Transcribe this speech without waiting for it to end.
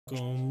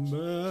Welcome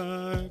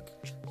back.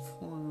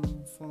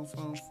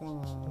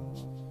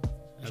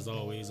 As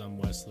always, I'm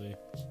Wesley.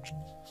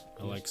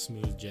 I like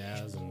smooth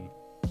jazz and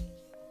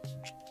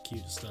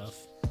cute stuff.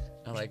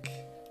 I like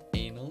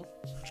anal.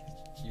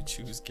 You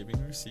choose giving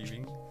or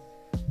receiving.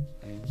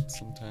 And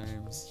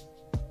sometimes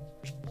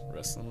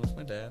wrestling with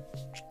my dad.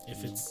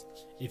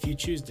 If you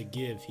choose to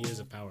give, he is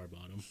a power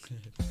bottom.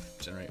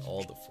 Generate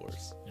all the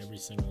force. Every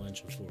single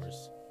inch of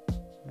force.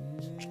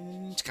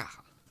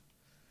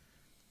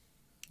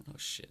 Oh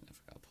shit, I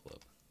forgot to pull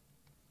up.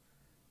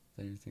 Is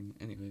there anything?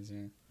 Anyways,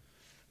 yeah.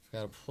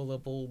 Forgot to pull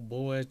up old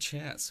boy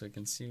chat so I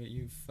can see what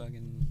you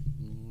fucking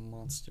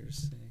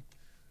monsters say.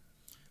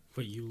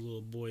 What you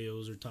little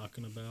boyos are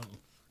talking about.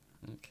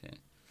 Okay.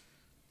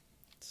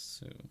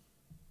 So,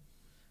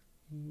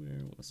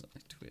 where was I?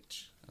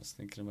 Twitch. I was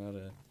thinking about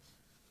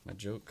my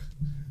joke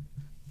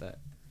that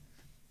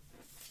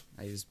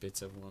I used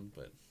bits of one,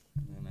 but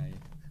then I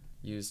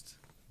used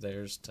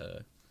theirs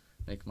to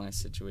make my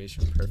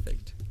situation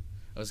perfect.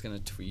 I was gonna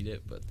tweet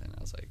it, but then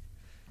I was like,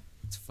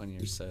 it's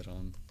funnier said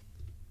on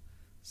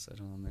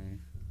there.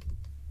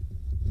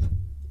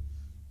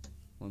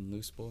 One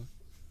loose boy.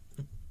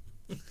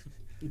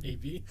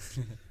 Maybe.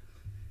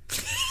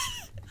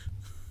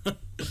 You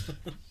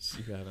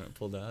haven't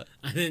pulled out?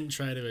 I didn't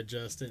try to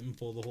adjust it and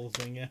pull the whole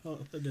thing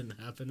out. That didn't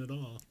happen at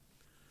all.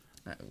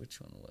 Which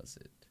one was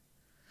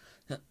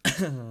it?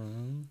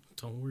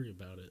 Don't worry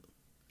about it.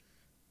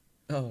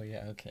 Oh,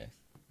 yeah, okay.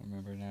 I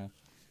remember now.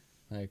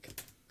 Like,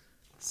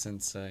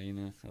 since, I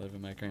live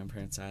in my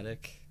grandparents'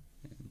 attic,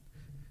 and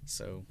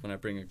so when I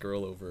bring a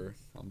girl over,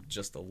 I'm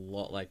just a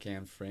lot like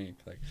Anne Frank.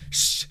 Like,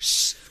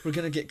 shh, we're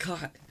gonna get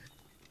caught.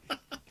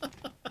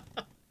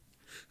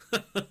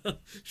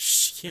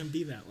 Shh, can't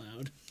be that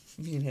loud.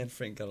 Me and Anne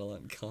Frank got a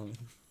lot in common.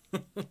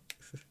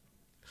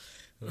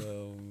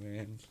 Oh,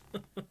 man.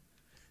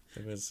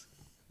 There was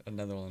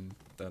another one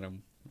that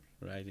I'm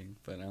writing,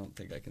 but I don't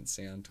think I can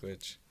say on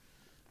Twitch.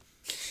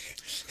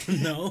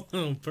 No?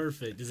 Oh,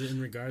 perfect. Is it in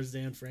regards to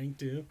Anne Frank,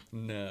 too?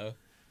 No.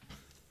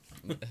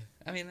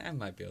 I mean, I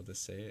might be able to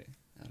say it.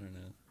 I don't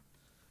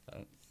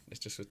know.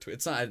 It's just with Twitch.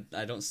 It's not,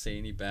 I don't say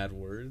any bad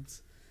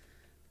words,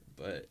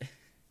 but...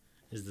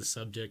 Is the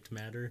subject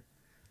matter?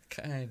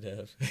 Kind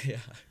of, yeah.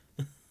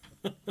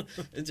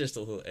 It's just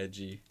a little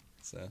edgy,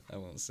 so I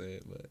won't say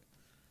it, but...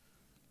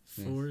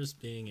 Yeah. Forrest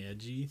being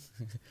edgy?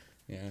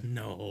 Yeah.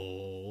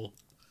 No.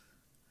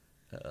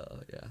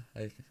 Yeah.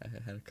 I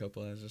had a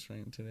couple I was just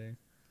writing today.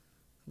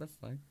 What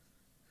the fuck?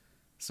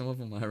 Some of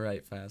them I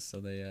write fast, so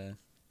they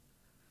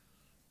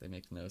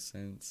make no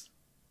sense.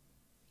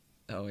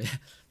 Oh yeah,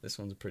 this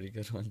one's a pretty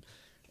good one.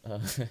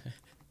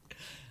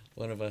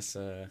 One of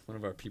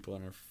our people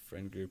in our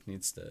friend group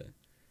needs to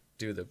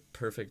do the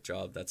perfect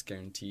job that's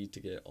guaranteed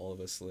to get all of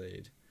us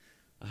laid.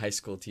 A high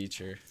school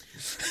teacher.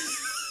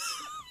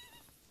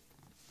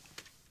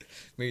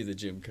 Maybe the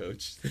gym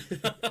coach.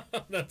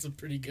 That's a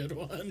pretty good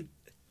one.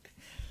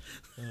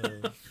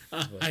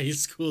 A high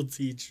school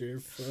teacher,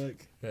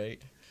 fuck.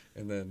 Right?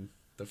 And then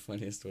the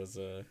funniest was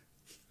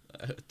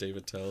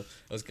David Tell.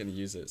 I was going to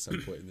use it at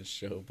some point in the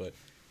show, but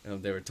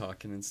they were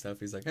talking and stuff.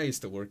 He's like, I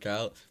used to work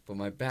out, but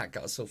my back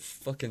got so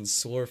fucking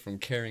sore from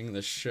carrying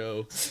the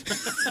show.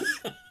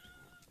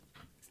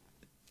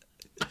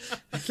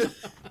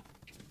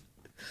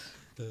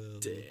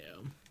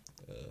 Damn.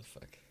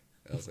 Fuck.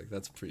 I was like,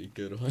 that's a pretty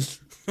good one.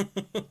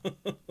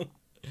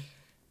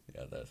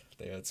 Yeah,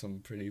 they had some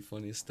pretty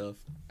funny stuff.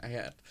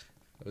 I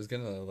was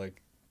gonna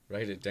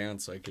write it down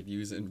so I could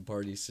use it in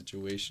party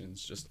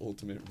situations. Just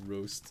ultimate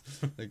roast.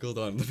 Like, hold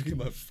on, let me get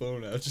my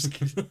phone out. Just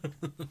kidding.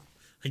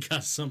 I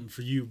got something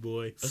for you,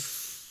 boy.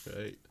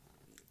 Right.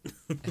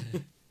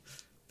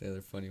 The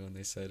other funny one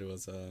they said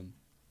was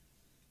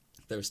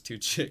there was two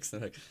chicks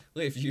that like,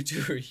 wait, if you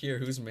two are here,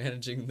 who's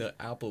managing the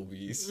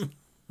Applebee's?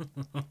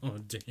 Oh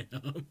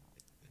damn.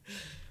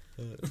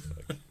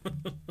 Fuck.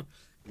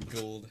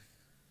 Gold.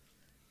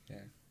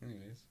 Yeah.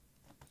 Anyways.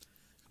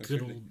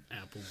 Good old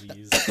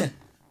Applebee's.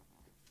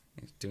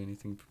 Do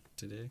anything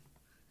today?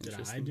 Did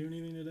I do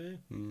anything today?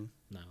 Mm.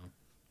 No.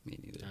 Me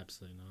neither.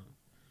 Absolutely not.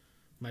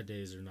 My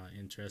days are not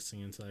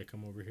interesting until I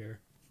come over here.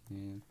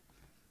 Yeah.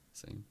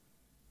 Same.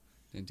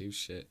 Didn't do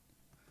shit.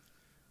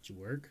 Did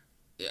you work?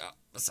 Yeah,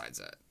 besides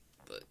that.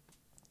 But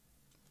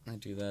I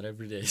do that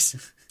every day.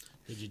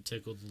 Did you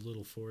tickle the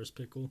little forest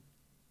pickle?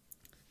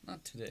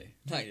 Not today.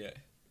 Not yet.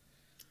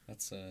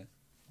 That's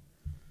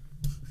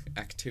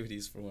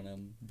activities for when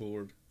I'm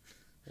bored.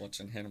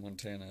 Watching Hannah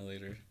Montana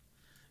later.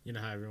 You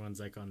know how everyone's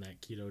like on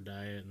that keto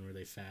diet and where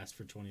they fast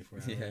for 24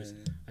 hours?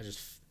 Yeah.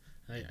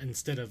 I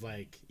instead of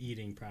like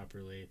eating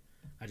properly,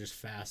 I just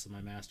fast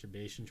my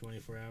masturbation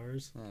 24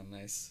 hours. Oh,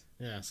 nice.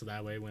 Yeah, so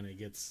that way when it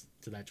gets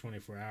to that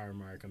 24-hour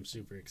mark, I'm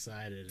super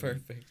excited.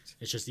 Perfect.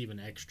 It's just even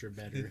extra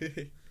better.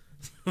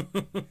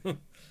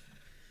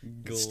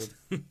 Gold.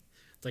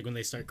 It's like when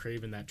they start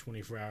craving that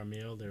 24-hour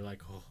meal, they're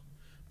like, oh,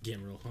 I'm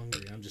getting real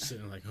hungry. I'm just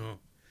sitting like, oh,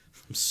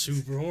 I'm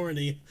super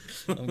horny.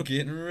 I'm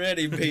getting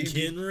ready, baby.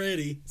 Getting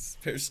ready.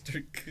 Better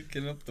start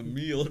cooking up the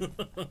meal.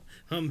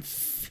 I'm.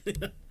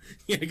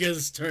 Yeah, gotta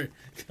start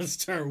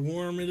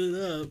warming it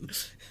up.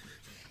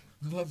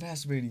 I'm not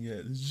masturbating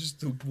yet. It's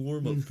just a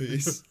warm-up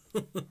phase.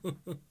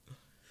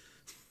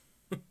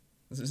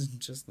 This isn't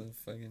just the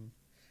fucking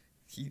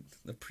heat,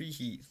 the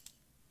preheat.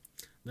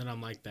 Then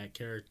I'm like that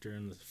character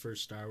in the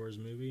first Star Wars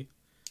movie,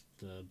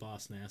 the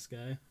Boss Nass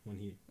guy, when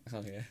he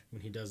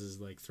does his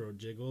like throat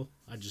jiggle.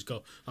 I just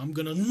go, I'm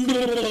gonna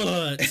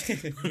nut,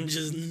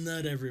 just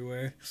nut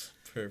everywhere.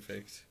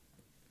 Perfect.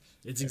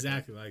 It's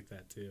exactly like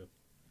that too.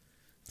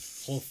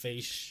 Whole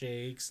face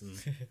shakes and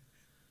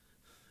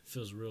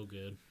feels real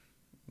good.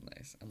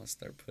 Nice. I'm gonna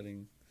start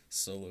putting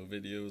solo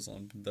videos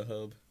on the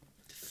hub.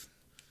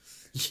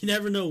 You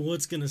never know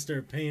what's gonna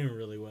start paying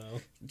really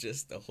well.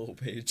 Just a whole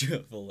page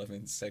of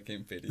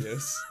 11-second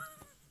videos.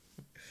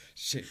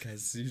 Shit,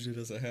 guys, this usually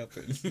doesn't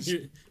happen.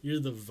 You're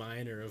the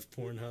Viner of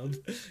Pornhub.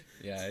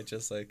 Yeah, I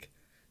just like,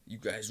 you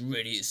guys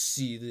ready to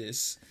see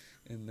this?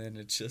 And then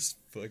it's just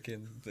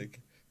fucking like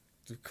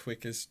the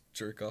quickest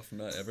jerk off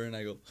nut ever, and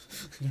I go,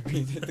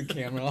 hit the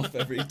camera off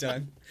every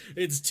time.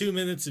 It's 2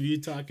 minutes of you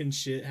talking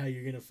shit, how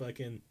you're gonna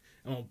fucking,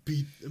 we're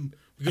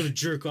gonna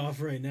jerk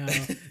off right now.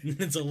 And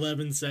it's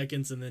 11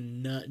 seconds and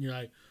then nut, and you're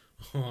like,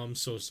 oh, I'm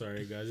so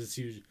sorry, guys. It's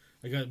huge.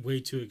 I got way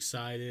too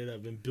excited.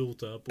 I've been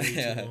built up way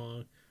too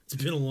long. It's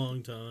been a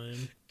long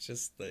time.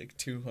 Just like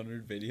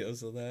 200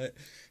 videos of that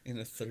in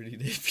a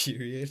 30-day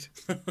period.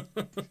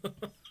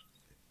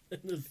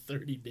 In a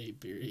 30-day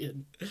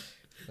period.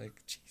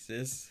 Like,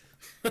 Jesus.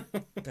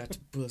 About to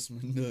bust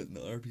my nut in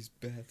the Arby's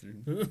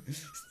bathroom.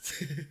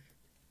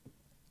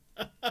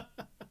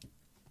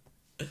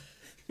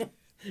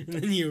 And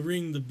then you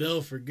ring the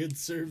bell for good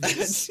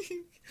service.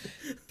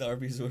 The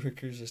Arby's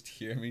workers just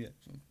hear me.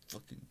 I'm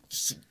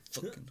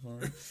fucking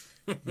hard.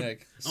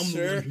 Like, I'm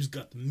sir, the one who's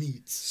got the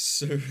meats.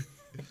 Sir.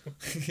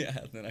 Yeah,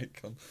 and then I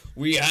come.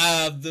 We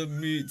have the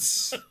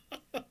meats.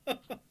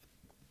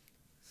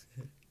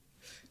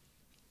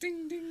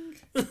 Ding ding.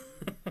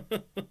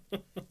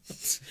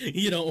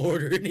 You don't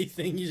order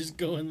anything. You just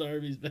go in the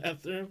Arby's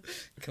bathroom.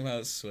 Come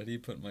out sweaty,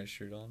 put my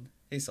shirt on.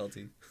 Hey,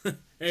 Salty.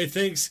 Hey,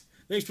 thanks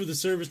for the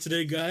service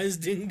today, guys.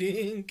 Ding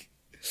ding.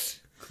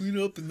 Clean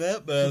up in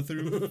that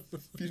bathroom.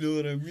 If you know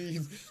what I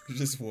mean. There's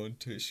just one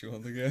tissue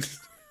on the ground.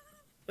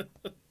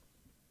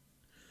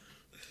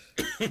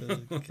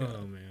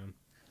 Oh man.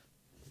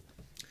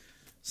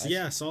 So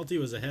yeah, Salty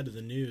was ahead of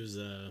the news,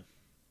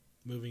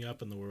 moving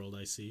up in the world.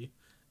 I see.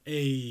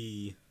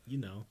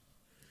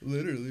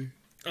 Literally.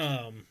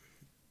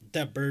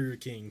 That Burger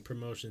King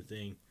promotion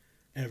thing,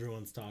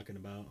 everyone's talking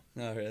about.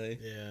 Oh really?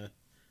 Yeah,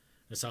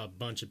 I saw a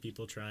bunch of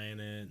people trying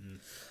it,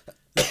 and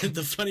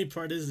the funny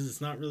part is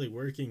it's not really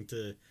working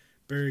to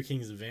Burger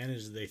King's advantage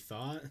as they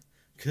thought,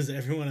 because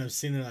everyone I've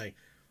seen are like,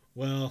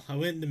 well, I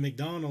went into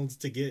McDonald's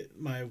to get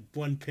my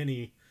 1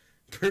 penny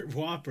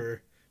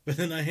Whopper, but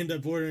then I end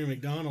up ordering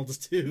McDonald's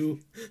too.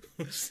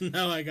 So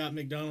now I got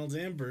McDonald's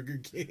and Burger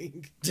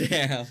King.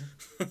 Damn.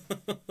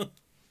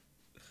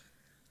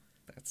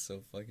 That's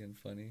so fucking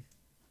funny.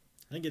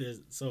 I think it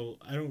is. So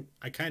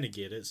I kind of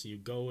get it. So you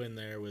go in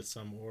there with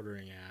some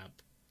ordering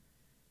app,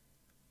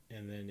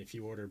 and then if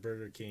you order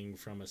Burger King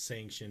from a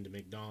sanctioned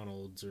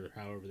McDonald's or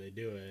however they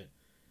do it,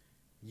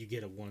 you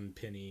get a 1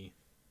 penny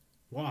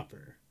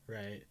Whopper,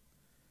 right?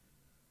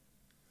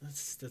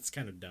 That's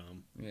kind of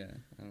dumb. Yeah,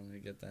 I don't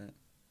really get that.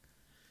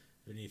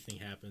 If anything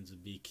happens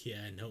with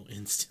BK, I know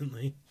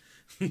instantly.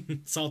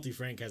 Salty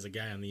Frank has a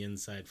guy on the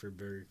inside for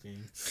Burger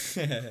King.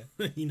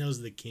 He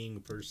knows the king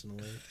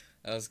personally.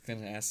 I was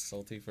gonna ask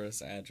Salty for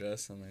his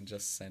address and then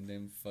just send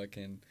him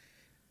fucking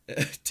a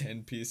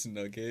 10-piece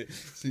nugget.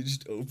 So he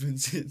just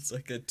opens it. It's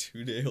like a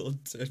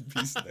 2-day-old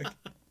 10-piece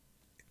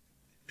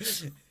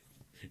nugget.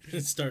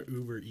 Start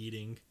Uber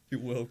eating.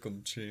 You're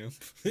welcome, champ.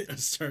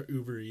 Start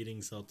Uber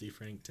eating Salty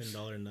Frank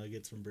 $10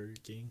 nuggets from Burger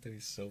King. That'd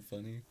be so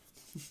funny.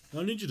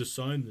 I need you to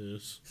sign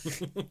this.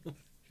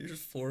 Here's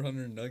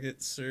 400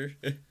 nuggets, sir.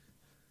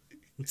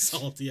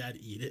 Salty, I'd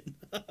eat it.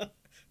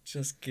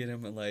 Just get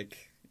him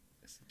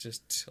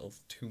just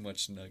too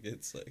much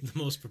nuggets. Like the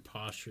most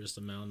preposterous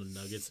amount of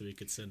nuggets that we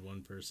could send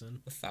one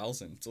person.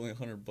 1,000. It's only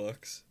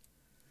 $100.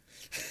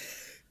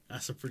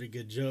 That's a pretty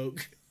good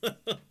joke.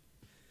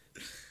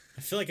 I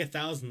feel like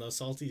 1,000 though.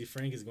 Salty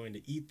Frank is going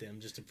to eat them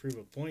just to prove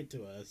a point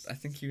to us. I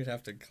think you would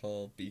have to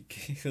call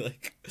BK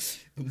like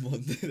a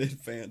month in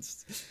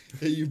advance.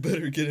 Hey, you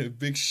better get a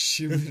big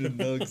shipment of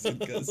nugs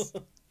because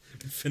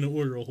I'm finna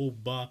order a whole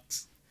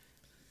box.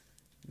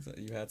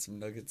 You had some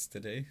nuggets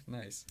today.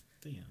 Nice.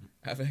 Damn.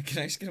 Can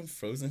I just get them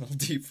frozen? I'll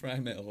deep fry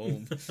them at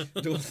home.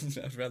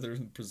 I'd rather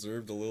them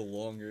preserved a little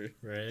longer.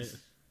 Right.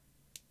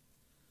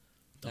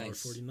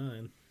 Nice.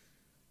 $1.49.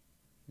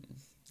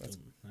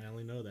 I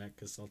only know that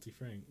because Salty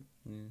Frank.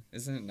 Yeah.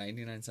 Isn't it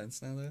 99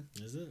 cents now, though?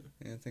 Is it?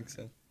 Yeah, I think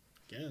so.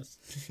 Guess.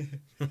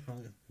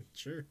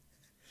 Sure.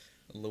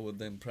 Lowered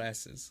them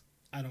prices.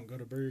 I don't go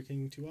to Burger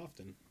King too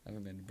often. I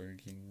haven't been to Burger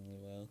King in a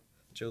little while.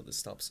 Joe that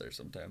stops there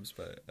sometimes,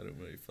 but I don't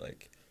really feel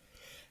like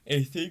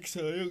anything,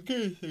 so I don't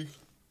get anything.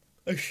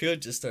 I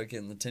should just start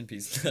getting the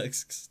 10-piece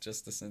nugs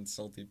just to send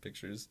salty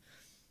pictures.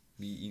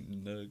 Me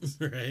eating nugs.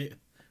 Right?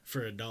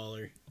 For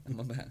 $1. I'm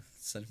about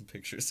sending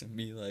pictures of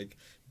me, like,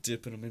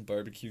 dipping them in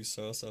barbecue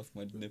sauce off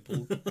my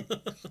nipple.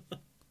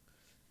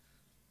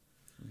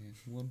 Man,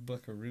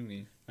 $1 a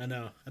Rooney. I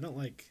know. I don't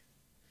like...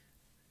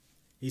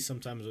 He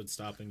sometimes would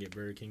stop and get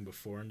Burger King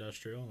before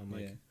Industrial. And I'm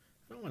like,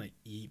 I don't want to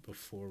eat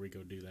before we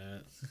go do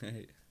that.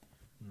 Right.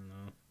 I don't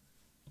know.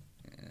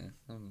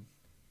 Yeah.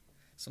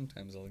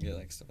 Sometimes I'll get,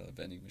 like, stuff out of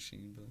the vending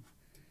machine, but...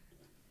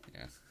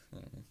 Yeah, I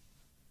don't know.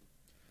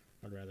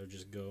 I'd rather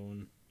just go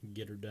and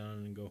get her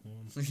done and go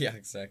home. Yeah,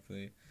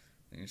 exactly.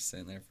 And you're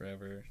sitting there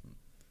forever.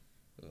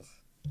 Ugh.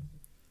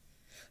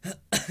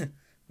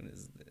 What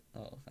is it?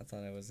 Oh, I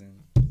thought I was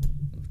in... Oh,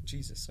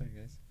 Jesus, sorry,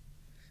 guys.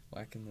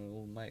 Whacking the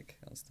old mic.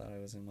 I thought I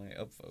was in my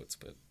upvotes,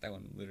 but that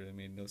one literally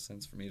made no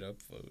sense for me to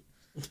upvote.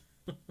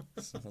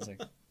 So I was like,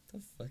 what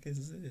the fuck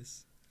is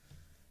this?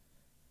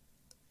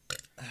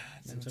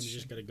 Sometimes you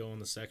just gotta go in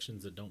the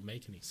sections that don't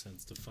make any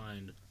sense to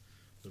find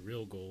the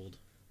real gold.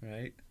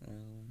 Right?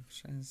 I'm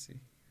trying to see.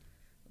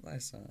 I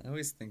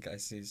always think I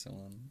see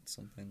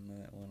something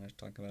that I want to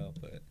talk about,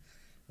 but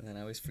then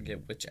I always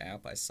forget which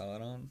app I saw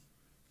it on.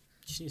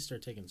 You just need to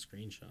start taking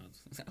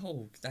screenshots.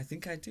 Oh, I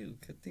think I do.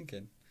 Good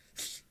thinking.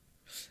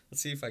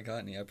 Let's see if I got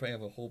any. I probably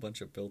have a whole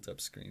bunch of built-up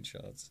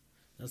screenshots.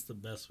 That's the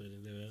best way to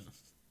do it.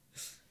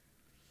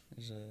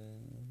 There's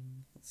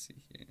let's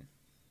see here.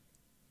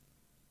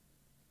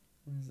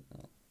 What is it?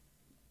 Oh.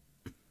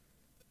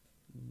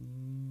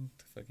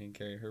 Fucking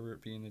Gary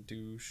Herbert being a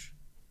douche.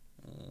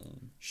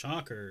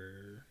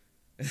 Shocker.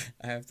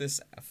 I have this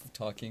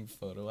talking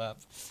photo app,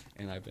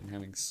 and I've been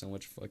having so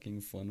much fucking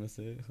fun with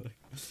it. Like,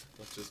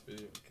 watch this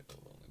video. Okay,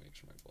 hold on, let me make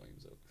sure my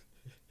volume's up.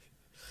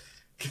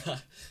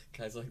 God,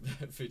 guys, like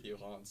that video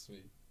haunts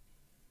me.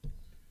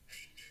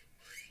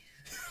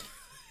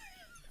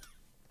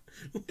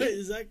 Wait,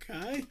 is that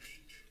Kai?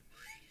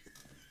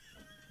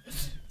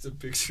 It's a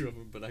picture of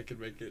him, but I can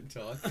make it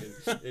talk, and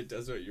it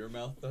does what your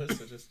mouth does,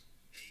 so just...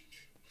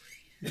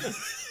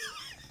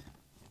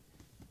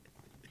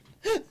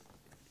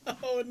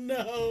 Oh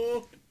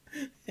no!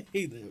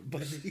 Hey there,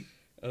 buddy.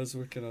 I was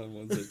working on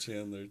ones at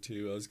Chandler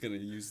too. I was gonna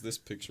use this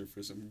picture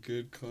for some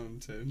good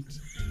content.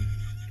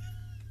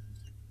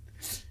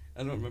 I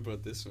don't remember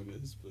what this one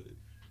is, but...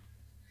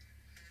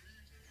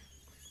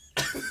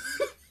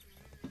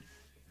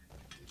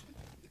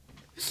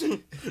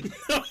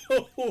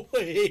 No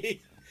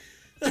way!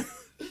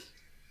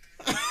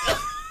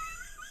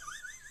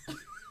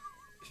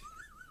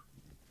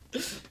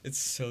 It's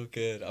so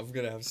good. I'm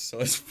gonna have so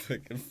much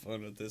fucking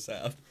fun with this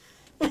app.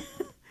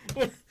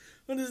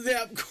 What is the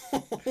app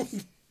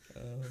called?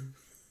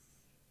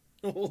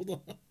 Hold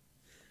on.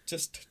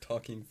 Just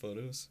talking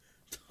photos.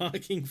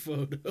 Talking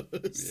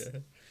Photos. Yeah.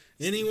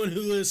 Anyone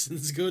who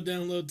listens, go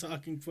download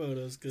Talking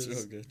Photos. It's Cause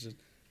real good. Just,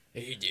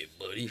 hey there,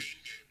 buddy.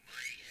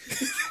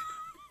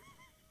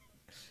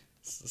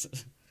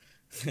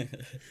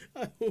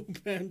 I hope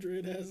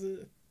Android has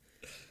it.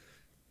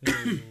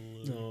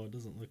 No, it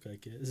doesn't look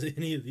like it. Is it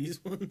any of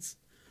these ones?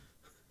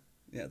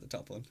 Yeah, the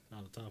top one.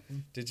 Not the top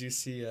one. Did you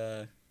see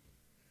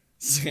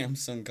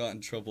Samsung got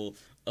in trouble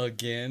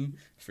again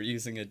for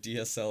using a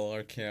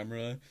DSLR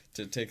camera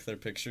to take their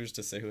pictures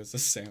to say it was a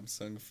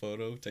Samsung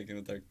photo taken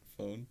with their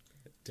phone?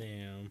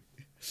 Damn.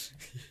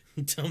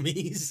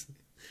 Dummies.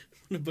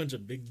 What a bunch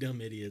of big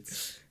dumb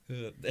idiots.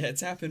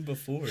 It's happened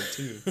before,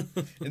 too.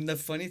 And the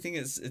funny thing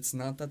is, it's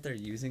not that they're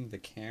using the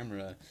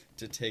camera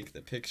to take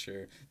the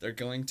picture. They're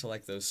going to,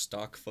 like, those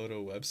stock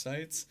photo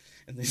websites,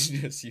 and they're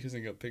just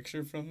using a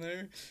picture from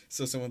there.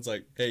 So someone's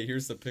like, hey,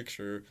 here's the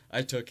picture.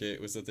 I took it.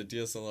 It was with the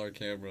DSLR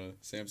camera.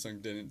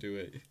 Samsung didn't do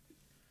it.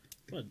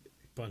 What a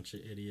bunch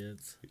of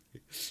idiots.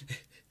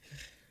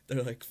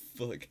 They're like,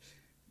 fuck.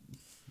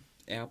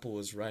 Apple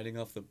was riding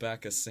off the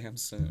back of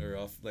Samsung or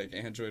off like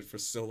Android for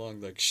so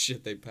long, like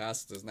shit, they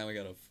passed us. Now we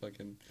got a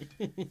fucking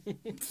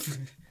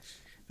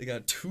they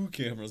got 2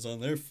 cameras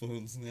on their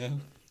phones now.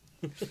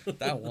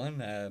 That one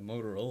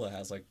Motorola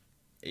has like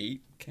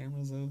 8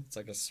 cameras though. It's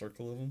like a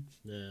circle of them.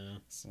 Yeah.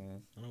 So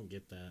I don't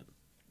get that.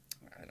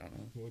 I don't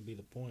know. What would be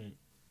the point?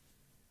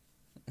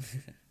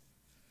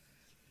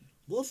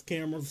 This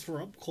camera's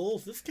for up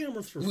close. This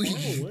camera's for far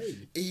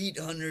away.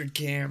 800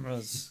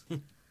 cameras.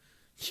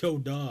 Yo,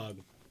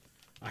 dog.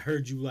 I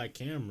heard you like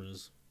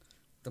cameras.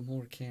 The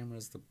more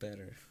cameras, the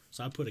better.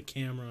 So I put a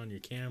camera on your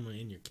camera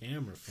in your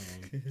camera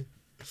phone.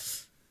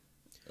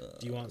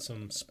 Do you want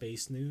some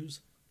space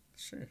news?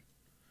 Sure.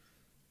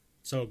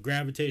 So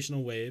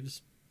gravitational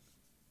waves.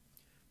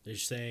 They're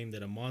saying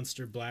that a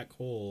monster black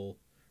hole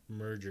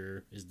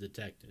merger is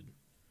detected.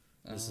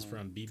 This is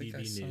from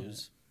BBB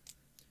News.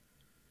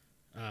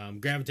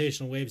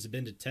 Gravitational waves have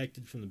been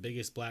detected from the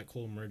biggest black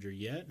hole merger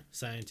yet.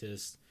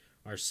 Scientists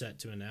are set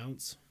to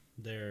announce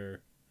their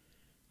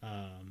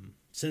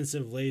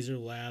sensitive laser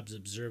labs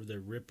observed the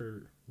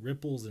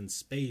ripples in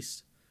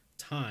space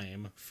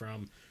time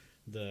from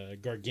the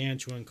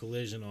gargantuan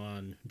collision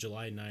on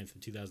July 9th of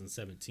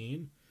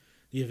 2017.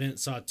 The event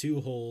saw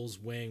 2 holes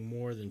weighing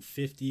more than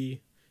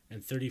 50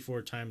 and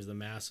 34 times the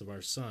mass of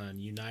our sun,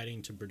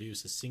 uniting to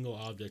produce a single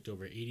object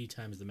over 80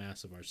 times the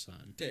mass of our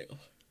sun. Damn.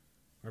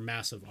 Or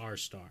mass of our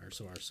star,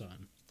 so our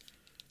sun.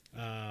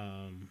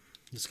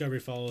 Discovery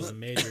follows a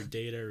major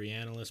data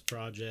reanalysis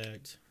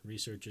project.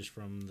 Researchers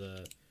from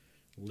the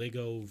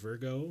LIGO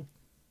Virgo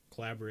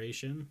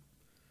collaboration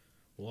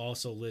will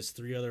also list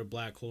 3 other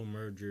black hole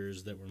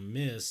mergers that were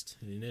missed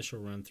in the initial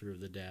run-through of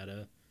the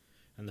data,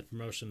 and the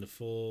promotion to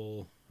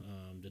full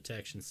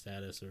detection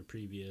status of a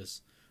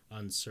previous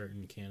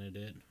uncertain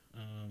candidate.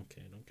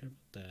 Okay, don't care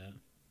about that.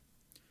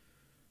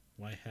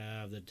 Why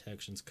have the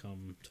detections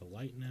come to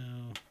light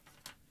now?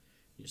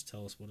 You just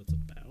tell us what it's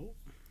about.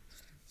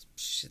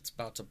 Shit's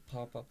about to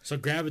pop up. So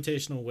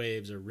gravitational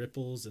waves are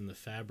ripples in the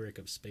fabric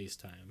of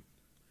space-time.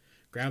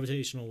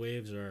 Gravitational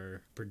waves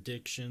are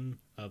prediction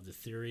of the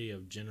theory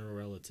of general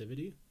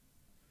relativity.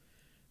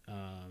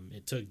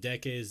 It took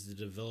decades to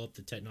develop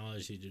the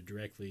technology to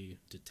directly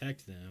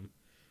detect them.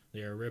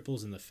 They are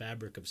ripples in the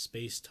fabric of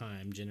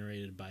space-time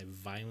generated by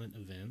violent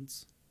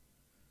events.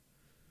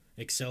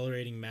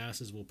 Accelerating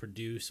masses will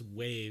produce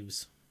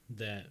waves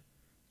that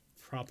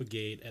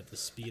propagate at the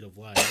speed of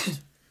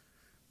light.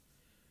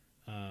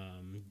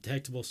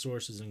 Detectable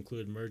sources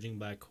include merging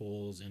black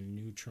holes and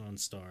neutron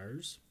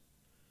stars.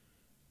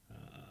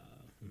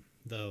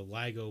 The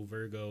LIGO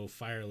Virgo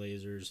fire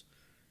lasers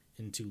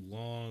into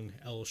long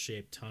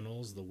L-shaped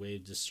tunnels. The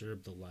waves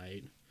disturb the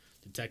light.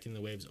 Detecting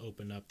the waves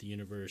open up the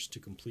universe to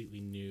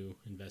completely new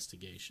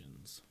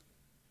investigations.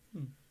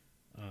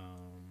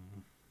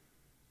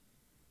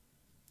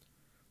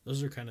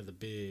 Those are kind of the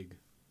big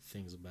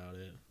things about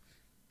it.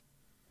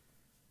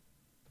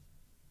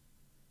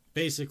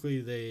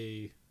 Basically,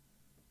 they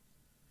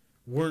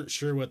weren't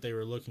sure what they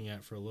were looking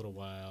at for a little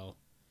while,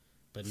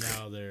 but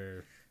now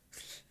they're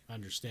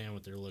understand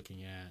what they're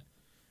looking at,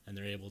 and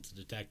they're able to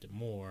detect it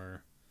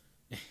more.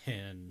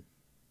 And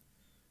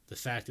the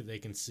fact that they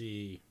can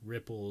see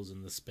ripples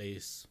in the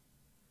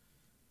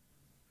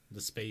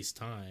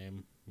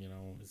space-time, you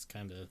know, it's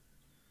kind of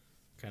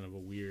a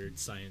weird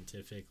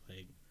scientific,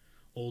 like,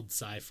 old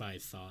sci-fi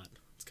thought.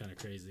 It's kind of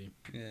crazy.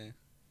 Yeah.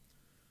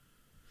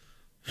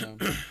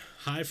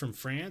 Hi from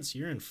France.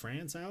 You're in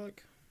France,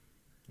 Alec?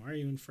 Why are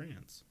you in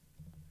France?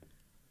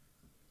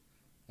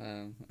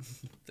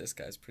 This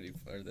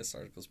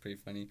article's pretty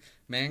funny.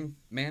 Man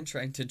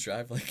trying to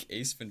drive like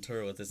Ace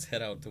Ventura with his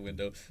head out the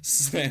window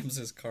slams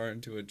his car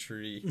into a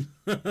tree.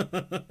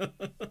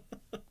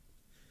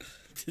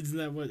 Isn't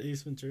that what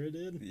Ace Ventura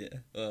did? Yeah.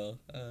 Well,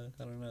 I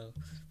don't know.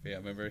 But yeah,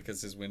 remember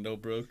because his window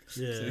broke.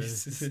 Yeah.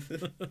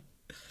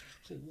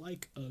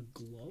 Like a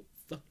glove.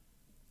 I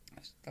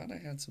thought I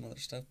had some other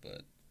stuff,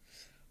 but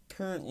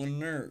apparently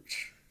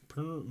nerch.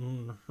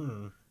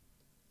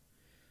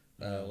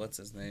 What's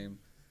his name?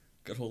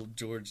 Good old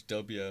George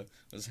W.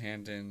 was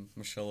handing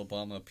Michelle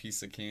Obama a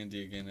piece of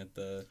candy again at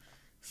the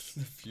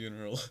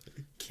funeral.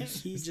 Can't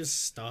he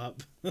just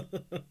stop?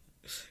 It's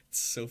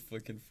so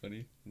fucking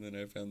funny. And then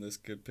I found this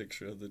good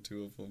picture of the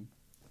two of them.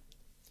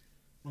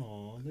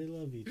 Aw, they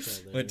love each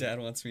other. My dad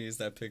wants me to use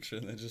that picture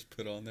and then just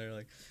put on there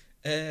like,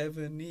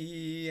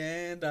 Ebony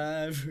and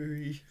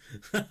Ivory.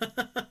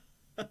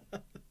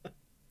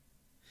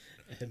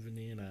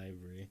 Ebony and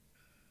Ivory.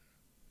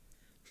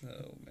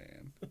 Oh,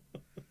 man.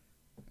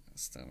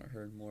 Last time I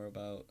heard more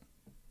about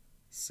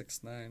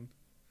 6ix9ine.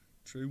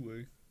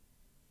 Treyway.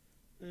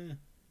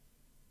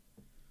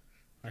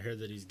 I heard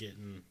that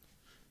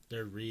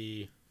they're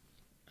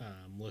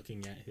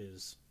looking at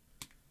his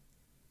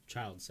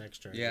child sex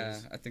charges. Yeah,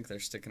 I think they're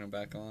sticking him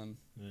back on.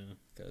 Yeah.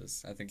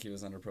 Because I think he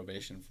was under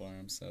probation for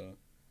him, so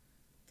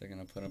they're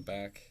going to put him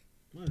back.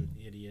 What an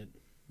idiot.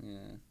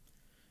 Yeah.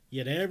 He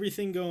had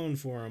everything going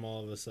for him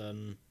all of a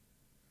sudden.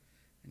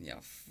 And y'all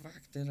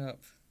fucked it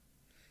up.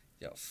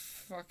 Y'all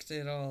fucked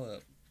it all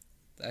up.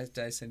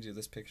 I send you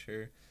this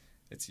picture.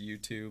 It's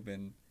YouTube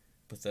and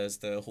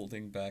Bethesda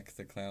holding back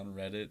the clown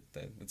Reddit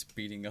that's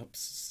beating up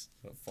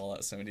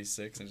Fallout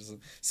 76 and just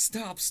like,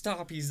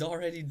 stop, he's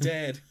already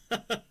dead.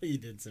 You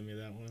did send me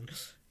that one.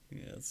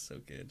 Yeah, it's so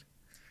good.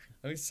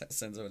 I always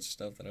send so much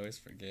stuff that I always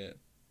forget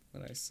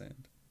what I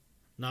send.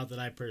 Not that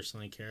I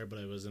personally care, but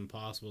it was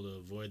impossible to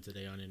avoid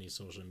today on any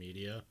social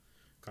media.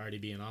 Cardi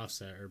B and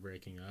Offset are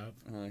breaking up.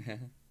 Oh, yeah?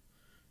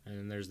 And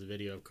then there's the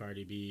video of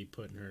Cardi B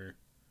putting her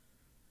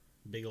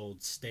big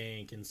old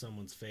stank in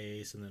someone's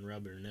face and then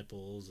rubbing her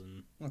nipples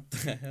and what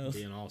the hell?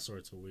 being all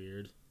sorts of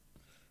weird.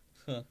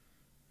 Huh.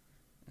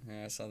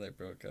 Yeah, I saw they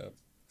broke up.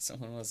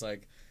 Someone was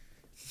like,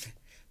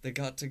 they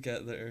got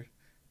together,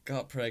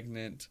 got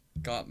pregnant,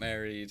 got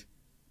married,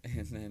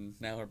 and then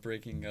now are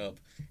breaking up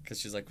because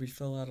she's like, we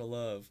fell out of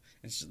love.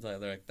 And she's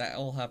like, they're like, that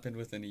all happened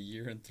within a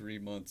year and 3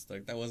 months.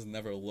 Like, that was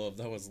never love,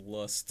 that was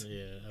lust.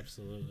 Yeah,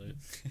 absolutely.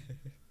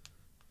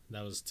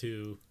 That was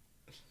two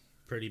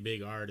pretty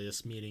big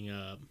artists meeting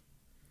up,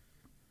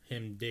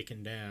 him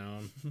dicking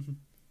down,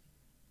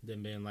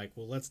 then being like,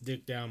 well, let's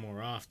dick down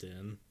more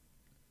often.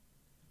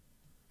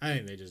 I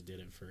think they just did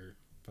it for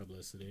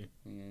publicity.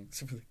 Yeah,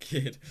 except for the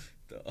kid.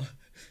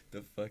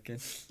 The fucking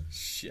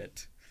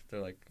shit.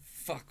 They're like,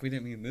 fuck, we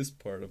didn't mean this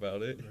part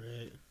about it.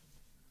 Right.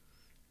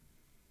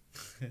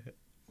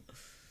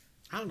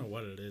 I don't know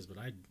what it is, but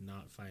I do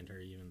not find her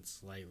even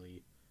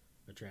slightly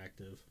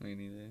attractive. Me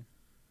neither.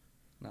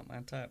 Not my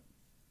type.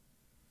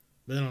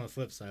 But then on the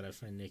flip side, I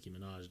find Nicki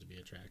Minaj to be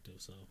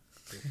attractive, so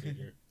go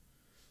figure.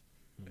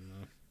 I don't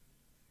know.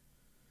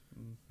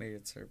 Maybe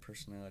it's her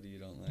personality you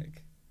don't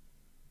like.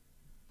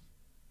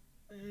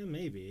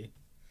 Maybe.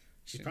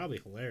 She's probably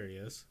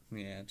hilarious.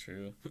 Yeah,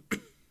 true.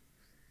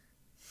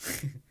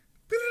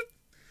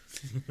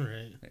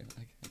 Right.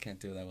 I can't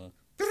do that well.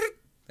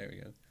 There we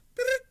go.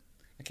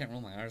 I can't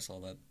roll my R's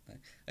all that.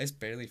 I just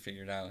barely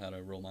figured out how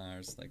to roll my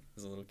R's. Like,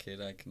 as a little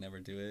kid, I could never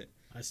do it.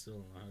 I still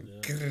don't know how to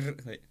do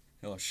it. Like,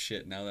 oh,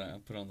 shit. Now that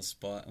I'm put on the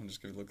spot, I'm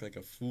just going to look like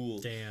a fool.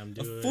 Damn,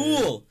 do a it.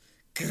 Fool!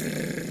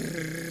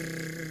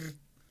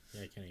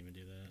 Yeah, I can't even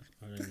do that.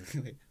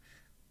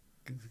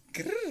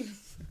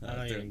 I I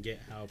don't even get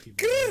how people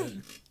do it.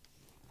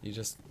 You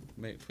just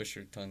push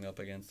your tongue up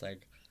against,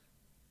 like,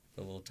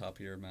 the little top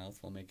of your mouth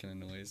while making a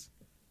noise.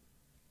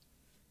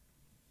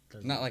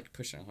 Not like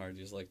pushing it hard,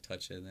 you just like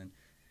touch it and then.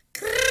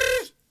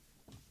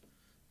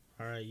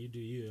 Alright, you do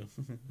you.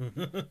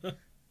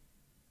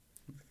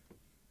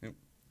 Yep.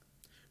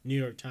 New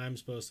York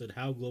Times posted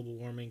how global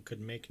warming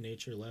could make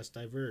nature less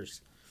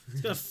diverse.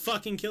 It's gonna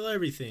fucking kill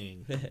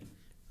everything.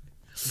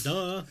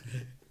 Duh.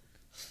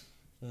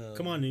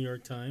 Come on, New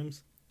York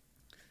Times.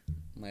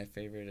 My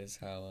favorite is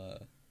how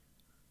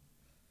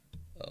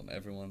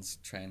everyone's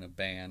trying to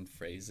ban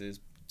phrases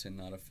to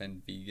not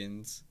offend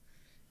vegans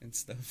and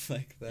stuff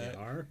like that. They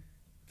are?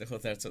 Well,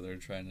 that's what they're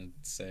trying to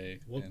say.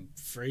 What and,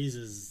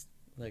 phrases?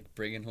 like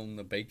bringing home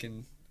the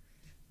bacon.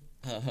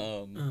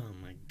 Oh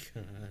my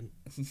god.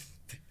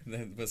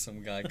 But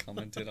some guy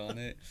commented on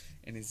it,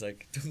 and he's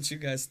like, "Don't you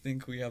guys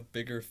think we have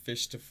bigger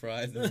fish to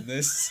fry than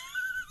this?"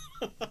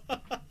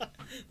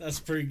 That's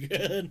pretty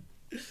good.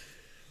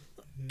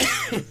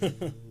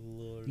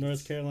 Lord.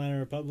 North Carolina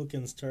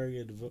Republicans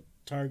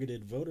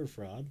targeted voter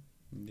fraud.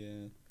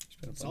 Yeah.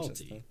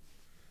 Salty.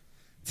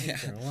 Yeah.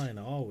 North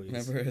Carolina always.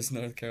 Remember, it's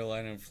North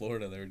Carolina and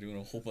Florida. They were doing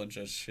a whole bunch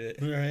of shit.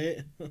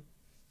 Right?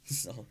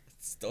 So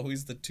it's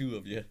always the two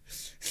of you.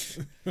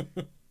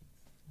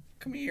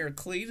 Come here,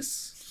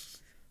 Cletus.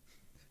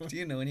 Do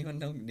you know anyone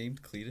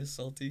named Cletus,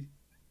 Salty?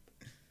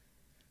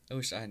 I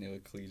wish I knew a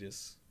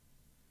Cletus.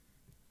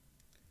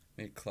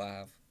 Maybe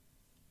Clav.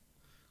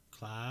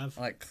 Clav?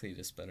 I like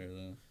Cletus better,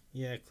 though.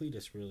 Yeah,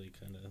 Cletus really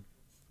kind of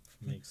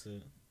makes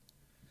it.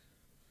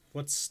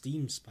 What's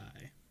Steam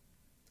Spy?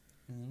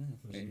 I don't know.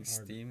 Maybe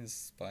Steam is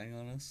spying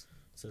on us?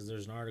 It says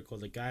there's an article.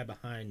 The guy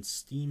behind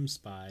Steam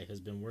Spy has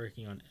been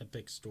working on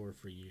Epic Store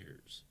for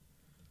years.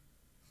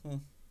 Huh.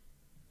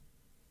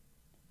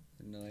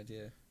 I had no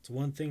idea. It's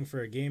one thing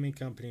for a gaming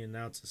company to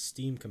announce a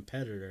Steam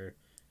competitor,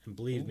 and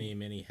believe me,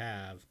 many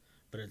have,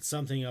 but it's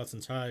something else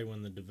entirely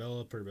when the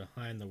developer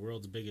behind the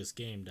world's biggest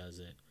game does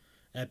it.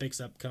 Epic's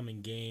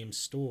upcoming game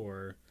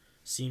store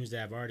seems to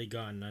have already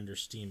gotten under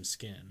Steam's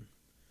skin.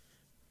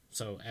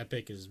 So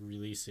Epic is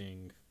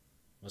releasing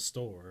a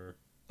store,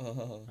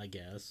 I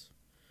guess.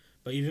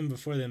 But even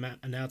before the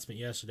announcement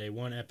yesterday,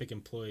 one Epic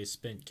employee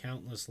spent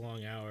countless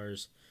long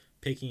hours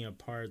picking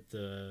apart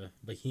the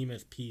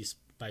behemoth piece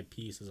by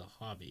piece as a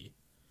hobby.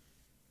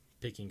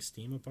 Picking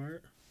Steam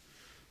apart?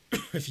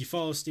 If you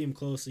follow Steam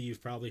closely,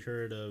 you've probably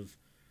heard of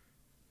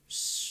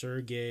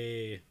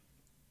Sergey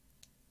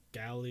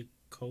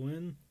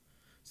Galikoin.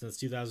 Since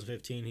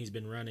 2015, he's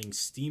been running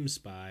Steam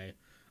Spy,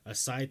 a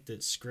site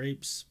that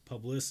scrapes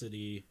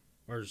publicly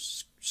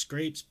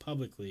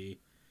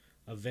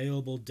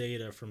available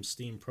data from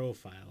Steam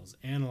profiles,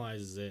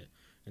 analyzes it,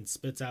 and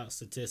spits out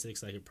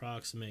statistics like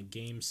approximate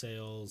game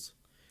sales,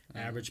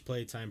 average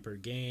playtime per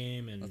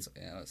game, and that's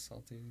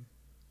Salty.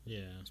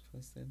 Yeah, it's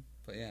posted.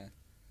 But yeah,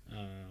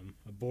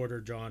 a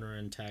border genre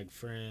and tag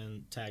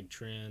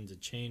trends. A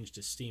change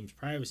to Steam's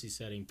privacy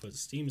setting puts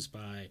Steam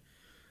Spy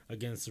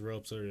against the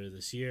ropes earlier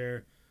this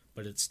year,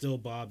 but it's still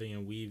bobbing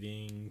and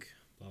weaving.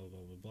 Blah blah blah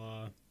blah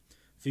blah.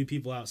 Few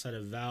people outside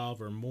of Valve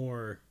are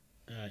more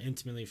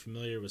intimately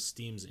familiar with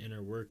Steam's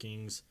inner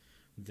workings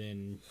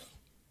than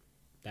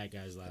that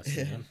guy's last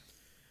name.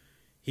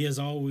 He has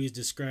always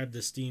described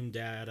the Steam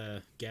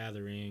data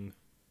gathering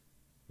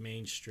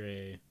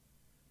mainstay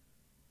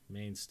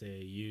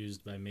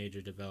used by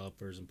major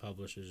developers and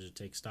publishers to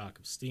take stock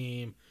of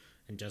Steam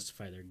and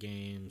justify their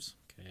games.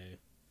 Okay.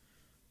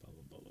 Blah,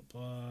 blah, blah, blah,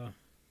 blah.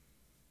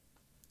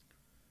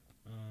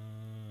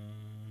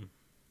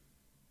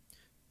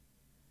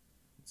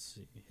 Let's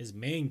see. His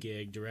main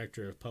gig,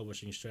 Director of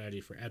Publishing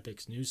Strategy for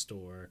Epic's new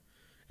store,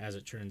 as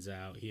it turns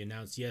out, he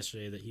announced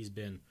yesterday that he's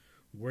been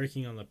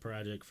working on the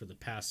project for the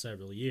past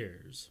several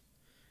years.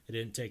 It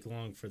didn't take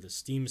long for the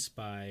Steam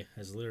Spy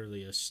as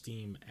literally a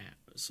Steam app.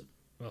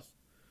 Well,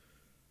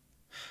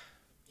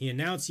 he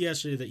announced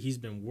yesterday that he's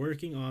been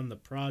working on the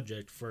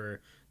project for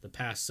the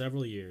past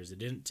several years. It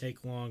didn't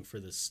take long for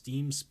the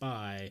Steam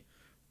Spy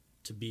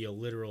to be a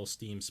literal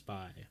Steam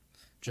Spy.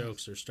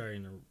 Jokes are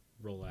starting to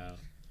roll out.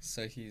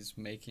 So he's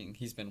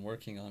been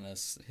working on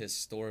his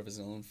store of his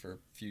own for a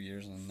few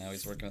years, and now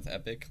he's working with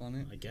Epic on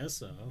it? I guess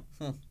so.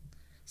 Huh.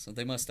 So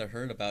they must have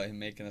heard about him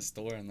making a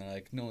store, and they're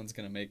like, no one's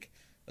gonna make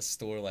a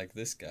store like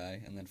this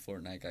guy. And then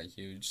Fortnite got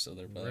huge, so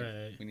they're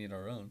like, we need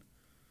our own.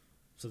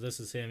 So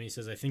this is him. He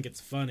says, I think it's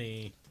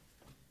funny.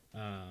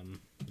 And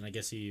I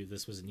guess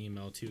this was an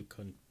email to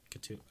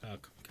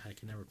I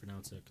can never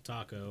pronounce it.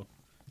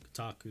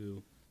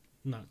 Kotaku,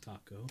 not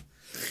Taco.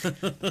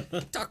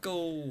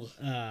 Taco.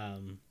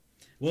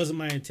 Wasn't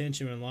my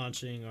intention when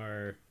launching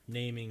or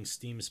naming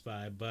Steam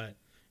Spy, but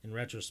in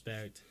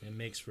retrospect, it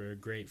makes for a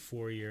great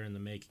 4-year in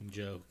the making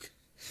joke.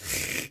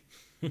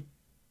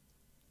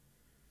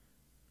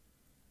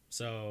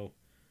 So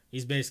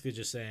he's basically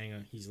just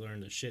saying he's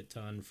learned a shit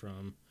ton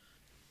from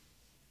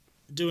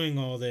doing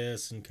all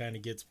this and kind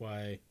of gets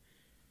why,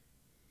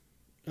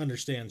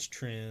 understands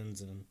trends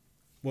and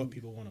what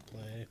people want to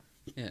play.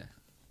 Yeah.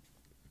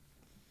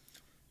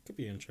 Could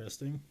be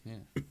interesting. Yeah.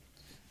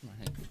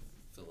 Right.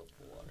 Fill up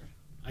the water.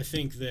 I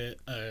think that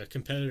a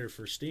competitor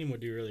for Steam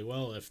would do really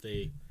well if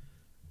they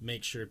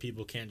make sure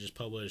people can't just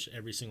publish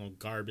every single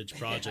garbage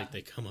project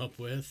they come up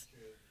with.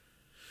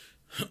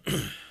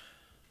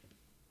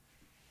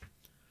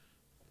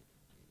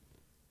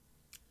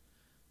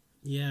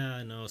 Yeah,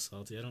 I know,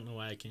 Salty. I don't know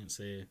why I can't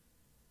say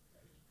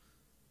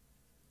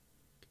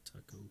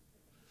Taco.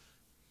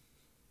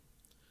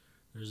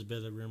 There's a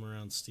bit of rumor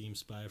around Steam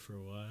Spy for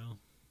a while.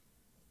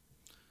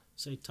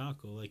 Say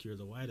taco like you're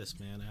the whitest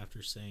man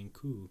after saying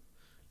coo.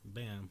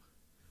 Bam.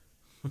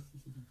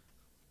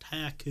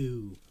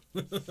 Taku.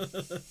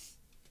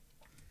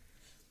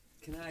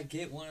 Can I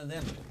get one of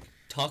them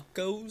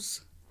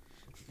tacos?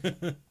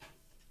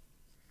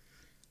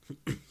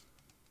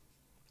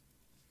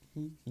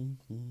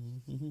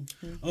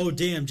 Oh,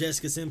 damn.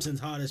 Jessica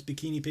Simpson's hottest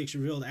bikini picture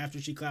revealed after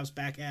she claps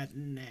back at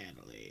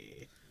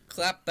Natalie.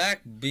 Clap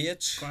back,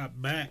 bitch. Clap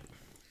back.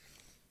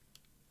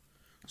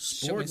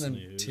 Sports them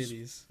news.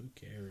 Titties. Who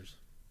cares?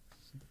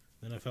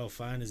 NFL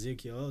fined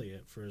Ezekiel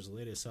Elliott for his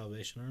latest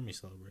Salvation Army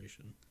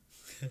celebration.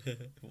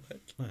 What?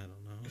 I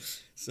don't know.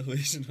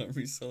 Salvation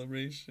Army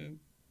celebration?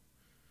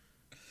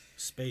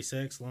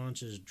 SpaceX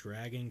launches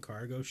Dragon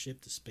cargo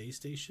ship to space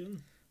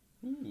station.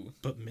 Ooh.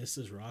 But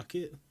misses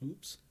rocket.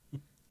 Oops.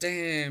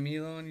 Damn,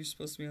 Elon, you're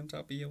supposed to be on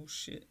top of your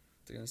shit.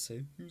 They're gonna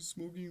say, you was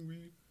smoking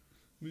weed.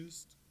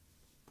 Missed.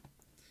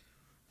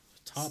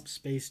 Top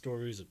space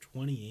stories of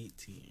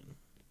 2018.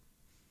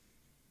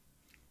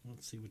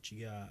 Let's see what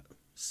you got.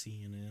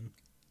 CNN.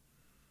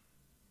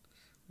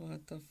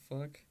 What the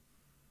fuck?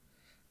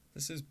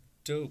 This is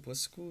dope. What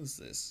school is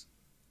this?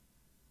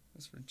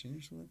 That's Virginia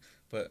or something?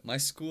 But my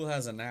school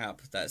has an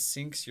app that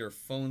syncs your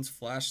phone's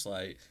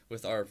flashlight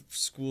with our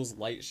school's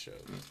light show.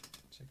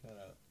 Check that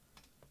out.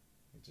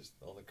 Just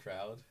all the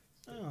crowd.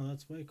 Oh,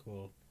 that's way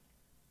cool.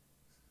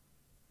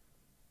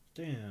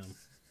 Damn.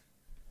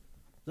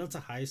 That's a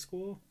high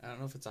school? I don't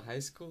know if it's a high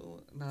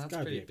school. No, It's that's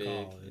gotta pretty be a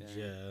big. college,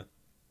 yeah. I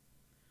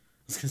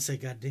was gonna say,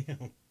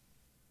 goddamn.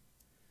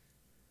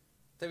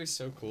 That'd be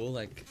so cool,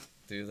 like,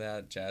 do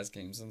that, jazz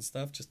games and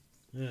stuff. Just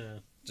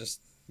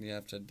you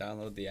have to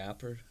download the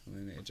app, and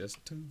then it just...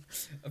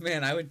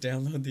 Man, I would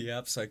download the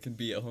app so I can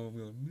be at home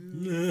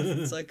going,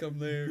 it's like I'm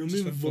there, I'm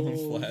just my phone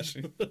involved.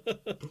 flashing.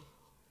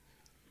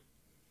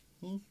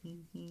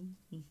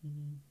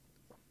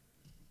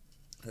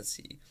 Let's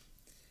see.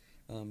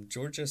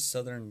 Georgia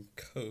Southern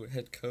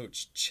head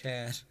coach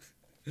Chad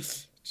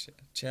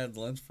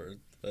Lunsford,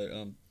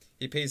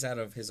 he pays out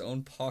of his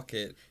own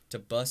pocket to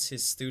bus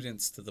his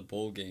students to the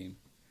bowl game.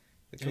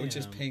 The coach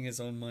is paying his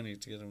own money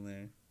to get them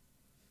there.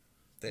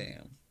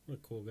 Damn. What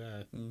a cool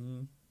guy.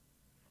 Mm-hmm.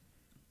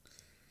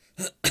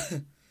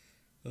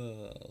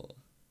 Oh,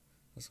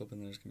 I was hoping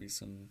there's gonna be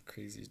some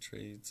crazy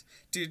trades.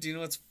 Dude, do you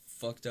know what's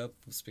fucked up?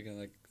 Speaking of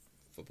like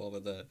football,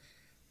 but the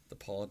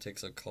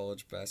politics of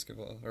college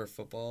basketball or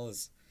football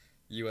is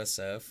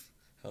USF.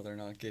 How they're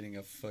not getting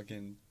a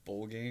fucking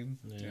bowl game.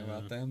 Yeah. Do you know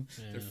about them?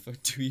 Yeah. They're for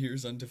 2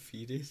 years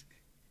undefeated.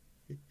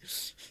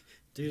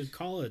 Dude,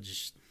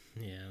 college,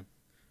 yeah.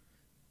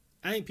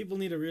 I think people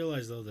need to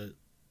realize, though, that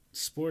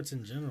sports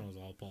in general is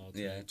all politics.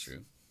 Yeah,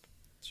 true.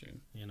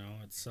 You know,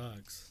 it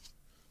sucks.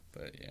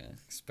 But yeah,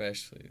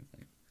 especially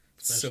like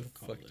Especially so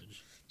college. fucking.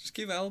 Just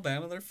give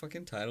Alabama their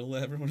fucking title.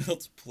 Let everyone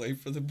else play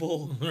for the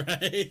bowl.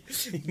 Right?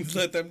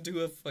 Let them do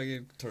a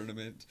fucking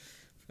tournament.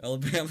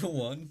 Alabama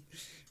won,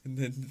 and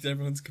then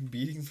everyone's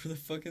competing for the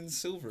fucking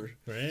silver.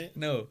 Right?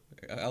 No,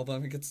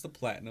 Alabama gets the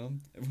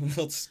platinum. Everyone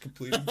else is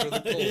competing for the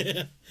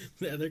gold.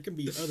 Yeah, there can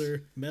be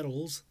other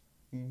medals.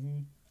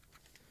 Mm-hmm.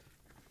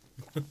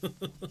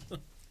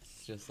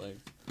 Just like,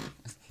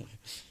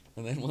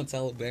 and then once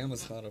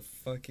Alabama's not a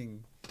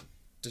fucking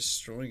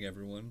destroying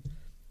everyone,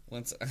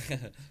 once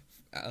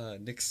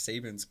Nick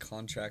Saban's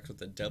contract with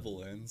the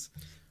devil ends,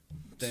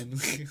 then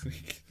we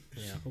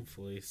Yeah,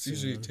 hopefully. it's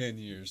usually 10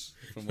 years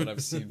from what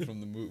I've seen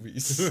from the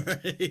movies.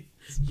 Right?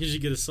 You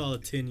should get a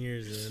solid 10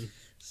 years in.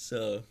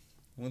 So,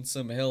 once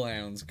some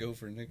hellhounds go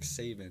for Nick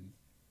Saban,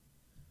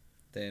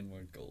 then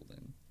we're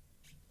golden.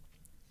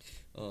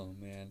 Oh,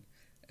 man.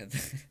 And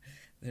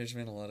there's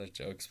been a lot of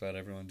jokes about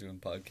everyone doing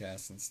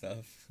podcasts and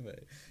stuff,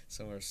 but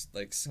some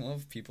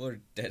of people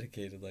are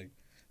dedicated. Like,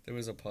 there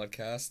was a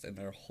podcast, and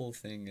their whole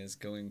thing is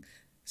going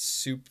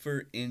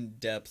super in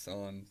depth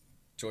on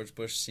George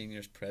Bush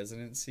Sr.'s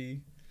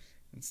presidency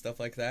and stuff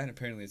like that. And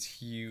apparently, it's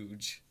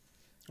huge.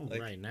 Oh,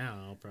 Like, right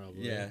now,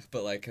 probably. yeah,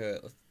 but like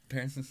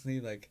apparently,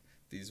 like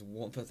these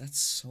one, but that's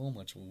so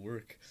much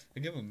work. I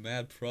give them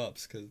mad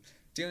props because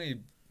they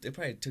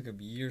probably took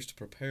them years to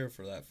prepare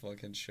for that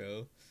fucking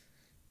show.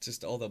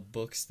 Just all the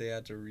books they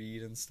had to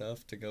read and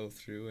stuff to go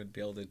through and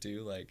be able to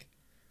do like,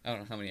 I don't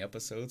know how many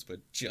episodes, but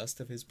just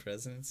of his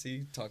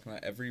presidency, talking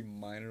about every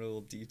minor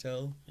little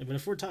detail. Yeah,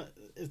 but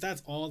if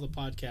that's all the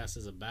podcast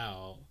is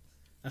about,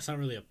 that's not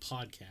really a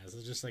podcast.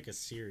 It's just like a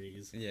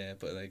series. Yeah,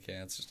 but like,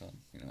 yeah, it's just on,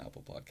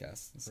 Apple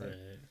Podcasts and stuff.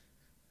 Right.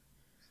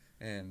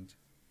 And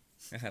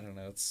I don't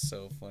know, it's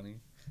so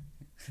funny.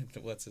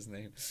 What's his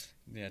name?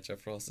 Yeah,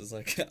 Jeff Ross is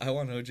like, I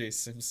want O.J.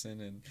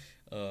 Simpson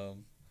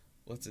and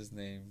what's his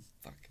name?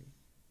 Fuck,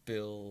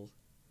 Bill.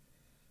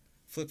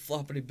 Flip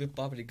floppity bip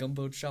boppity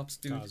gumbo chops,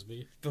 dude.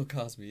 Cosby. Bill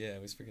Cosby, yeah, I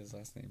always forget his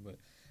last name, but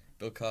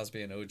Bill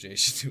Cosby and OJ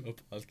should do a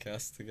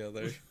podcast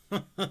together.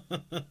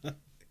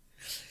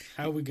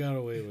 How we got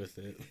away with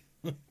it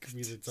could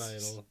be the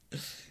title.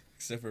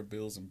 Except for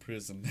Bill's in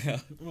prison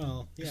now.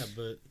 Well, yeah,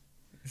 but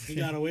he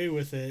got away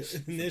with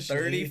it initially.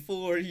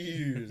 34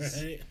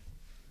 years. Right?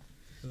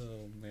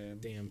 Oh, man.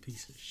 Damn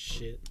piece of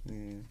shit.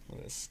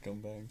 What a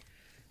scumbag.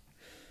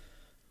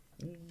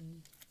 Do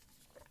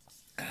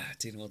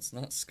you know what's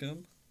not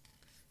scum?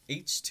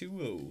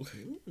 H2O.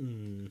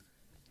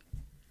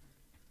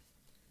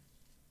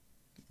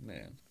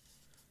 Man.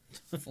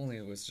 If only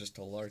it was just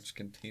a large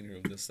container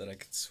of this that I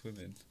could swim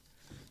in.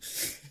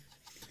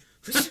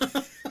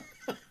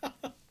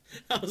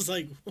 I was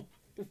like,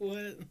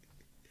 what?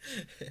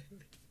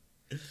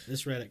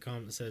 This Reddit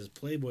comment says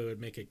Playboy would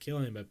make a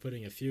killing by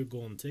putting a few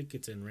golden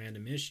tickets in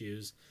random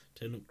issues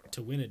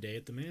to win a day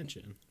at the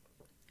mansion.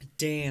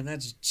 Damn,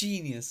 that's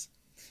genius.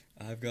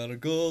 I've got a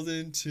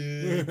golden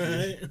ticket.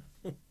 Right?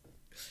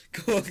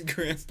 Go on,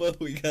 Grandpa.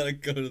 We gotta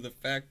go to the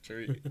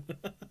factory.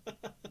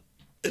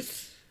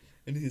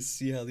 I need to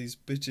see how these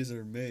bitches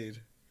are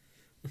made.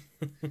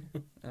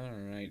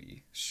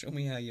 Alrighty. Show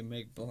me how you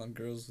make blonde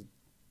girls with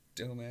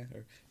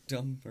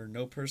dumb or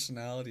no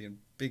personality and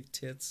big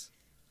tits.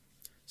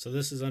 So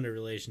this is under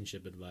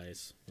relationship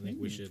advice. I think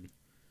we should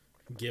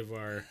give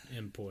our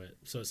input.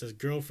 So it says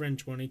girlfriend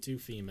 22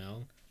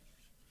 female,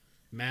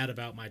 mad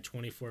about my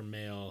 24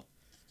 male,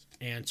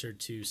 answer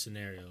to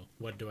scenario.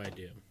 What do I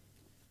do?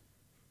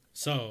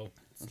 So,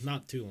 it's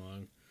not too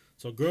long.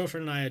 So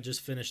girlfriend and I had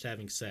just finished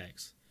having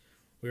sex.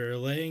 We were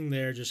laying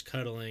there just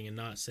cuddling and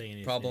not saying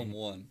anything. Problem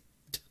 1.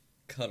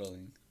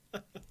 Cuddling.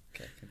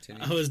 Okay,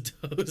 continue. I was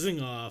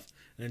dozing off,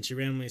 and she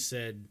randomly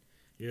said,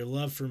 "Your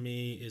love for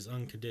me is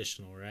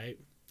unconditional, right?"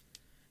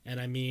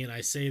 And I mean,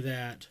 I say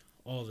that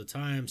all the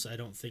time, so I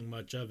don't think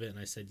much of it. And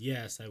I said,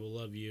 "Yes, I will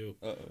love you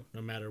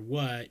no matter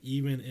what,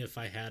 even if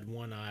I had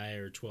one eye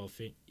or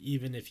 12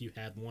 even if you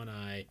had one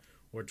eye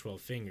or 12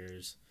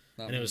 fingers."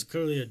 And it was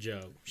clearly a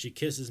joke. She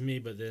kisses me,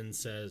 but then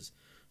says,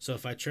 "So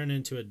if I turn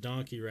into a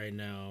donkey right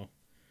now,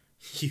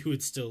 you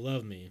would still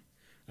love me?"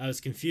 I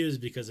was confused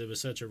because it was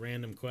such a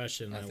random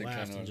question. I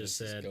laughed and just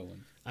said,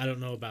 "I don't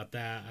know about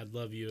that. I'd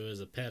love you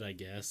as a pet, I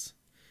guess."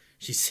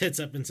 She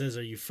sits up and says,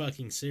 "Are you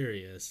fucking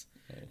serious?"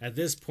 Okay. At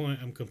this point,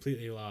 I'm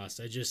completely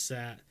lost. I just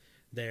sat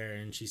there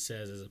and she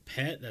says, "As a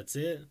pet, that's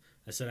it?"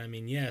 I said, "I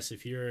mean, yes,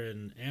 if you're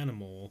an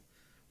animal,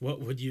 what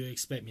would you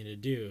expect me to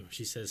do?"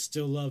 She says,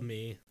 "Still love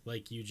me,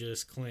 like you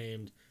just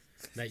claimed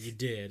that you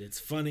did." It's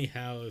funny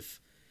how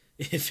if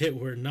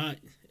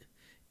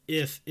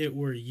it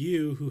were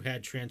you who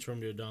had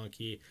transformed to a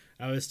donkey,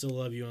 I would still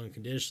love you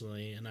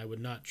unconditionally, and I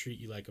would not treat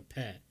you like a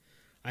pet.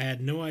 I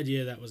had no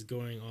idea that was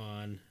going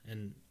on,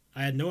 and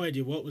I had no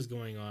idea what was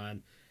going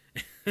on,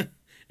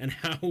 and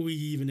how we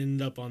even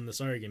ended up on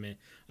this argument.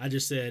 I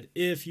just said,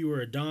 if you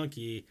were a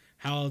donkey,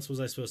 how else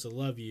was I supposed to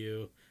love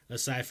you,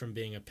 aside from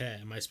being a pet?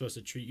 Am I supposed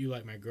to treat you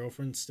like my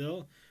girlfriend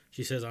still?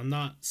 She says, "I'm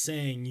not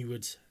saying you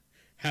would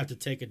have to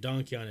take a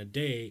donkey on a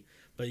date,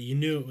 but you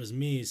knew it was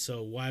me,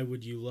 so why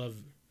would your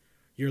love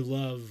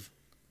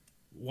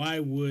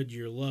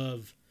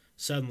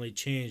suddenly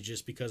change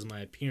just because of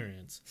my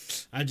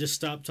appearance?" I just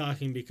stopped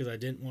talking because I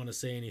didn't want to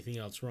say anything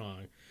else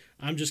wrong.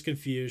 I'm just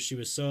confused. She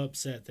was so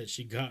upset that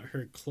she got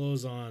her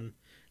clothes on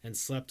and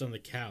slept on the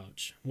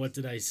couch. What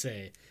did I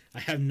say? I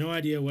have no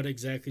idea what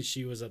exactly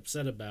she was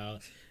upset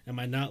about. Am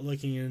I not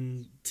looking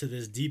into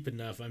this deep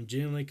enough? I'm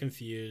genuinely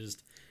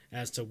confused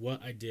as to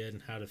what I did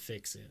and how to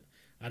fix it.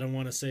 I don't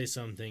want to say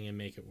something and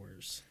make it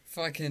worse.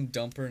 Fucking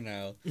dump her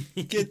now.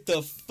 Get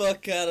the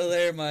fuck out of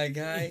there, my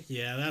guy.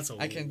 Yeah, that's a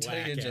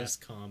whack-ass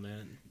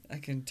comment. I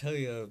can tell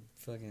you,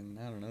 fucking,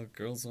 I don't know,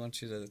 girls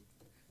want you to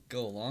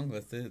go along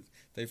with it.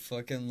 They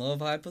fucking love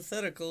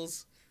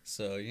hypotheticals.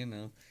 So,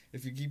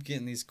 if you keep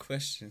getting these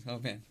questions... Oh,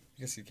 man,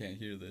 I guess you can't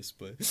hear this,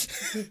 but...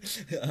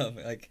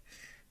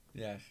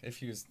 if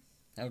he was...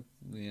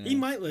 He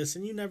might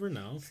listen, you never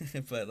know.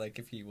 But,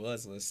 if he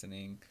was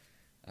listening,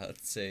 I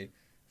would say,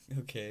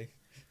 okay...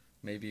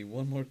 Maybe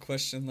one more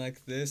question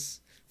like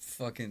this.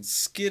 Fucking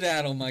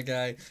skedaddle, my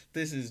guy.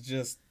 This is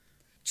just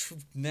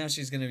Now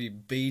she's gonna be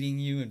baiting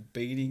you and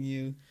baiting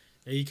you.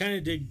 And you kind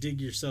of dig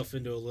yourself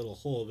into a little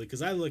hole,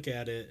 because I look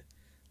at it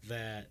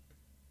that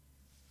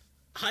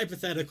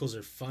hypotheticals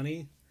are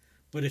funny,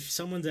 but if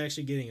someone's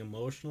actually getting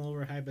emotional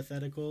over a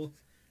hypothetical,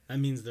 that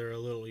means they're a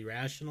little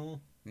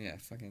irrational. Yeah,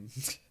 fucking.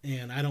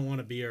 And I don't want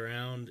to be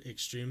around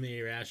extremely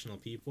irrational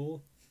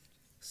people.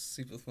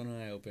 Sleep with one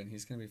eye open.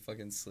 He's gonna be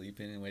fucking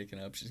sleeping and waking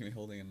up. She's gonna be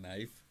holding a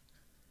knife.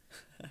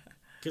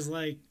 Because,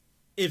 like,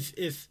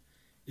 if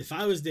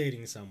I was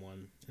dating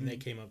someone and they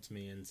came up to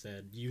me and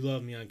said, "You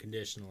love me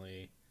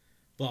unconditionally,"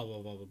 blah,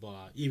 blah, blah, blah,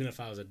 blah, even if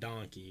I was a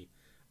donkey,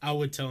 I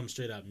would tell them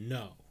straight up,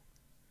 no.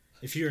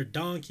 If you're a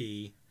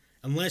donkey,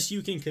 unless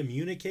you can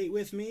communicate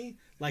with me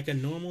like a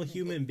normal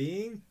human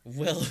being,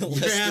 well,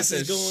 your ass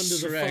is going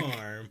to Shrek. the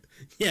farm.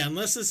 Yeah,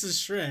 unless this is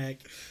Shrek,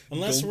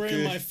 unless we're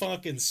in my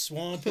fucking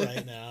swamp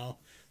right now,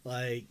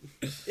 like,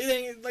 it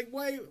ain't, like,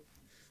 why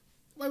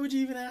would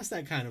you even ask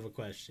that kind of a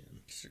question?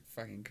 You're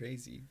fucking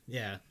crazy.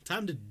 Yeah,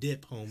 time to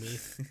dip, homie.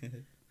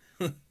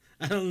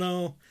 I don't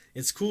know.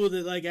 It's cool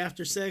that, like,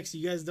 after sex,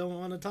 you guys don't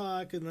want to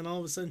talk, and then all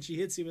of a sudden she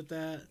hits you with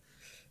that.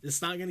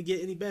 It's not going to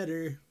get any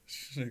better.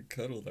 Should have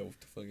cuddled. That was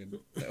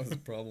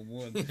problem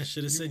one. I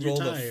should have said roll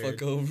you're the tired.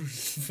 fuck over and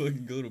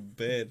fucking go to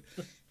bed.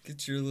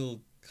 Get your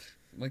little...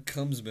 My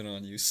cum's been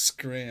on you.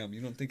 Scram.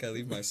 You don't think I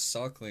leave my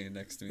sock laying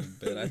next to me in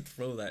bed? I'd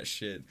throw that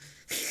shit.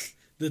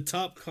 The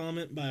top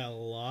comment by a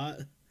lot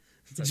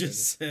that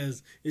just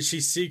says, "Is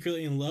she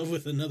secretly in love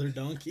with another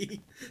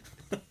donkey?"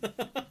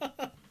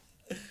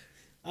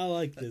 I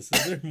like this.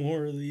 Is there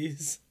more of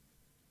these?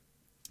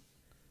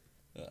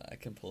 I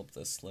can pull up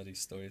the slutty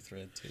story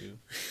thread too.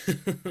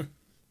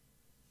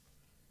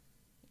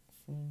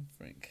 From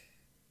Frank.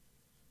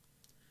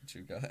 What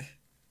you got?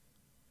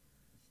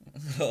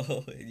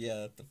 Oh,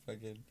 yeah, the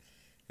fucking...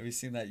 Have you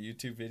seen that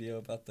YouTube video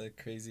about the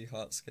crazy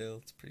hot scale?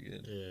 It's pretty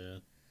good. Yeah.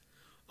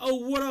 Oh,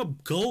 what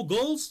up,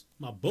 Goals?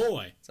 My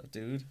boy. What's up,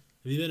 dude?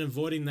 Have you been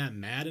avoiding that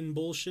Madden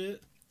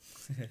bullshit?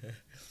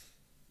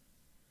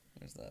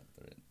 Where's that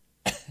thread?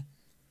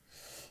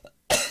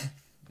 Let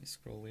me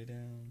scroll way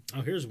down.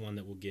 Oh, here's one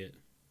that we'll get.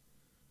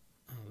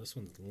 Oh, this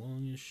one's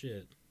long as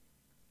shit.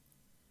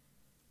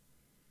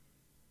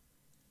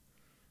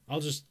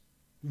 I'll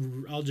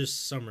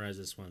just summarize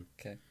this one.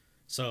 Okay.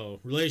 So,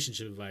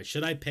 relationship advice.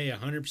 Should I pay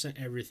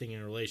 100% everything in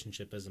a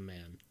relationship as a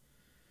man?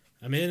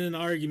 I'm in an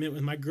argument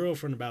with my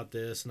girlfriend about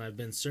this, and I've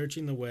been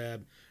searching the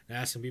web and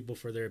asking people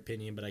for their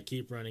opinion, but I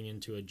keep running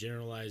into a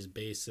generalized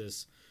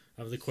basis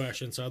of the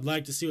question, so I'd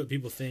like to see what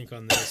people think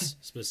on this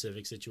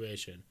specific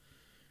situation.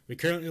 We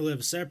currently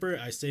live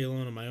separate. I stay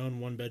alone in my own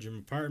one-bedroom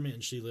apartment,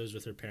 and she lives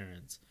with her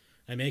parents.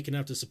 I make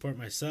enough to support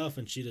myself,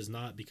 and she does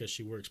not because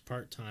she works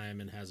part-time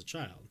and has a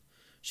child.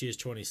 She is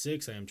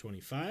 26. I am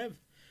 25.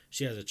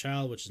 She has a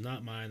child which is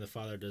not mine. The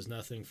father does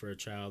nothing for a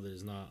child that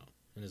is not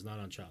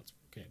on child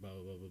support. Okay, blah,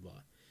 blah, blah, blah,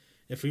 blah.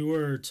 If we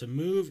were to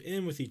move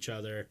in with each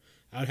other,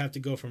 I would have to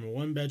go from a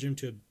one-bedroom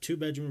to a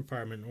two-bedroom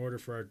apartment in order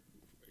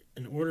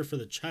for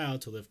the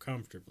child to live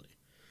comfortably.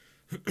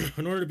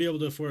 In order to be able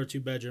to afford a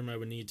two-bedroom, I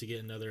would need to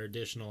get another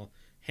additional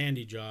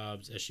handy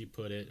jobs, as she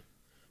put it,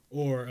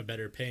 or a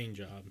better paying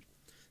job.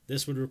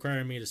 This would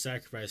require me to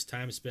sacrifice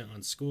time spent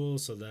on school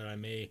so that I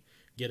may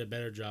get a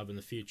better job in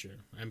the future.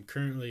 I'm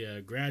currently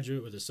a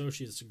graduate with an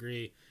associate's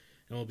degree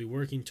and will be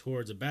working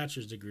towards a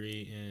bachelor's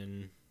degree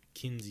in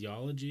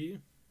kinesiology.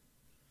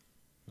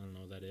 I don't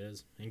know what that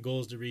is. And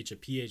goals to reach a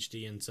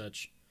PhD and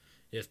such,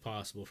 if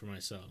possible, for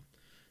myself.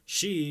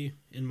 She,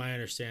 in my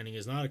understanding,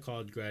 is not a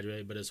college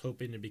graduate, but is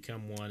hoping to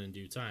become one in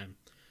due time.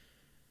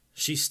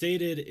 She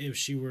stated if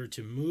she were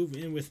to move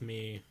in with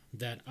me,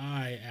 that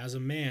I, as a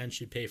man,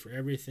 should pay for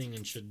everything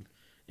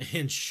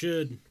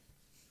and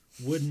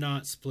would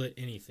not split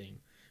anything.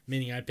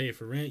 Meaning I'd pay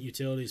for rent,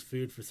 utilities,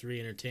 food for three,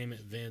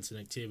 entertainment, events and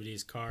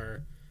activities,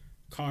 car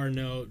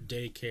note,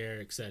 daycare,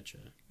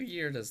 etc. What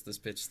year does this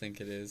bitch think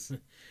it is?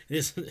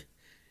 It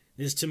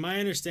is to my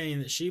understanding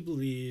that she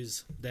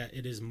believes that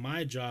it is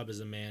my job as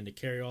a man to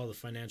carry all the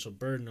financial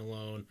burden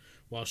alone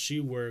while she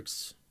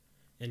works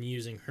and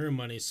using her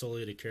money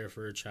solely to care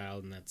for her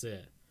child, and that's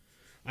it.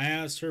 I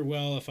asked her,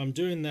 well, if I'm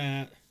doing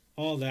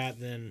all that,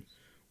 then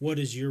what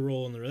is your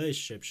role in the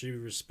relationship? She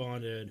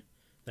responded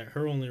that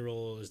her only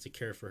role is to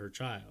care for her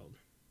child.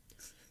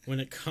 When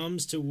it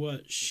comes to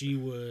what she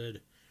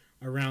would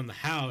around the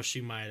house,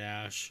 she might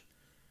ask,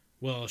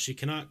 well, she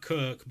cannot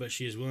cook, but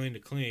she is willing to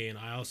clean.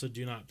 I also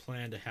do not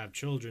plan to have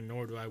children,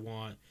 nor do I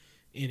want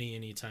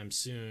anytime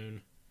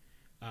soon.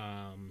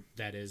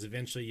 That is,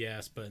 eventually,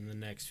 yes, but in the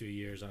next few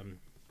years, I'm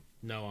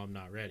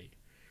not ready.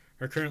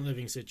 Her current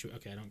living situation...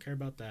 Okay, I don't care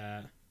about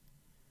that.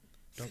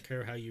 Don't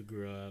care how you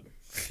grew up.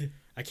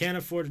 I can't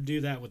afford to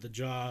do that with the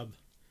job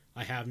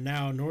I have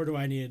now, nor do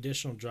I need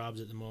additional jobs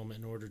at the moment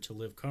in order to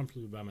live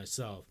comfortably by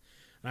myself.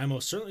 And I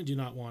most certainly do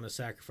not want to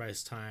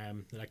sacrifice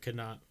time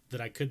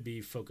that I could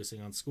be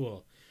focusing on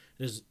school.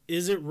 Is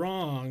it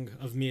wrong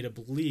of me to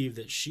believe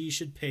that she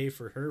should pay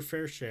for her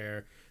fair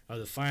share of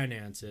the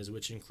finances,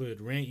 which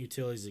include rent,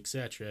 utilities,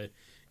 etc.,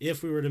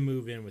 if we were to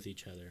move in with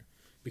each other?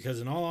 because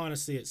in all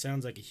honesty, it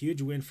sounds like a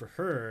huge win for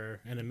her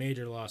and a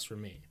major loss for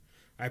me.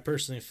 I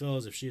personally feel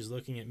as if she's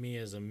looking at me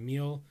as a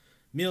meal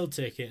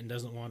ticket and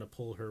doesn't want to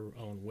pull her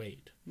own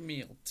weight.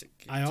 Meal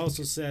ticket. I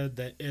also said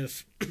that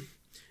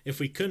if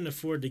we couldn't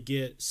afford to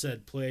get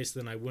said place,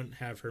 then I wouldn't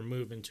have her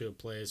move into a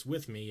place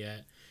with me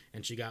yet,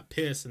 and she got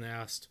pissed and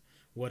asked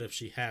what if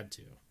she had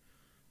to.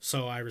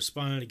 So I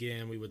responded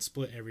again, we would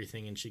split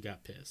everything, and she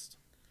got pissed.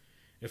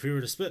 If we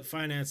were to split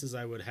finances,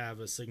 I would have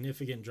a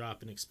significant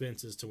drop in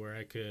expenses to where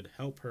I could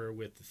help her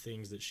with the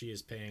things that she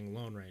is paying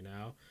alone right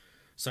now.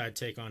 So I'd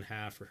take on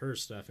half for her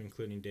stuff,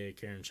 including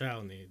daycare and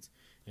child needs,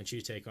 and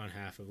she'd take on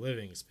half of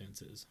living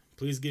expenses.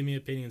 Please give me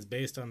opinions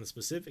based on the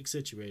specific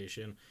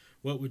situation.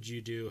 What would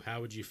you do? How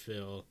would you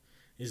feel?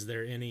 Is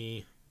there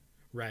any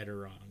right or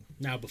wrong?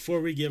 Now, before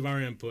we give our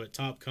input,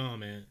 top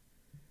comment.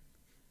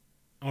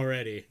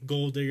 Already,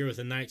 gold digger with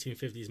a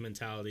 1950s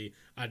mentality.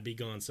 I'd be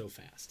gone so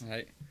fast.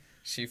 Right?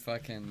 She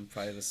fucking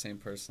probably the same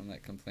person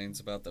that complains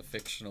about the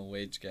fictional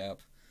wage gap.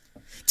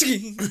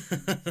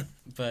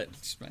 But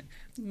she's like,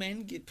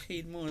 men get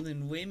paid more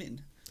than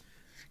women.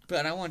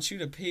 But I want you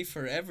to pay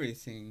for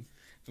everything.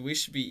 But we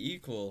should be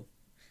equal.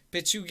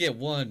 Bitch, you get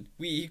one.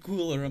 We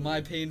equal, or am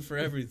I paying for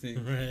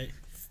everything? Right.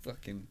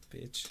 Fucking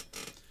bitch.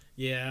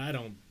 Yeah,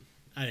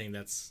 I think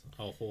that's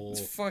a whole...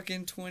 It's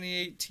fucking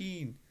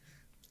 2018.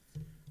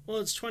 Well,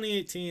 it's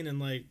 2018 and,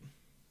 like...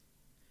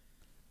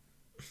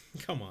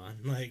 Come on,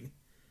 like...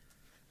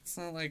 It's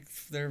not like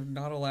they're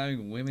not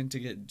allowing women to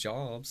get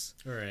jobs.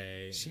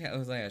 Right. She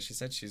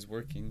said she's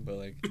working, but,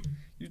 like,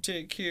 you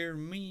take care of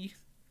me.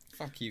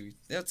 Fuck you.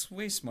 That's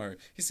way smart.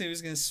 He said he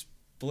was going to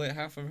split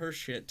half of her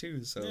shit,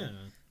 too, so... Yeah.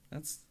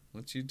 That's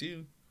what you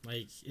do.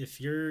 Like,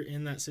 if you're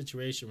in that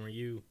situation where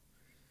you...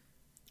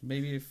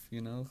 Maybe if,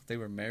 they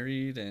were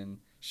married and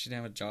she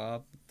didn't have a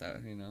job,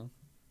 that,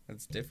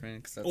 that's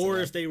different. Cause that's or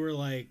if they were,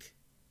 like...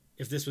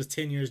 If this was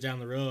 10 years down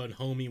the road and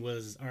homie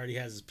already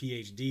has his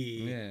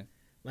PhD... Yeah.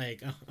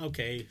 Like,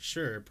 okay,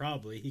 sure,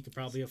 probably. He could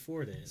probably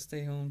afford it.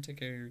 Stay home, take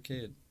care of your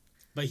kid.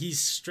 But he's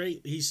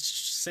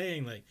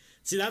saying, like...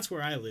 See, that's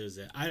where I lose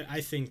it.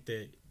 I think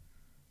that...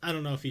 I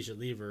don't know if he should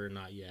leave her or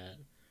not yet.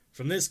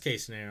 From this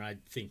case scenario, I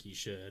think he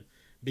should.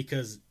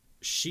 Because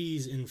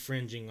she's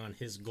infringing on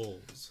his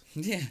goals.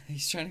 Yeah,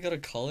 he's trying to go to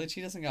college.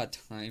 He doesn't got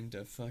time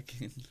to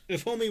fucking...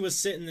 If homie was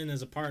sitting in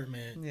his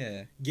apartment...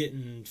 Yeah.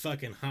 Getting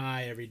fucking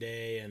high every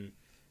day and,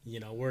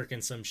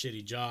 working some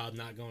shitty job,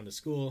 not going to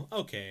school.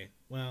 Okay,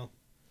 well...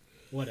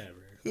 Whatever.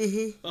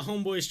 But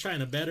homeboy's trying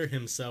to better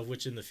himself,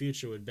 which in the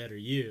future would better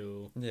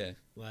you. Yeah.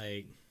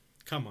 Like,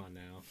 come on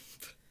now.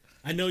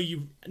 I know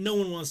no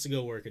one wants to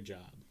go work a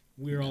job.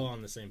 We're all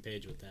on the same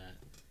page with that.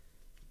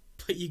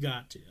 But you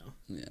got to.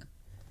 Yeah.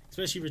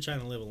 Especially if you're trying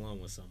to live alone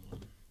with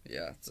someone.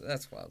 Yeah,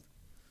 that's wild.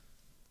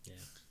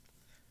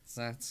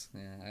 Yeah.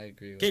 I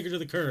agree with Kick her to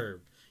the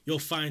curb. You'll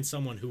find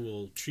someone who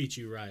will treat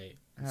you right.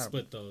 How?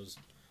 Split those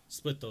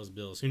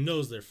bills. Who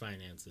knows their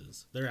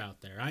finances. They're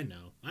out there. I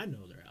know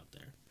they're out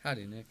there.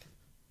 Howdy, Nick.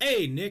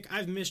 Hey, Nick,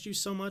 I've missed you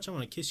so much. I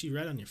want to kiss you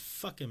right on your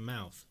fucking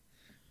mouth.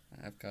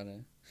 I've got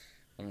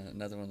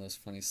another one of those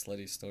funny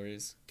slutty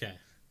stories. Okay.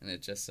 And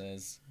it just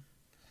says,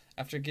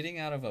 after getting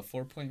out of a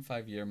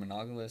 4.5-year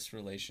monogamous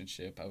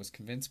relationship, I was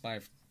convinced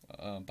by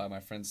my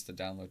friends to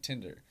download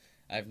Tinder.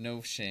 I have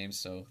no shame,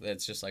 so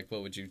that's just like,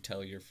 what would you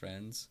tell your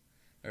friends?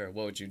 Or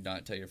what would you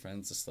not tell your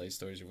friends? The slay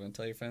stories you wouldn't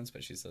tell your friends.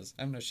 But she says,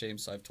 I have no shame,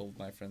 so I've told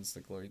my friends the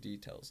glory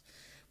details.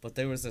 But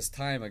there was this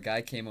time a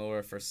guy came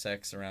over for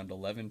sex around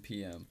 11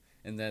 p.m.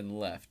 and then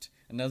left.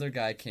 Another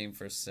guy came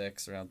for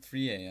sex around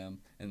 3 a.m.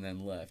 and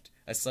then left.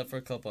 I slept for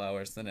a couple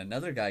hours. Then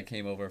another guy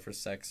came over for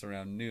sex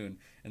around noon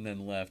and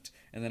then left.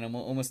 And then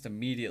almost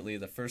immediately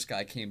the first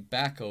guy came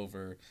back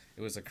over.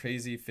 It was a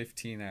crazy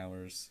 15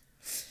 hours.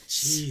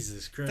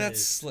 Jesus Christ.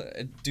 That's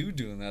a dude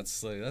doing that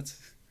slay. That's...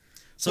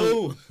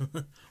 So,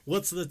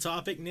 what's the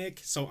topic,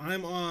 Nick? So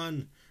I'm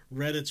on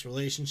Reddit's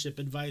relationship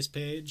advice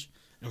page,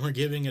 and we're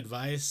giving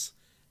advice,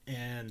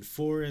 and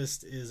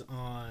Forrest is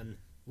on,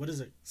 what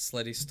is it?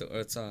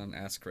 It's on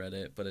Ask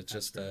Reddit, but it's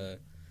just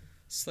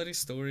slutty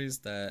stories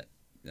that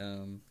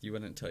you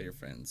wouldn't tell your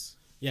friends.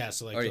 Yeah,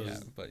 so like or those, you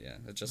have, but yeah,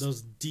 it's just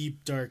those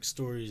deep, dark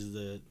stories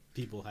that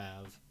people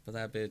have. But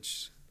that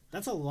bitch...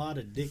 That's a lot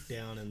of dick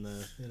down in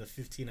a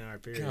 15-hour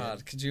period.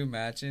 God, could you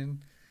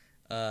imagine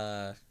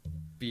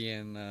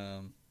being...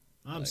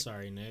 I'm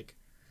sorry, Nick.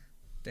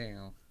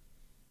 Damn.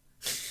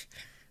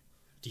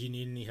 Do you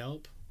need any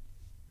help?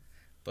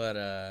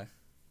 But,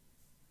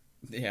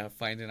 yeah,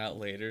 finding out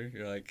later,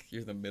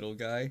 you're the middle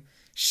guy.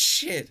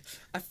 Shit!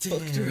 I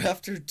fucked her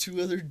after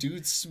 2 other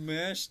dudes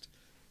smashed.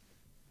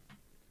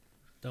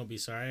 Don't be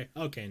sorry.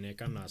 Okay,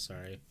 Nick, I'm not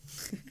sorry.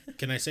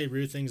 Can I say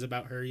rude things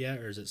about her yet,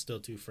 or is it still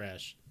too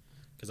fresh?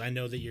 Because I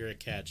know that you're a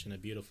catch and a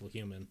beautiful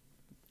human.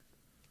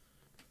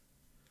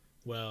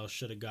 Well,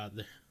 should have got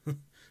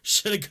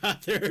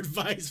their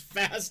advice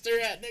faster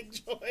at Nick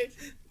Joy.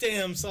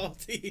 Damn,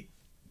 Salty.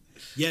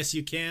 Yes,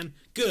 you can.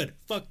 Good.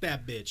 Fuck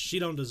that bitch. She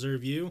don't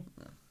deserve you.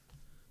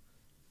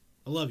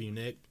 I love you,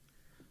 Nick.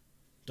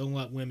 Don't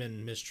let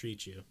women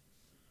mistreat you.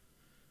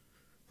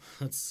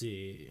 Let's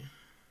see.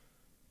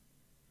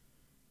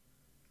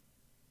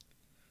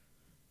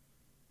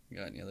 You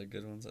got any other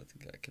good ones? I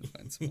think I can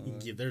find some.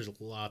 Yeah, there's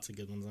lots of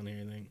good ones on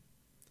here, I think.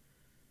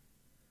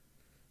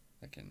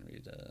 I can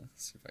read,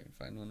 see if I can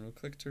find one real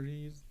quick to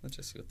read. Let's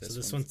just see what this So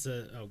this one's.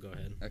 oh, go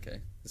ahead.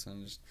 Okay, this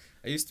one just...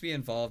 I used to be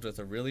involved with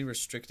a really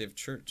restrictive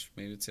church.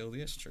 Maybe it's the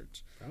LDS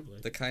church. Probably.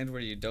 The kind where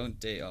you don't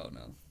date... Oh,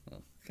 no.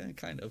 Well,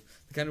 kind of.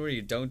 The kind where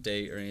you don't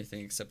date or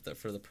anything except that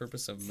for the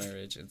purpose of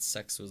marriage, and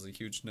sex was a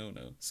huge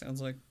no-no.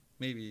 Sounds like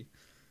maybe.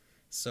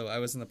 So I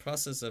was in the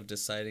process of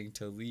deciding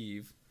to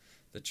leave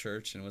the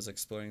church and was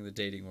exploring the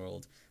dating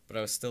world, but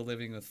I was still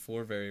living with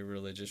 4 very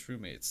religious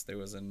roommates. There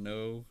was a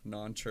no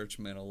non-church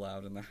men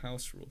allowed in the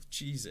house rule.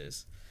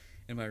 Jesus.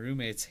 And my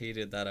roommates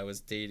hated that I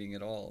was dating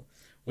at all.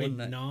 Wait,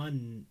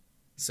 One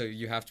So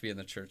you have to be in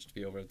the church to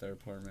be over at their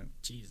apartment.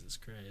 Jesus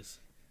Christ.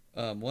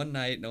 One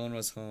night, no one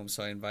was home,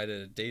 so I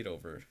invited a date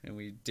over, and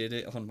we did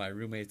it on my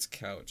roommate's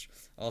couch.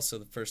 Also,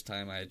 the first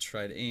time I had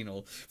tried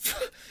anal.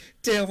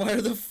 Damn, why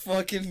are the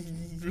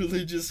fucking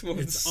religious ones?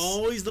 It's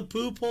always the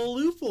poop hole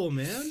loophole,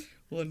 man.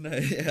 One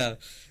night, yeah.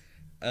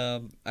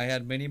 I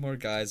had many more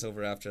guys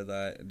over after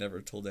that and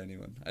never told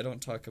anyone. I don't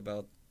talk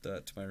about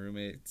that to my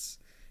roommates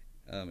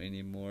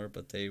anymore,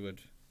 but they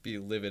would be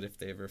livid if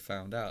they ever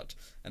found out.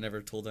 I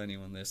never told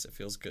anyone this. It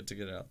feels good to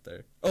get it out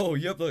there. Oh,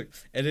 yep, look.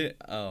 Edit.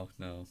 Oh,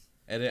 no.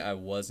 Edit, I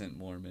wasn't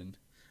Mormon.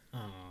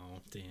 Oh,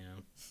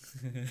 damn.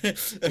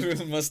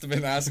 Everyone must have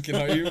been asking,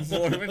 are you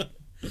Mormon?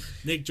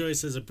 Nick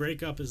Joyce says, a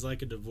breakup is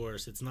like a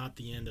divorce. It's not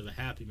the end of a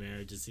happy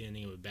marriage. It's the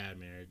ending of a bad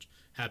marriage.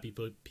 Happy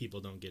people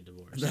don't get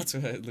divorced. That's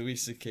what Louis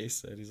C.K.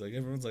 said. He's like,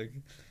 everyone's like,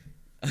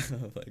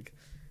 like,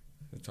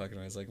 talking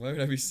about it. He's like, why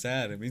would I be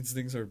sad? It means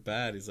things are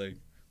bad. He's like,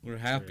 we're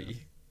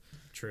happy.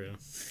 True.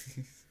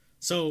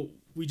 So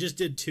we just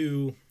did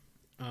 2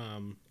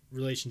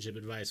 relationship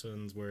advice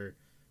ones where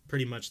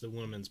pretty much the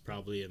woman's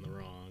probably in the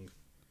wrong.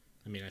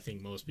 I mean, I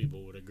think most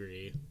people would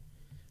agree,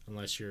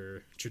 unless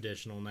you're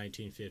traditional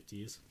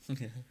 1950s.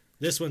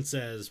 This one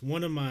says,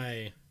 one of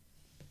my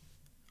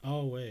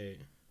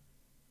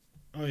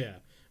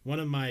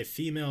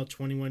female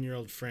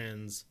 21-year-old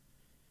friends,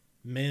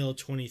 male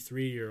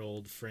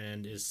 23-year-old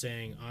friend is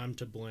saying I'm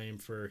to blame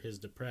for his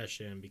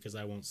depression because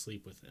I won't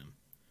sleep with him.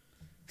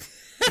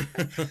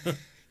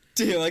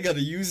 Damn, I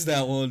gotta use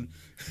that one.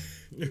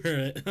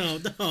 Right.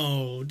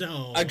 Oh,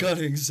 no. I got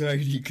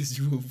anxiety because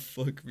you won't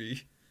fuck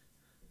me.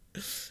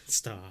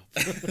 Stop.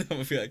 I'm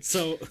gonna be like,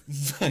 So,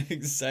 my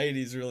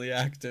anxiety's really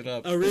acted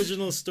up.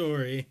 original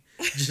story,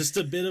 just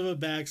a bit of a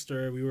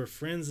backstory. We were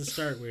friends to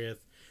start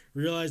with,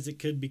 realized it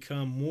could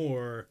become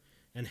more,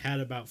 and had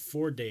about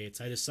 4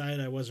 dates. I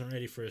decided I wasn't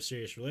ready for a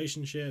serious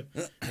relationship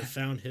and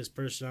found his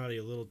personality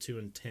a little too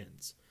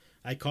intense.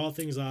 I called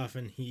things off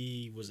and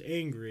he was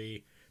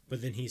angry,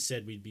 but then he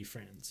said we'd be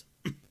friends.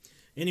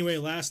 Anyway,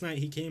 last night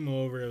he came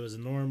over. It was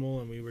normal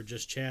and we were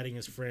just chatting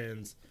as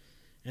friends.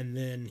 And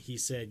then he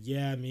said,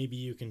 yeah, maybe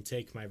you can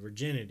take my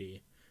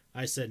virginity.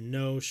 I said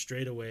no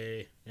straight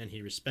away, and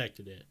he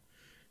respected it.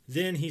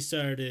 Then he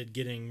started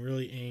getting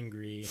really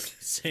angry,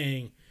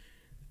 saying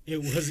it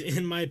was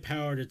in my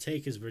power to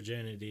take his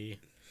virginity,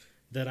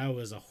 that I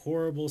was a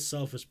horrible,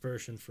 selfish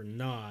person for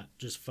not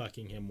just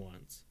fucking him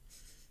once.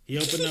 He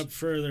opened up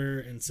further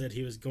and said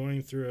he was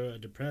going through a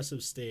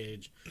depressive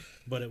stage,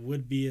 but it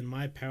would be in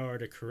my power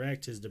to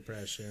correct his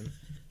depression.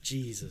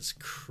 Jesus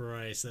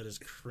Christ, that is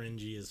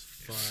cringy as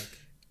fuck.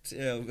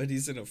 Yeah, but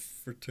he's in a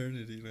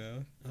fraternity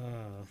now.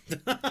 Oh.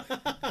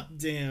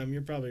 Damn,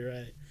 you're probably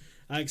right.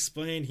 I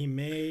explained he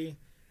may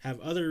have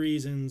other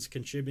reasons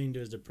contributing to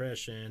his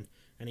depression,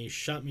 and he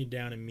shut me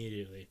down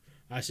immediately.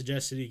 I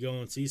suggested he go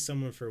and see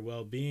someone for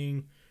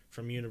well-being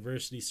from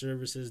University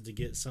Services to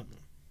get something.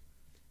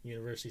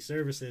 University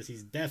Services,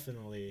 he's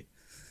definitely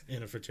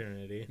in a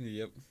fraternity.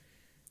 Yep.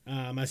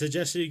 I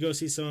suggested he go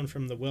see someone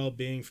from the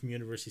well-being from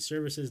University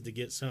Services to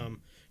get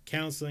some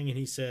counseling, and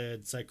he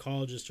said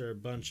psychologists are a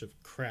bunch of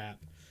crap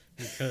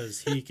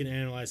because he can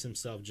analyze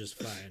himself just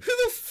fine. Who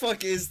the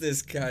fuck is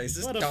this guy? Is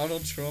this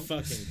Donald Trump?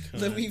 Fucking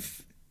cunt. Let me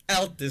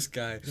out this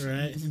guy.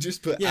 Right?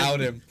 Just put out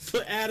him.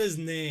 Put at his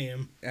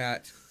name.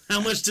 At.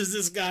 How much does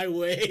this guy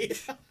weigh?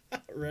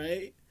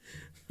 Right?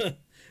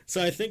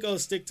 So I think I'll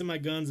stick to my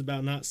guns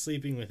about not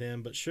sleeping with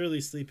him, but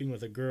surely sleeping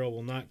with a girl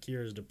will not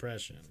cure his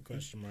depression, ?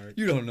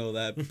 You don't know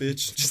that,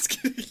 bitch. Just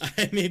kidding.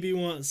 I maybe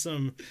want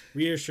some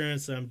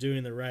reassurance that I'm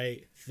doing the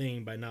right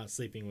thing by not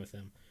sleeping with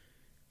him.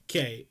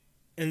 Okay,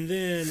 and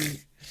then...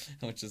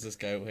 How much does this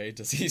guy weigh?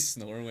 Does he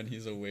snore when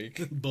he's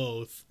awake?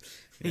 Both.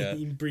 Yeah.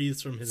 He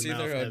breathes from his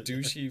mouth. It's either a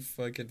douchey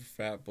fucking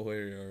fat boy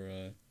or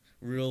a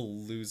real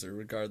loser.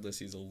 Regardless,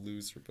 he's a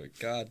loser, but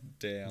god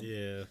damn.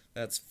 Yeah.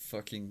 That's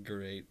fucking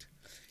great.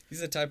 He's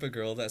the type of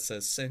girl that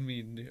says, send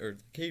me, or,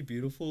 hey,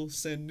 beautiful,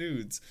 send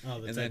nudes.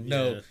 Oh, and then,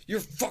 no,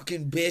 you're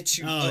fucking bitch,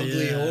 you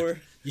ugly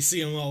whore. You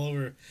see them all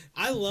over.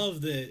 I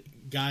love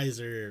that guys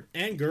are,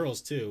 and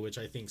girls too, which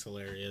I think's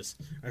hilarious,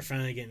 are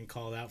finally getting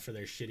called out for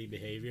their shitty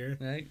behavior.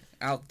 Right?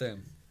 Out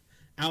them.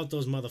 Out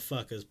those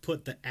motherfuckers.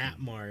 Put the @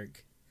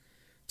 mark.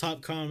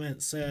 Top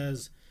comment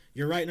says,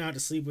 you're right not to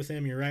sleep with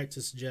him. You're right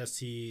to suggest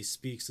he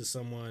speaks to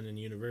someone in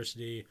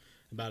university.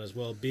 about his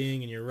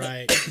well-being, and you're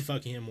right,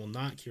 fucking him will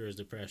not cure his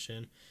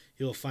depression.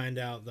 He'll find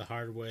out the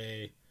hard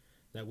way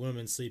that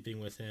women sleeping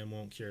with him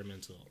won't cure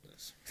mental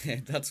illness.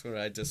 That's where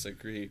I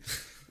disagree.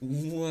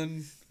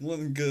 One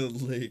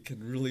good lick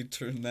can really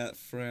turn that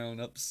frown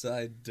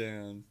upside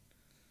down.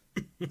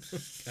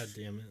 God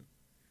damn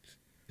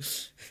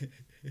it.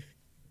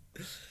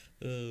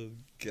 Oh,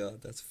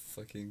 God, that's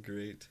fucking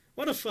great.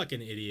 What a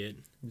fucking idiot.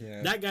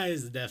 Yeah. That guy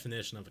is the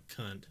definition of a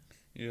cunt.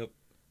 Yep.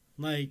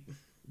 Like,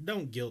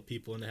 don't guilt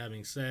people into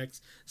having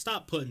sex.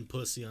 Stop putting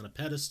pussy on a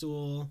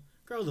pedestal.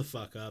 Grow the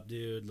fuck up,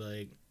 dude.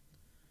 Like,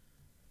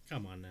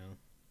 come on now.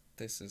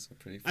 This is a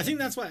pretty I think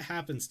that's what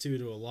happens, too,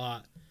 to a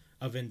lot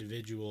of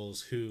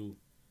individuals who,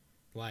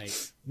 like,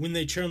 when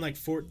they turn, like,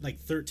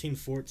 13,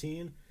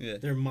 14, yeah.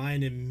 their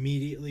mind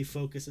immediately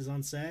focuses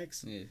on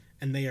sex. Yeah.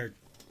 And they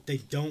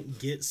don't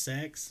get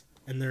sex.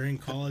 And they're in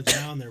college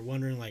now, and they're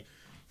wondering, like,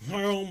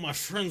 why are all my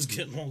friends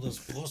getting all this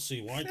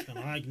pussy? Why can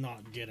I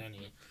not get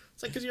any?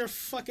 It's like, because you're a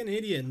fucking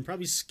idiot and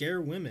probably scare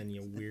women,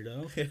 you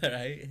weirdo.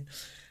 Right?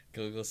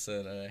 Google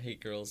said, I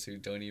hate girls who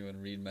don't even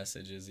read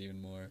messages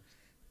even more.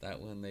 That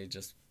one, they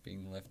just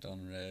being left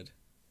on red.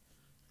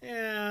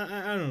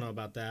 Yeah, I don't know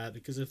about that,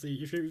 because if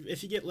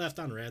you get left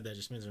on red, that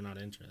just means they're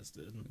not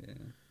interested. Yeah.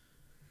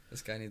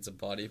 This guy needs a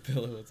body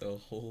pillow with a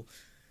hole.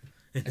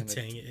 And a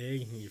tang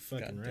egg, you're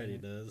fucking right, he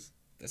does.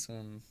 This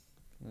one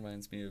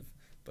reminds me of,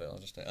 but I'll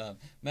just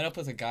met up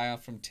with a guy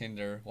from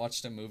Tinder,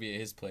 watched a movie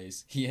at his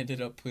place. He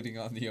ended up putting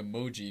on the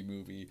Emoji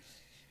Movie,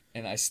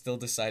 and I still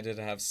decided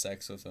to have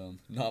sex with him.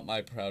 Not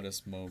my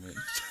proudest moment.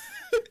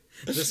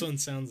 This one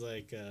sounds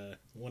like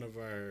one of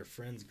our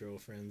friends'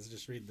 girlfriends.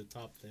 Just read the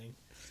top thing.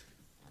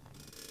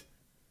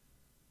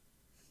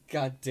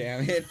 God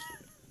damn it.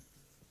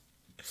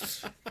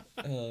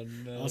 Oh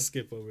no. I'll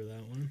skip over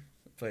that one.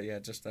 But yeah,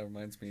 just that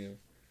reminds me of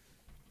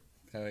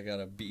how I got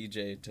a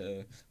BJ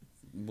to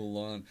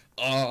Mulan.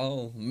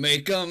 I'll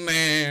make a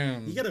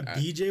man. You got a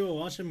BJ while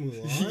watching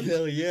Mulan?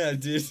 Hell yeah,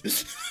 dude.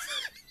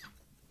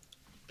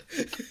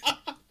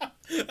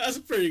 That's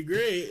pretty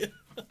great.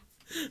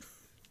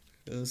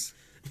 It was...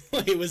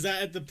 Wait, was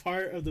that at the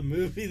part of the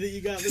movie that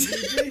you got the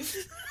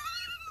BJ?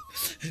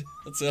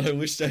 That's why I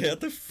wished I had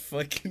the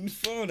fucking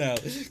phone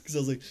out. Because I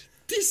was like,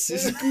 this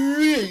is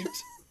great.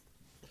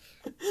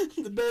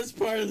 The best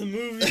part of the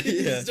movie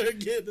is Yeah. you start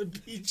getting the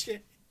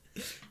BJ.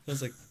 That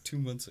was like 2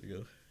 months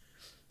ago.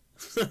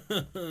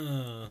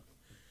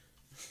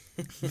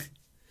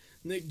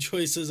 Nick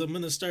Joy says, I'm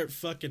going to start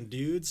fucking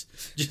dudes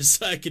just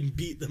so I can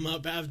beat them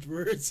up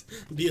afterwards.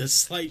 Be a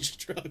slight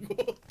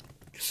struggle.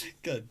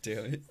 God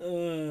damn it.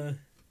 Oh,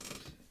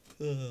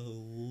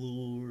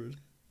 Lord.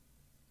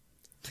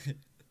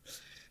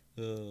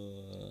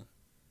 Do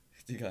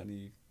you got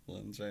any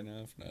ones right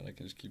now? If not, I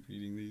can just keep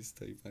reading these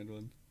till you find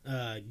one.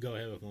 Go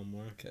ahead with one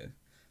more. Okay.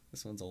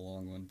 This one's a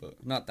long one,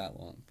 but not that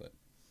long, but...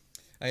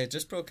 I had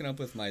just broken up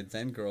with my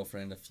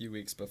then-girlfriend a few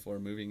weeks before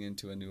moving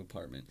into a new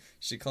apartment.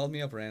 She called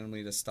me up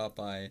randomly to stop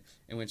by,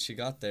 and when she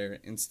got there,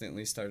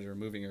 instantly started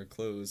removing her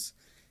clothes.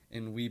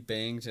 And we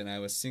banged, and I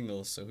was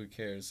single, so who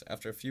cares?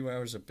 After a few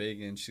hours of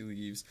banging, she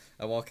leaves.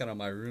 I walk out of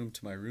my room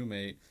to my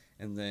roommate,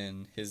 and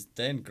then his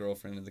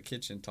then-girlfriend in the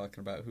kitchen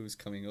talking about who's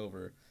coming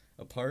over.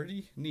 A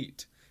party?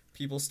 Neat.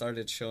 People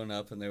started showing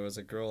up, and there was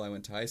a girl I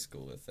went to high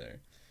school with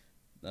there.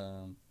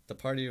 The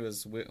party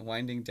was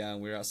winding down.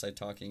 We were outside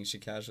talking. She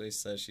casually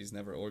says she's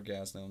never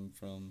orgasmed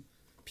from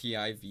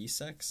PIV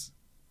sex.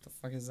 The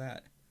fuck is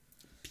that?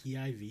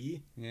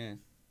 PIV? Yeah.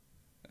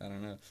 I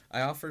don't know.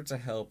 I offered to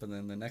help, and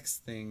then the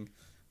next thing,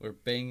 we're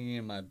banging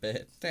in my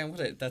bed. Damn,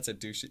 that's a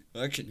douche.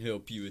 I can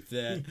help you with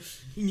that.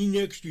 You need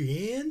an extra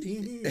hand?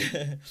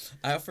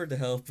 I offered to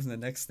help, and the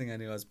next thing I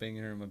knew, I was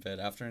banging her in my bed.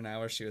 After an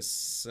hour,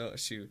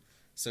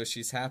 so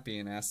she's happy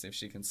and asked if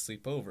she can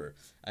sleep over.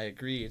 I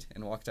agreed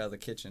and walked out of the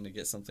kitchen to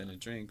get something to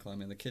drink. While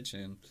I'm in the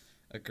kitchen,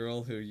 a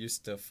girl who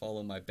used to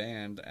follow my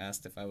band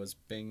asked if I was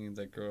banging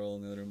the girl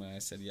in the other room, and I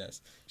said yes.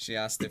 She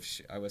asked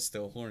if I was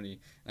still horny,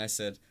 and I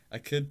said I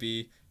could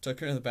be. Took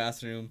her to the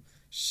bathroom.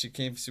 She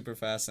came super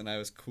fast, and I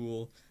was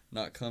cool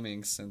not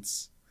coming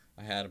since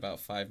I had about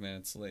 5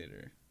 minutes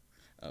earlier.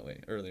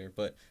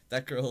 But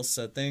that girl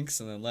said thanks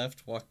and then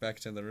left, walked back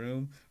to the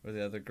room where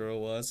the other girl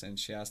was, and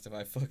she asked if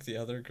I fucked the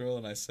other girl,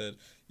 and I said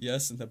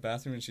yes in the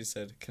bathroom, and she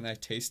said, can I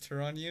taste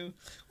her on you?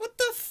 What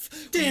the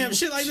Damn,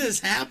 shit like this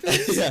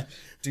happens? Yeah.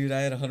 Dude,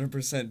 I had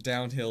 100%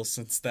 downhill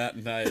since that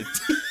night.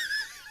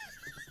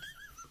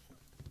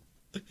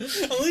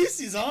 At least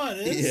he's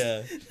honest.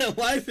 Yeah.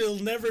 Life will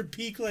never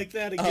peak like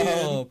that again.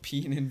 Oh,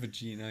 peen and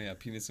vagina. Oh, yeah,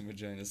 penis and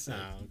vagina. So.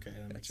 Oh, okay,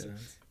 that makes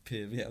sense.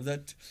 Piv, yeah,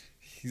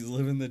 he's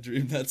living the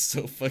dream. That's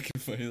so fucking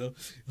funny, though.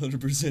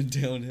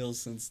 100% downhill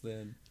since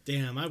then.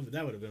 Damn,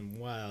 that would have been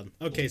wild.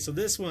 Okay, so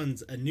this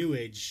one's a new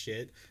age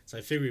shit, so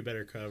I figure we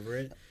better cover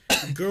it.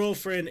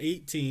 Girlfriend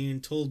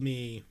 18 told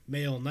me,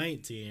 male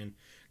 19,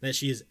 that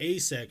she is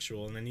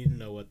asexual and I need to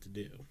know what to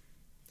do.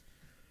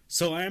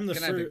 So I am the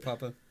first... Good night, Big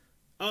Papa.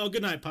 Oh,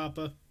 good night,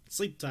 Papa.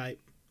 Sleep tight.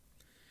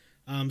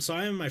 So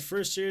I am in my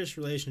first serious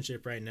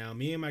relationship right now.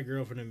 Me and my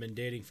girlfriend have been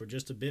dating for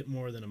just a bit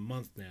more than a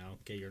month now.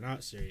 Okay, you're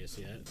not serious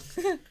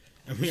yet.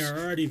 and we are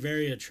already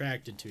very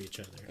attracted to each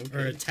other,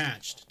 or Okay.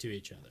 attached to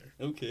each other.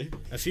 Okay.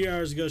 A few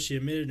hours ago, she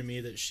admitted to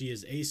me that she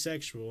is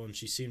asexual, and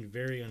she seemed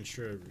very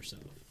unsure of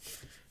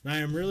herself. Now, I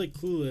am really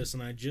clueless,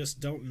 and I just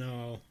don't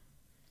know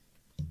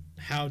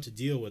how to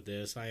deal with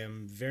this. I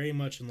am very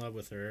much in love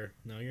with her.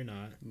 No, you're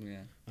not.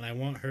 Yeah. And I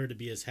want her to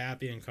be as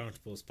happy and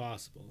comfortable as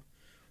possible.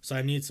 So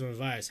I need some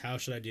advice. How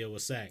should I deal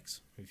with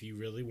sex? If you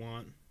really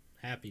want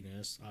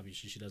happiness,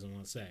 obviously she doesn't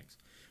want sex.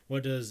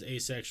 What does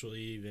asexual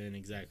even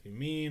exactly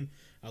mean?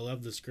 I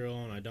love this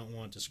girl and I don't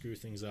want to screw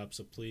things up,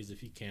 so please,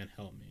 if you can,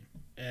 help me.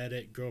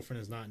 Edit,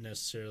 girlfriend is not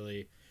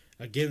necessarily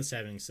against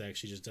having sex,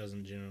 she just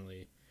doesn't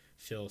generally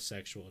feel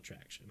sexual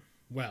attraction.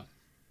 Well,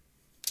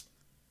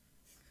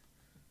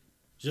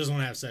 she doesn't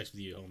want to have sex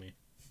with you,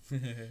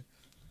 homie.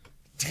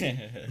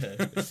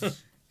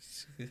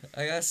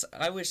 I guess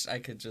I wish I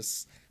could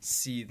just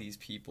see these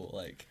people,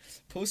 like,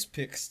 post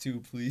pics too,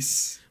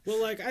 please.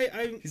 Well, like,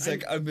 He's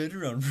like, I met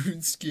her on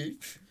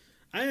RuneScape.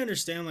 I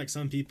understand, like,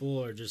 some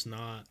people are just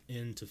not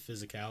into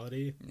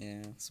physicality.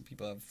 Yeah, some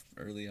people have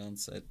early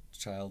onset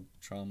child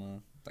trauma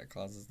that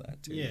causes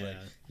that too. Yeah. Like,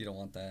 you don't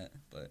want that,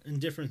 but And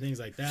different things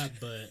like that,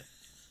 but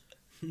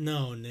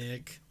no,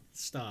 Nick,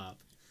 stop.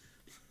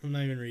 I'm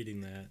not even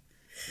reading that.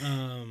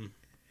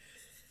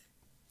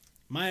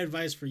 My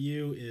advice for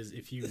you is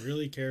if you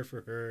really care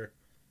for her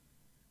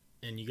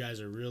and you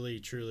guys are really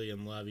truly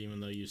in love,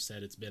 even though you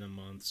said it's been a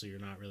month, so you're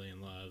not really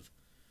in love,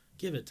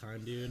 give it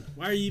time, dude.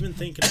 Why are you even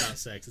thinking about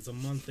sex? It's a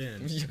month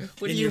in.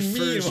 what In do you your mean?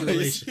 first Why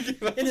is he relation-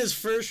 about- In his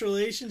first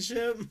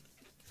relationship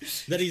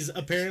that he's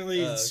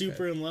apparently Okay.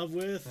 super in love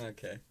with.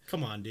 Okay,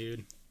 Come on,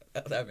 dude.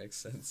 that makes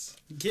sense.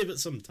 Give it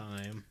some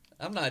time.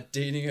 I'm not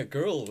dating a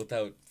girl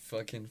without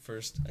fucking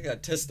first. I gotta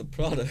test the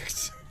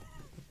product.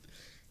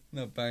 I'm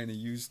not buying a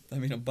used. I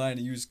mean, I'm buying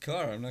a used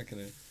car. I'm not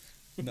gonna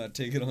not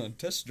take it on a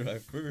test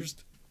drive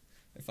first.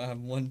 If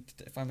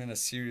I'm in a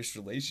serious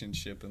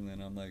relationship and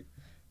then I'm like,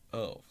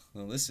 oh,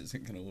 well, this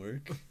isn't gonna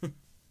work.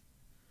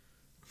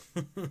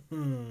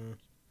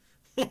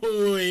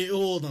 Wait,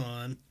 hold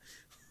on.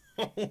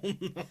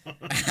 Hold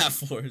on.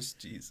 Force,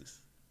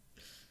 Jesus.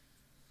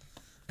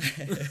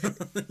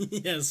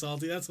 Yeah,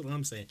 Salty, that's what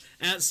I'm saying.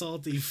 At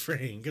Salty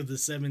Frank of the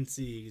Seven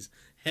Seas,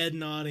 head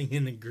nodding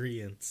in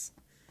agreement.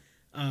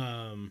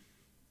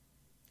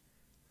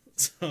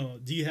 So,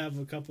 do you have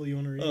a couple you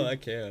want to read? Oh, I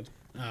can.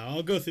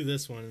 I'll go through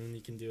this one and then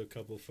you can do a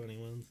couple funny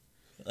ones.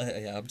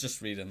 Yeah, I'm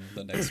just reading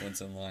the next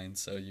one's in line,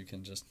 so you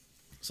can just.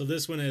 So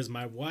this one is,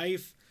 my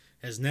wife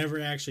has never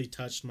actually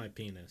touched my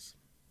penis.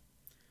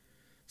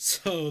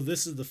 So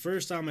this is the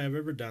first time I've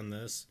ever done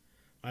this.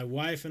 My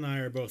wife and I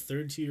are both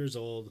 32 years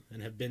old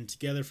and have been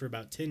together for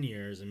about 10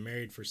 years and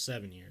married for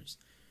 7 years.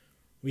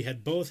 We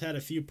had both had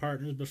a few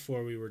partners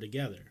before we were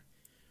together.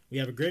 We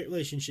have a great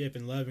relationship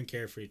and love and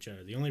care for each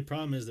other. The only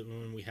problem is that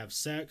when we have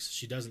sex,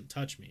 she doesn't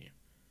touch me.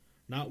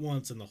 Not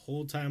once in the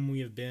whole time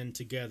we have been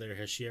together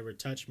has she ever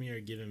touched me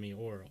or given me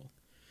oral.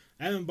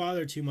 I haven't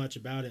bothered too much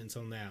about it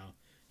until now.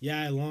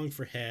 Yeah, I long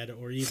for head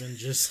or even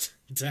just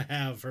to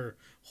have her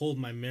hold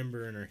my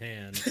member in her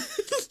hand.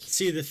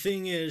 See, the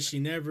thing is, she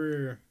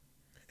never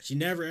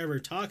ever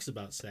talks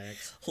about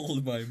sex.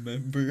 Hold my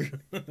member.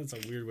 That's a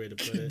weird way to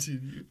put it.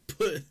 Continue.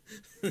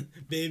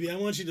 Baby, I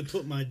want you to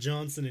put my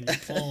Johnson in your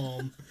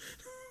palm.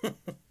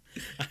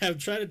 I have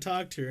tried to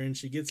talk to her and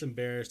she gets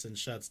embarrassed and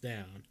shuts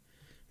down.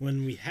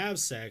 When we have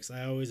sex,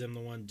 I always am the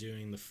one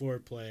doing the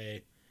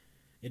foreplay.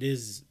 It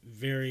is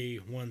very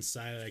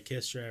one-sided. I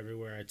kiss her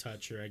everywhere I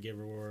touch her. I give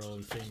her oral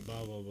and think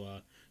blah, blah, blah.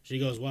 She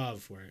goes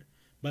wild for it,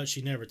 but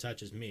she never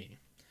touches me.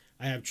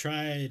 I have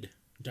tried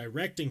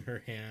directing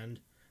her hand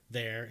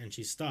there, and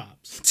she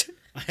stops.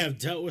 I have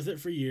dealt with it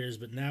for years,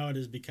 but now it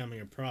is becoming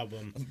a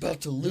problem. I'm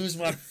about to lose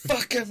my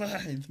fucking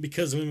mind.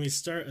 Because when we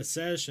start a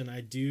session,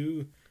 I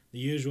do the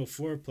usual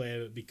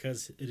foreplay, but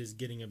because it is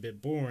getting a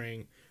bit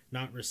boring,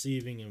 not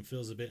receiving, and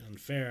feels a bit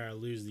unfair, I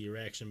lose the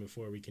erection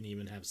before we can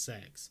even have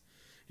sex.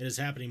 It is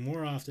happening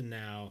more often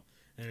now,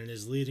 and it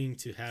is leading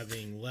to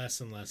having less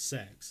and less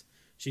sex.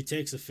 She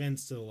takes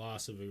offense to the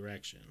loss of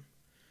erection.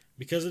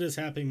 Because it is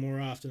happening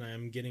more often, I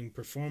am getting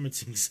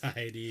performance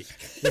anxiety,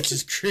 which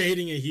is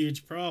creating a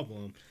huge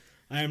problem.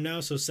 I am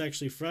now so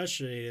sexually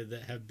frustrated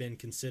that have been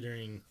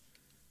considering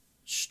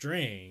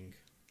straying.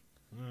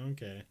 Oh,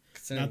 okay.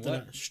 Not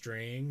that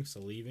straying, so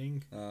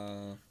leaving.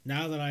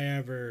 Not that I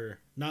ever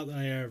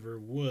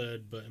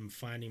would, but am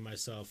finding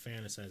myself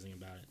fantasizing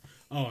about it.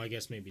 Oh, I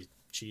guess maybe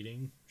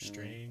cheating,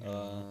 straying.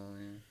 Yeah.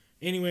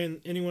 Anyway,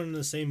 anyone in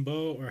the same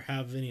boat or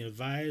have any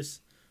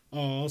advice? Oh,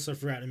 I also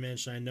forgot to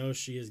mention, I know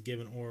she has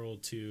given oral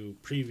to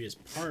previous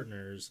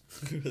partners,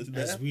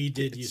 as we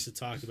did used to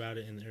talk about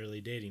it in the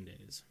early dating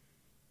days.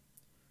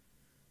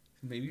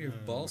 Maybe your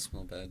balls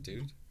smell bad,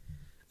 dude.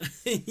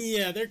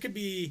 Yeah, there could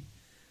be.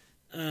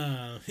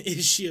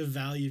 Is she a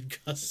valued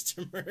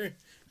customer?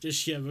 Does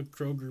she have a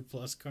Kroger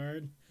Plus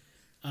card?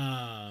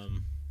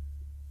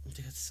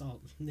 That's all.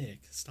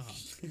 Nick, stop.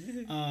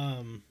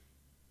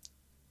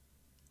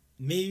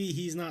 Maybe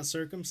he's not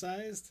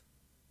circumcised.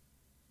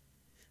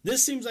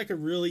 This seems like a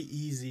really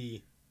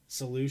easy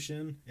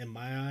solution in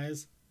my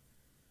eyes.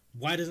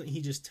 Why doesn't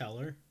he just tell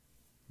her?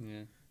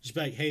 Yeah. Just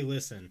be like, hey,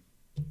 listen.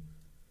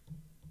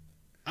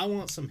 I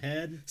want some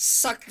head.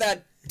 Suck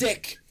that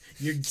dick!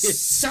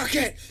 Suck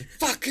it!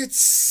 Fucking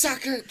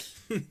suck it!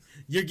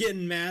 You're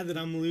getting mad that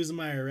I'm losing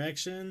my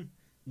erection?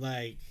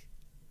 Like,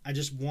 I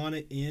just want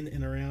it in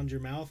and around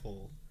your mouth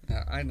hole.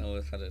 I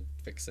know how to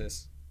fix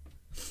this.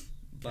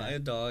 Buy a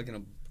dog and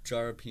a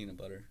jar of peanut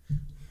butter.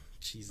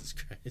 Jesus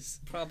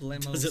Christ.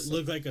 Problemos. Does it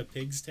look like a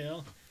pig's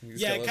tail?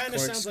 Yeah, it kind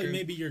of sounds like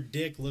maybe your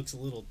dick looks a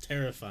little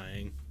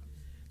terrifying.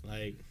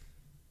 Like,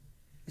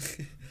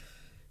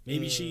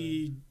 maybe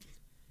she...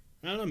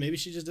 I don't know, maybe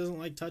she just doesn't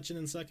like touching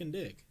and sucking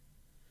dick.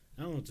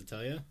 I don't know what to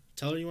tell you.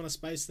 Tell her you want to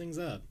spice things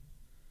up.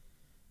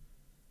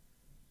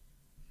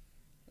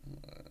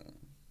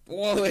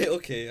 Whoa, wait,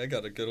 okay, I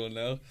got a good one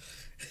now.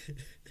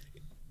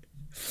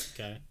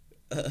 Okay.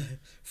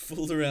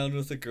 Fooled around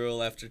with a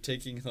girl after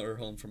taking her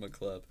home from a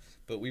club,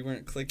 but we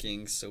weren't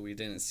clicking, so we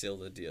didn't seal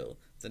the deal.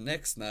 The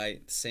next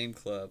night, same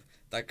club,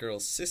 that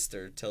girl's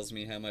sister tells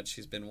me how much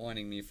she's been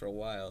wanting me for a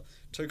while.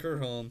 Took her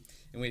home,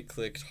 and we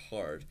clicked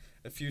hard.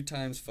 A few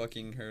times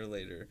fucking her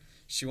later.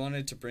 She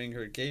wanted to bring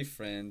her gay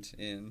friend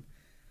in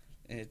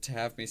to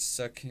have me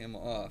suck him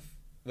off.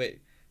 To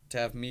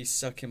have me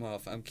suck him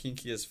off. I'm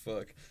kinky as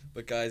fuck,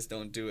 but guys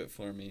don't do it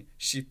for me.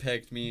 She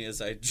pegged me as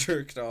I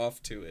jerked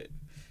off to it.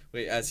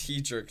 As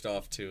he jerked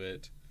off to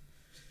it.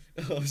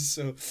 Oh,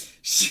 so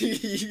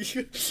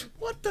she...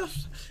 What the...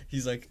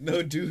 He's like,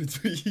 no, dude,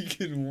 you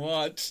can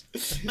watch.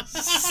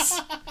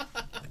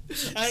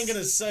 I ain't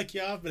gonna suck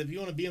you off, but if you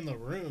want to be in the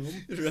room...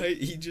 Right?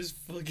 He just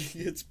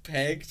fucking gets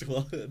pegged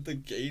while the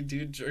gay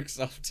dude jerks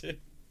off to him.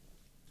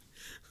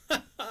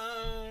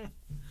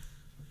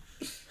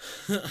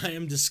 I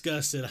am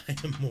disgusted. I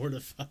am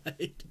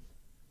mortified.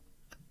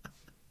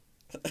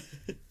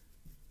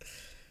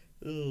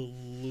 Oh,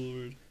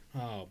 Lord.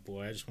 Oh,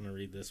 boy. I just want to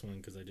read this one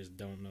because I just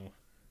don't know.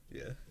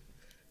 Yeah.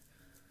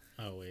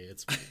 Oh, wait.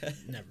 It's...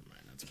 Never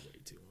mind. That's way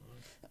too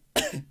long.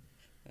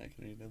 I can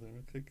read another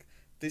real quick.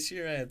 This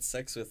year I had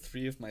sex with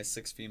 3 of my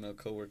 6 female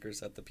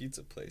coworkers at the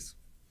pizza place.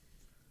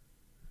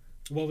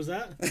 What was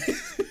that?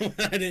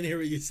 I didn't hear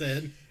what you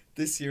said.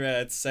 This year I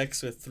had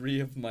sex with 3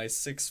 of my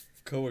 6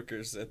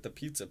 coworkers at the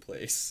pizza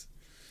place.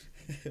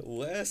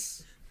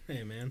 Wes.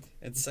 Hey, man.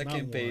 And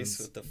second base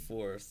with the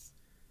 4th.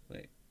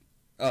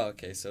 Oh,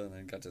 okay, so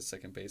then got to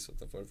second base with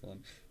the 4th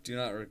one. Do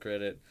not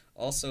regret it.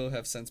 Also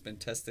have since been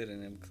tested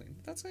and am clean.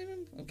 That's not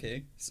even...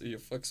 Okay, so you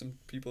fuck some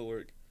people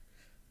work.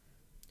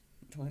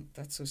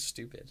 That's so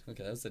stupid.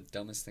 Okay, that was the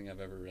dumbest thing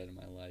I've ever read in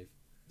my life.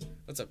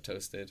 What's up,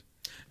 Toasted?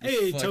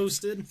 Hey,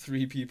 Toasted.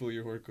 3 people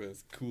you work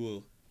with.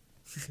 Cool.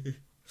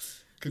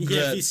 Congrats.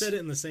 Yeah, he said it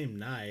in the same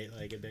night,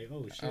 like a day.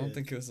 Oh, shit. I don't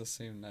think it was the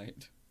same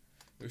night.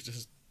 It was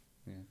just...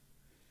 Yeah.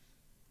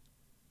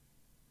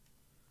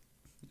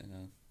 I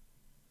know.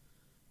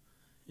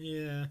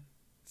 Yeah.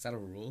 Is that a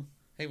rule?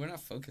 Hey, we're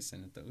not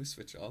focusing it, though. We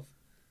switch off.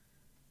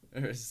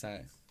 Or is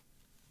that...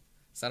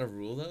 Is that a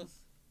rule, though?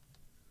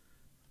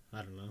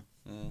 I don't know.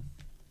 Oh.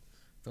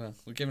 Well,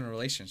 we're giving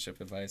relationship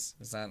advice.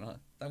 Is that not...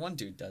 That one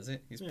dude does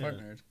it. He's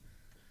partnered.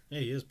 Yeah,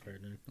 he is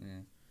partnered.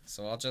 Yeah.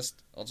 So I'll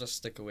just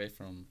stick away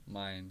from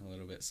mine a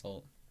little bit,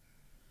 Salt.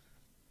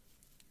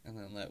 And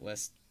then let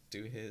Wes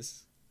do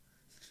his.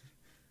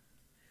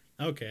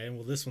 Okay,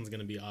 well this one's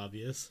gonna be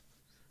obvious.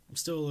 I'm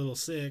still a little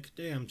sick.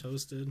 Damn,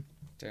 Toasted.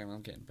 Damn,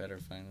 I'm getting better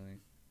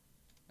finally.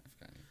 I've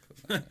got any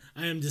clue on that.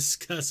 I am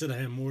disgusted. I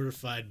am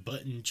mortified,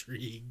 but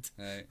intrigued.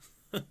 Right.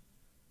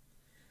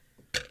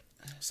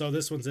 So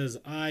this one says,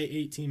 I,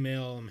 18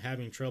 male, am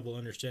having trouble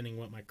understanding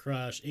what my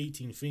crush,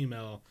 18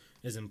 female,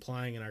 is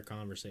implying in our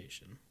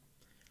conversation.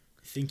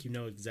 I think you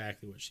know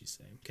exactly what she's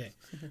saying. Okay.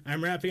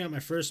 I'm wrapping up my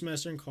first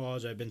semester in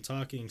college. I've been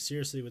talking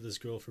seriously with this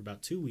girl for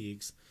about 2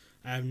 weeks.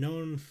 I have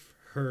known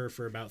her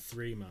for about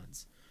 3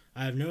 months.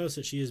 I have noticed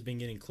that she has been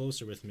getting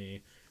closer with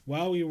me.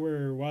 While we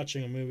were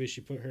watching a movie,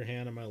 she put her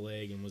hand on my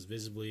leg and was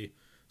visibly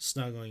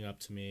snuggling up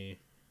to me.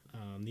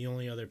 The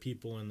only other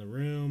people in the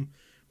room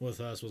with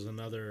us was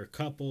another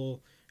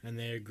couple, and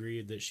they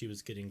agreed that she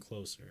was getting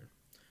closer.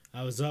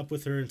 I was up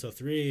with her until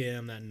 3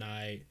 a.m. that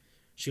night.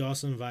 She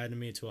also invited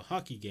me to a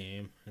hockey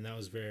game, and I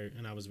was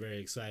very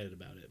excited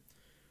about it.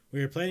 We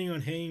were planning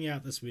on hanging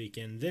out this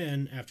weekend.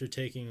 Then, after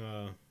talking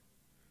a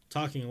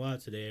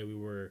lot today, we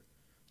were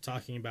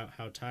talking about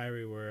how tired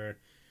we were,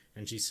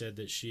 and she said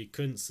that she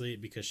couldn't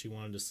sleep because she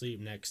wanted to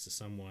sleep next to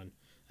someone.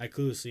 I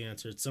cluelessly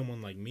answered,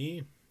 someone like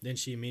me? Then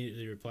she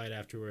immediately replied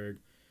afterward,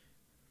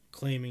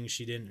 claiming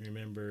she didn't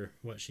remember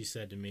what she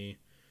said to me.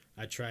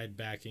 I tried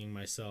backing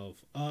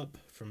myself up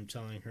from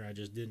telling her I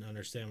just didn't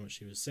understand what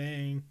she was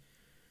saying.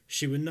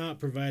 She would not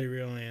provide a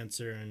real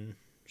answer, and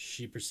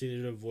she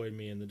proceeded to avoid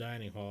me in the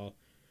dining hall.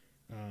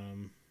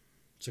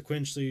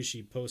 Sequentially,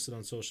 she posted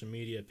on social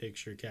media a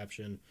picture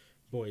captioned,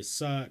 "Boys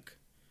suck."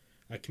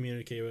 I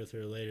communicated with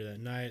her later that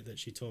night that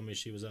she told me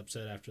she was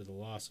upset after the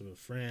loss of a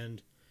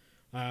friend.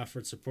 I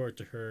offered support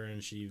to her,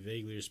 and she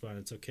vaguely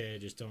responded, "It's okay,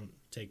 just don't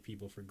take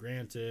people for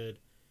granted."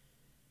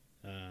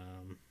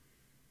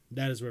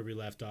 That is where we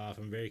left off.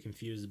 I'm very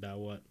confused about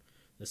what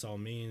this all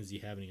means. Do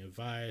you have any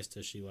advice?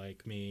 Does she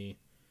like me?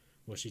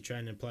 Was she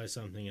trying to imply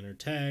something in her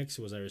text?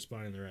 Was I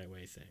responding the right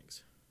way?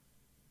 Thanks.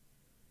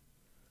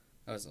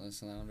 I wasn't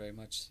listening to that one very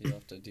much, so you'll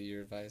have to do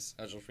your advice.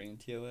 I was just reading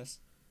TOS.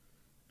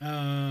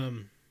 I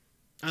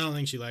don't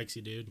think she likes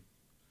you, dude.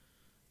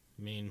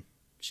 I mean,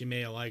 she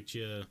may have liked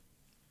you.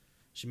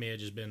 She may have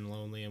just been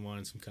lonely and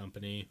wanted some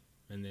company,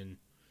 and then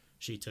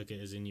she took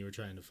it as in you were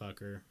trying to fuck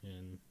her,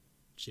 and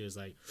she was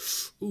like,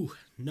 ooh,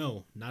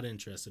 no, not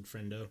interested,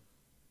 friendo.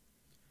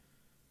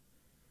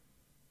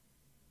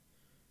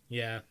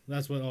 Yeah,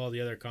 that's what all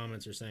the other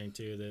comments are saying,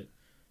 too, that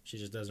she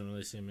just doesn't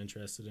really seem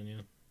interested in you.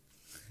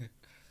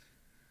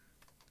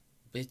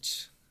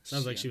 Bitch.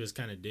 Sounds like she was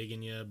kind of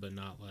digging you, but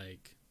not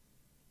like...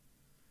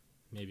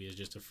 Maybe as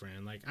just a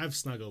friend. Like, I've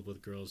snuggled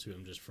with girls who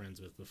I'm just friends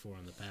with before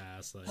in the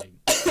past. Like,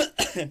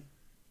 it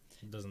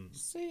doesn't...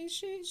 Say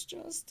she's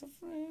just a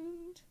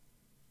friend.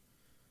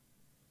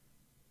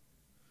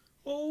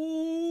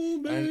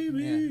 Oh,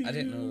 baby. I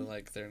didn't know,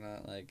 like, they're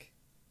not, like...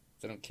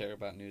 They don't care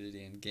about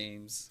nudity in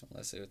games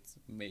unless it's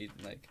made,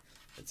 like...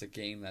 It's a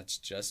game that's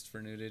just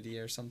for nudity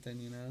or something,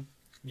 you know?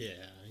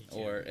 Yeah.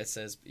 Or it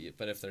says...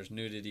 But if there's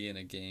nudity in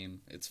a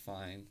game, it's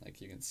fine.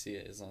 Like, you can see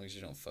it as long as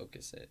you don't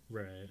focus it.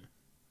 Right.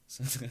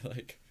 So,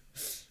 like,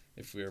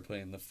 if we were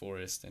playing the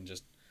forest and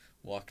just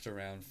walked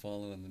around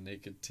following the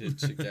naked tit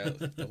chick out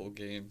the whole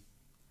game,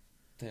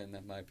 then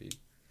that might be...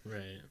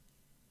 Right.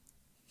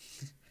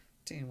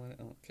 Damn, what...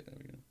 Oh, okay, there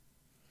we go.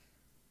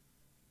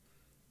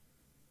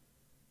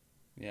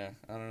 Yeah,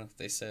 I don't know.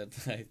 They said,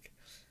 like,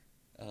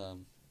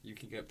 you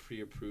can get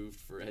pre-approved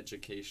for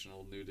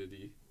educational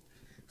nudity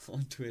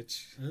on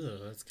Twitch. Oh,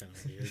 that's kind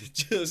of weird.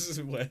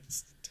 Just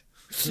West.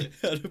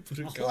 How to put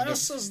a condom.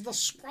 This is the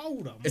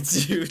scrotum.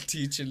 It's you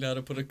teaching how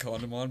to put a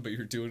condom on, but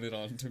you're doing it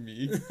on to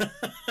me.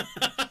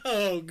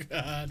 Oh,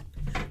 God.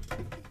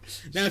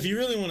 Now, if you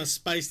really want to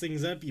spice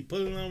things up, you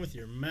put it on with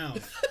your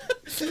mouth.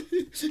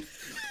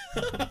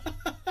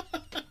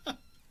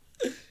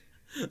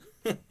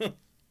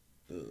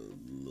 Oh,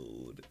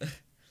 Lord.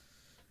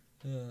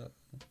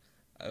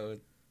 I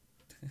would...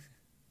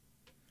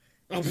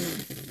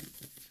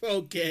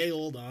 Okay,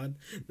 hold on.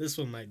 This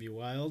one might be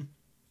wild.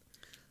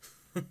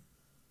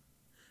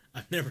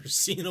 I've never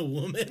seen a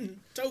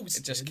woman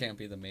toasted. It just can't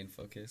be the main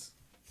focus.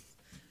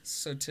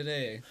 So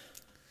today,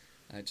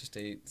 I just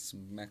ate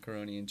some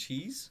macaroni and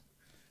cheese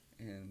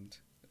and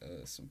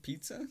some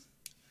pizza.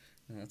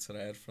 And that's what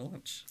I had for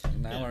lunch.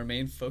 And now our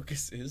main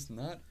focus is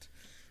not...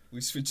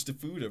 We switch to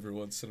food every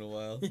once in a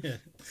while. Yeah.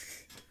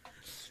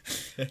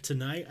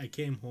 Tonight, I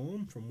came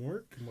home from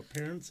work and my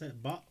parents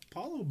had bought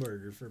Paulo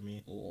Burger for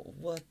me. Oh,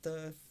 what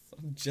the...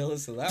 I'm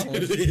jealous of that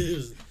one.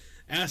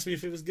 Asked me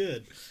if it was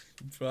good.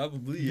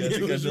 Probably. I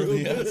think I know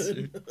the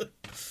answer.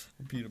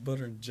 I'm peanut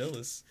butter and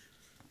jealous.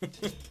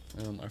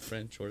 Our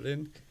friend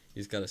Jordan,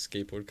 he's got a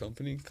skateboard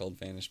company called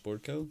Vanish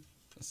Board Co.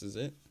 This is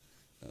it.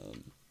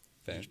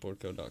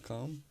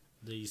 VanishBoardCo.com.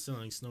 Is he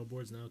selling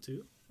snowboards now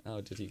too?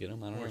 Oh, did he get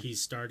them? I don't know. Or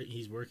he's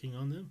working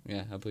on them?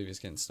 Yeah, I believe he's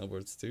getting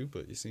snowboards too,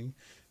 but you see.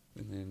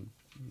 And then...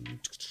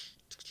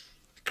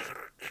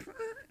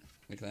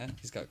 Like that.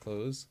 He's got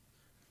clothes.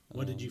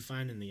 What did you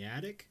find in the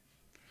attic?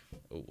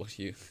 Oh, what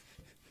do you...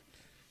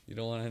 You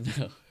don't want to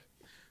know.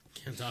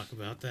 Can't talk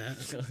about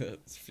that.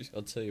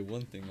 I'll tell you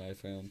one thing I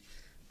found.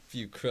 A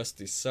few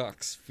crusty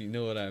socks, if you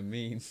know what I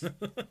mean.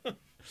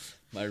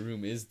 My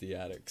room is the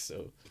attic,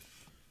 so...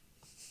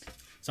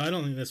 So I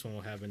don't think this one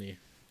will have any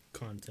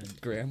content.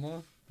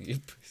 Grandma?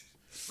 Yep.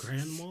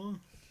 Grandma?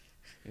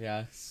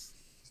 Yeah,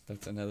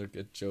 that's another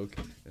good joke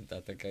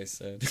that the guy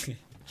said.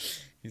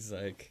 He's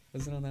like,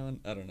 was it on that one?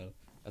 I don't know.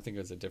 I think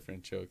it was a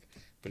different joke.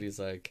 But he's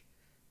like,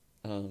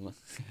 I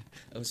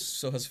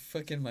was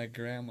fucking my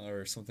grandma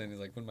or something. He's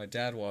like, when my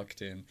dad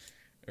walked in,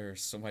 or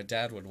so my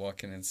dad would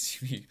walk in and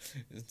see me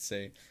and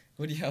say,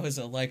 how is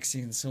it like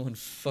seeing someone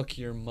fuck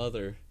your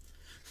mother?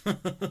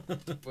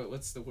 But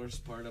what's the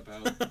worst part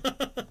about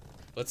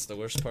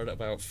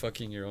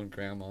fucking your own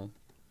grandma?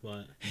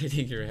 What?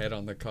 Hitting your head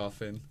on the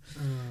coffin.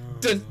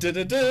 Dun, dun,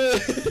 dun, dun.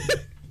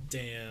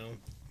 Damn.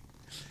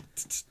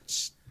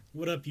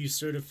 What up, you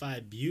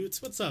certified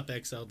buttes? What's up,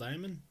 XL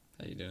Diamond?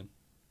 How you doing?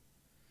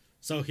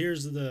 So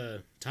here's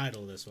the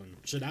title of this one.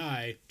 Should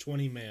I,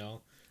 20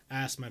 male,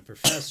 ask my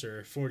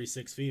professor,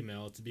 46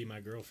 female, to be my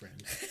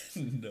girlfriend?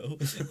 No,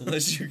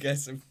 unless you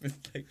guys have been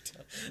like...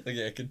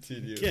 Okay,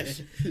 continue. Okay.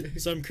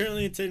 So I'm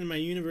currently attending my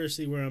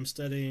university where I'm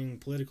studying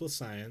political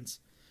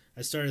science.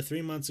 I started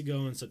 3 months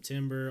ago in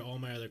September. All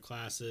my other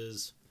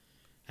classes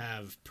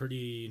have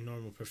pretty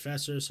normal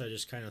professors, so I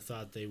just kind of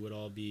thought they would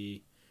all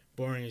be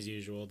boring as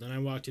usual. Then I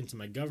walked into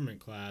my government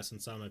class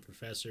and saw my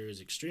professor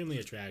is extremely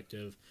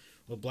attractive,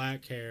 with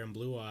black hair and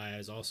blue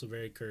eyes, also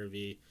very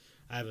curvy.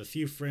 I have a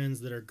few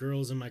friends that are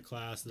girls in my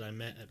class that I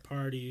met at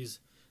parties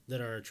that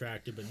are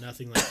attractive, but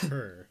nothing like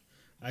her.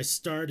 I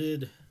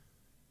started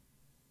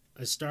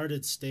to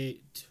stay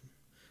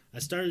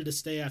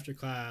after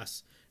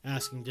class,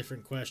 asking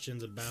different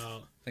questions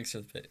about... Thanks for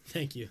the pit.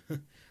 Thank you.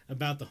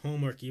 About the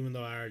homework, even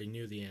though I already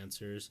knew the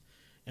answers.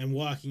 And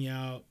walking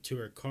out to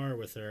her car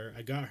with her,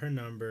 I got her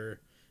number,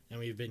 and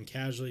we've been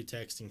casually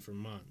texting for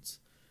months.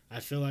 I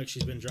feel like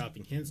she's been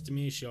dropping hints to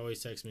me. She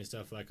always texts me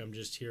stuff like I'm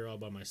just here all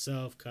by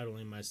myself,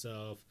 cuddling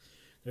myself.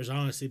 There's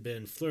honestly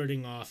been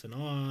flirting off and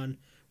on.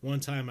 One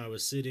time I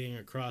was sitting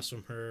across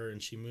from her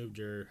and she moved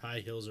her high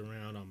heels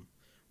around on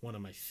one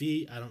of my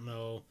feet. I don't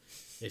know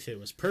if it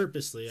was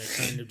purposely. I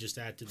kind of just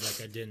acted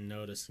like I didn't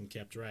notice and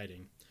kept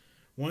writing.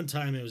 One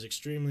time it was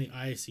extremely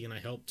icy and I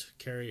helped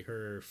carry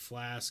her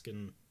flask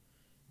and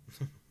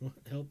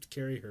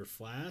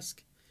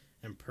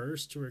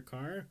purse to her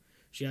car.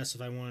 She asked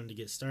if I wanted to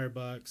get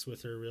Starbucks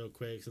with her real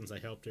quick since I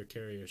helped her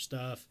carry her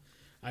stuff.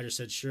 I just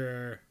said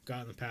sure,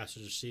 got in the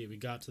passenger seat. We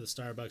got to the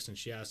Starbucks and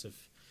she asked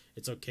if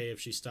it's okay if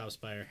she stops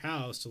by her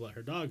house to let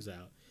her dogs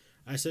out.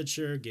 I said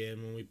sure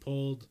again. When we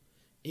pulled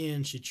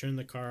in, she turned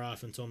the car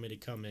off and told me to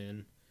come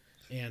in,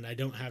 and I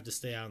don't have to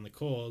stay out in the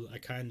cold. I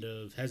kind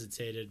of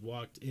hesitated,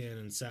 walked in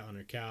and sat on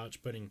her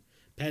couch,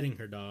 petting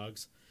her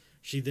dogs.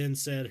 She then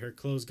said her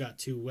clothes got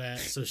too wet,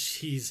 so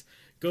she's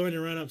going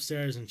to run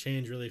upstairs and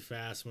change really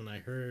fast. When I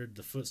heard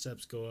the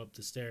footsteps go up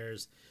the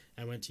stairs,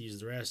 I went to use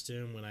the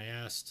restroom.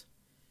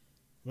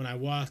 When I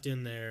walked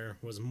in, there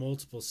was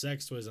multiple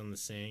sex toys on the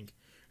sink.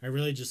 I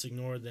really just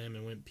ignored them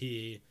and went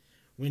pee.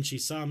 When she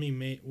saw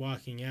me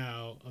walking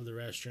out of the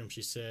restroom,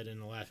 she said in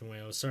a laughing way,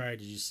 "Oh, sorry,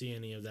 did you see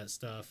any of that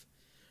stuff?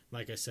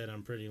 Like I said,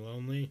 I'm pretty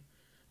lonely."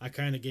 I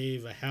kind of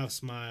gave a half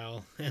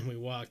smile, and we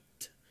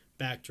walked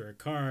back to her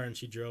car, and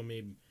she drove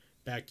me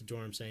back to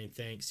dorm saying,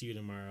 "Thanks, see you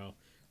tomorrow."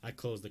 I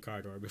closed the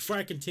car door. Before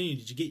I continue,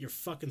 did you get your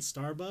fucking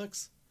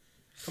Starbucks?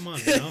 Come on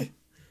now.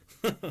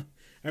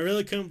 I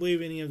really couldn't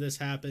believe any of this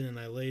happened, and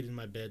I laid in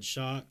my bed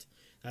shocked.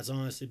 That's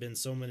honestly been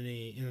so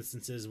many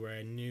instances where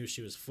I knew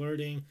she was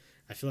flirting.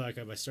 I feel like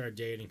if I started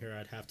dating her,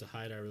 I'd have to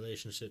hide our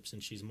relationship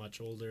since she's much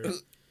older.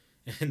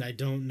 And I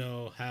don't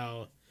know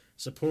how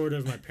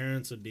supportive my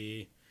parents would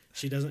be.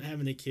 She doesn't have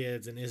any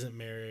kids and isn't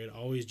married,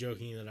 always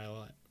joking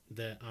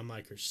that I'm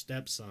like her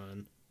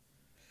stepson.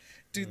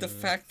 Dude, the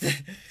fact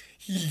that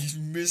he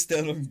missed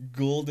out on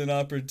golden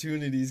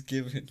opportunities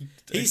given.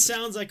 He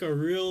sounds like a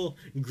real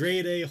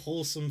grade A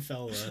wholesome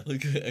fella.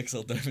 Look at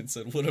XL Diamond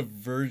said, "What a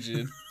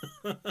virgin."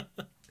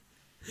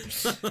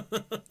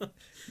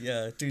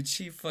 Yeah, dude,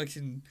 she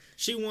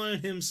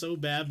wanted him so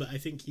bad, but I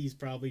think he's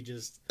probably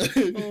just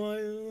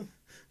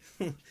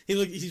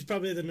he's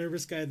probably the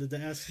nervous guy that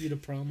asks you to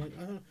prom like,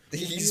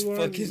 he's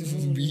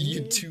fucking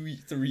me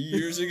 3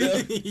 years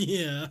ago.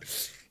 Yeah.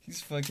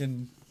 He's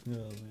fucking oh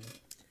man.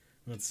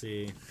 Let's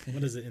see.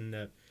 What does it end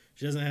up?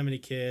 She doesn't have any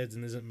kids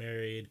and isn't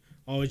married.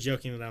 Always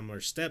joking that I'm her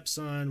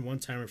stepson. One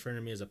time referring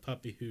to me as a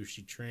puppy who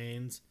she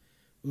trains.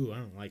 Ooh, I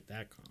don't like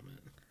that comment.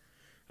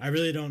 I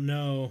really don't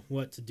know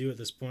what to do at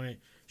this point.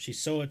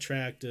 She's so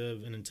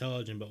attractive and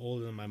intelligent but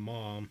older than my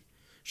mom.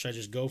 Should I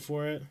just go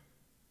for it?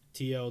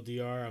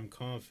 TLDR,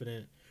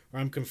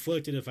 I'm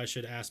conflicted if I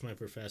should ask my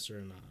professor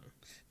or not.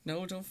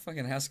 No, don't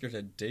fucking ask her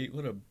to date.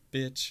 What a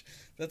bitch.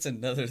 That's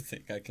another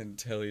thing I can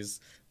tell he's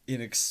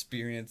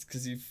inexperienced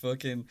because he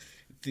fucking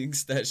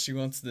thinks that she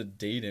wants to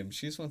date him.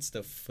 She just wants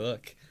to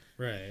fuck.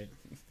 Right.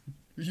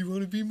 You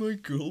want to be my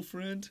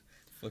girlfriend?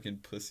 Fucking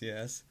pussy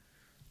ass.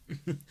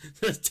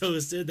 That's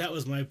toasted. That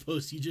was my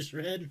post you just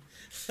read.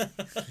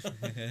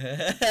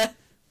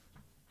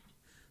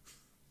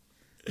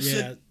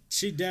 Yeah,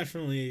 she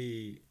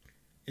definitely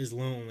is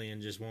lonely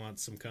and just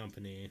wants some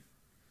company.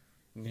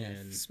 Yeah,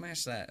 and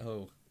smash that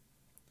hoe.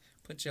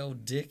 Put your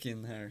old dick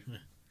in there.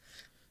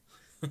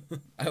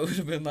 I would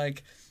have been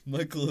like,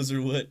 my clothes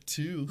are wet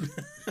too.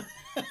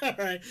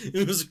 Alright,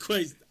 it was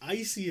quite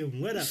icy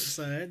and wet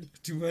outside.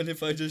 Do you mind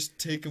if I just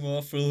take them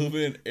off for a little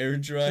bit and air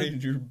dry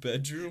in your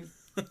bedroom?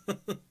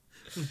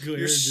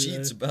 Your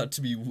sheet's about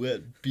to be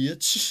wet,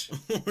 bitch.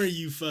 Or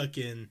you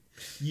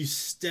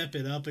step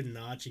it up a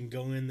notch and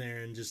go in there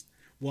and just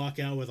walk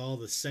out with all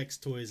the sex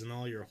toys and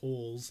all your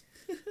holes.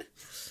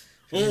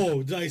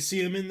 Oh, did I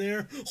see him in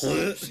there?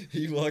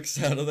 He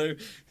walks out of there.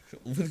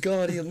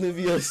 Wingardium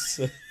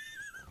Leviosa.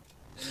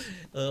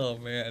 Oh,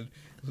 man.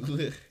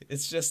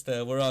 It's just,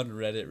 we're on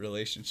Reddit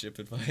relationship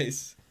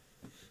advice.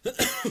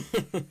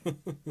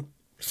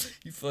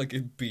 He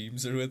fucking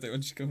beams her with it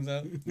when she comes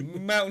out.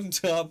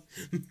 Mountaintop.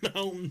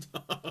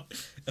 Mountaintop.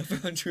 I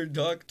found your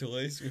dog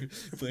toys. We're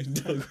playing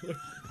dog.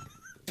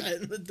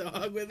 Petting the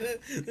dog with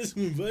it. This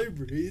one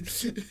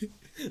vibrates.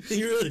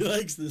 He really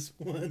likes this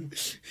one.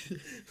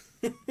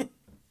 I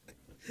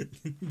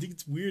think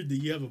it's weird that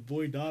you have a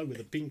boy dog with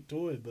a pink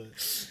toy, but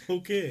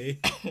okay.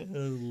 Oh,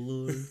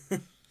 Lord.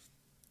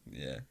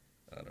 Yeah,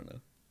 I don't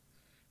know.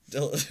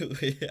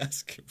 Wait,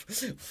 ask him.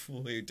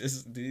 Wait, did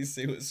he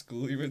say what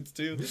school he went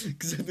to?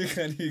 Because I think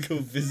I need to go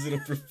visit a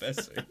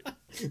professor.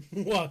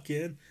 Walk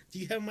in. Do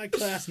you have my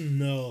class?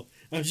 No.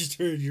 I've just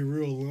heard you're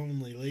real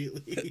lonely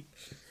lately.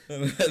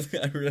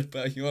 I read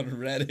about you on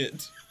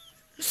Reddit.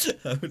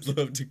 I would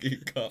love to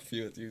get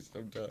coffee with you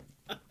sometime.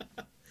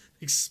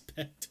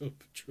 Expecto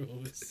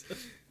Patronus.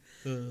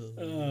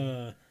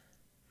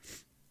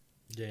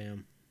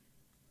 Damn.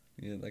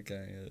 Yeah, that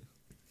guy,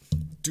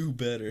 do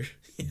better.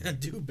 Yeah,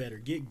 do better.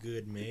 Get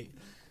good, mate.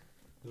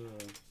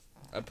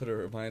 I put a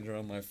reminder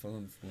on my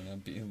phone for when I'm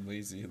being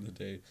lazy in the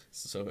day.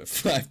 So at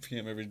 5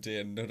 p.m. every day,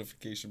 a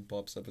notification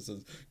pops up. It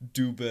says,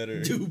 "Do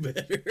better." Do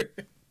better.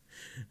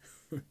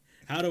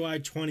 How do I,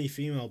 20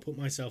 female, put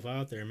myself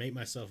out there and make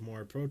myself more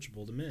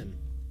approachable to men?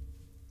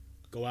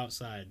 Go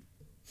outside.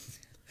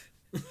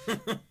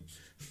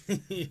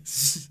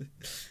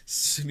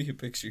 Send me a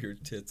picture of your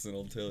tits and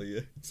I'll tell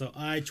you. So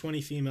I,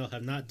 20 female,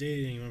 have not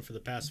dated anyone for the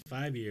past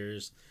 5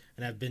 years,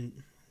 and have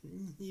been...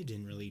 You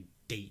didn't really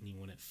date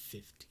anyone at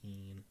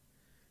 15.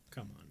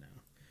 Come on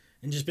now.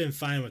 And just been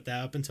fine with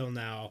that up until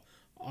now.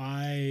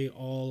 I,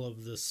 all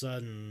of the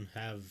sudden,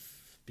 have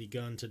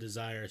begun to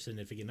desire a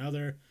significant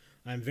other.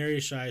 I'm very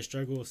shy,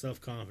 struggle with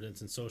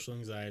self-confidence and social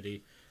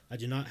anxiety. I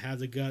do not have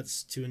the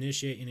guts to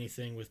initiate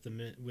anything with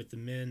the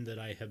men that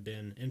I have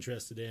been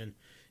interested in.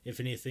 If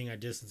anything, I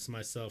distance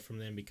myself from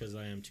them because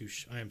I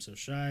am so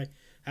shy.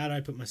 How do I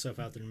put myself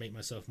out there and make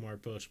myself more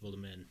approachable to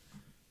men?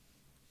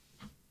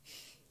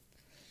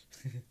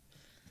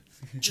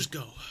 Just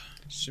go.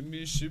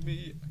 Shimmy,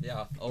 shimmy.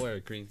 Yeah, I'll wear a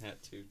green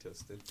hat too,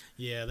 Toasted.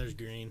 Yeah, there's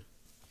green.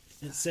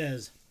 It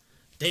says,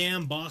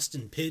 "Damn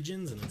Boston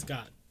pigeons," and it's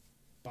got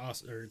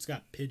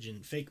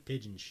fake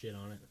pigeon shit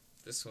on it.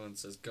 This one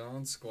says,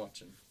 "Gone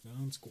squatching."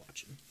 Gone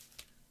squatching.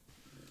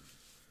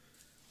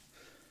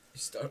 You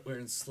start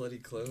wearing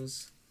slutty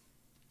clothes.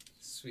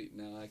 Sweet,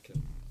 now I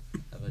can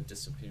have a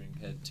disappearing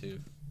head too.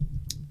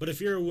 But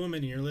if you're a woman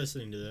and you're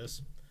listening to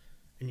this,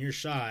 and you're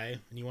shy,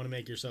 and you want to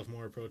make yourself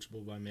more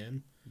approachable by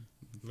men,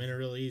 men are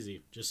really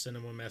easy. Just send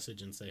them a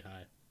message and say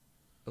hi.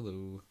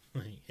 Hello.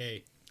 Like,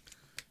 hey,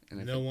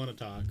 And they'll want to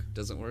talk.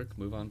 Doesn't work,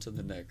 move on to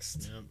the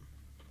next. Yep.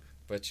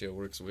 Bet you it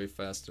works way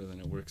faster than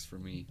it works for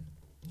me.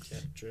 Yeah,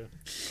 true.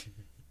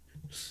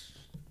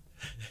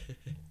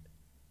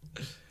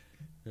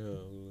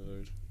 Oh,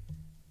 Lord.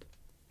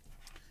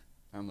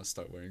 I'm gonna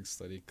start wearing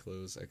slutty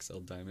clothes, XL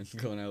Diamond,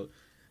 going out.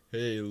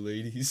 Hey,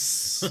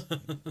 ladies.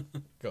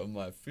 Got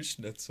my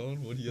fishnets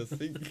on. What do you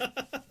think?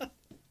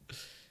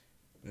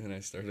 And I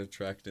start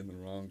attracting the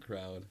wrong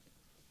crowd.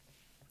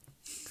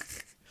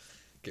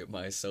 Get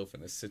myself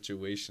in a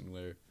situation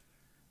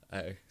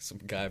where some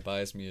guy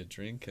buys me a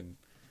drink and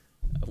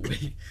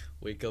I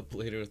wake up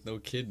later with no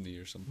kidney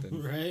or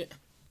something. Right?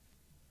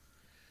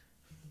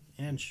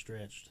 And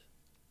stretched.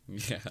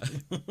 Yeah.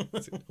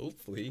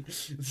 Hopefully.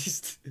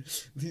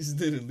 At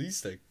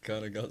least I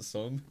kind of got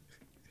some.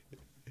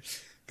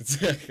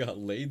 Because I got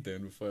laid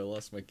then before I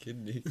lost my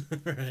kidney.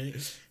 Right.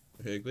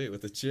 Like, wait,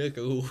 with a chick?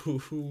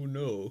 Oh,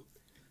 no.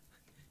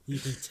 You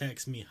can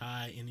text me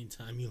hi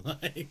anytime you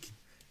like.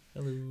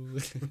 Hello.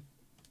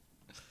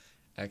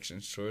 Action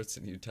shorts,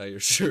 and you tie your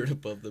shirt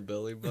above the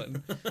belly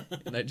button.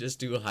 And I just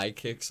do high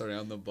kicks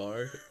around the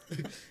bar.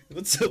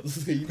 What's up,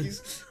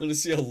 ladies? Want to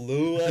see how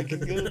low I can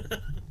go?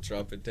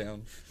 Drop it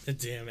down. The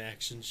damn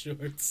action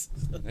shorts.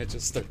 And I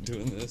just start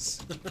doing this.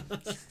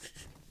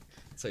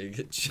 That's how you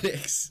get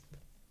chicks.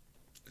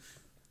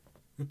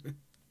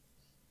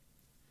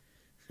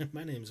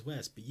 My name's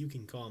Wes, but you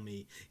can call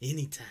me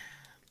anytime.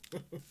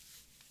 Whoop!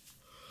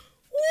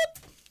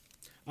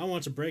 I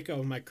want to break up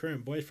with my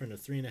current boyfriend of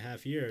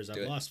 3.5 years.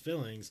 I've lost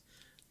feelings,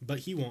 but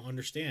he won't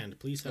understand.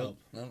 Please help.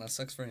 Well, that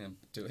sucks for him.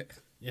 Do it.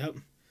 Yep.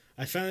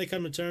 I finally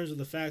come to terms with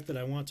the fact that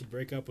I want to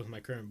break up with my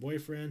current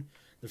boyfriend.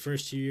 The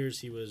first 2 years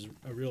he was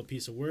a real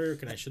piece of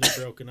work, and I should have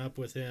broken up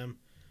with him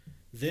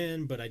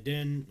then, but I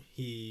didn't.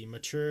 He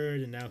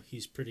matured, and now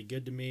he's pretty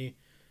good to me.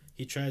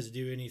 He tries to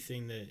do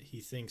anything that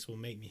he thinks will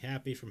make me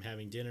happy, from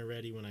having dinner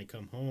ready when I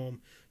come home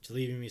to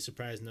leaving me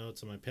surprise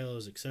notes on my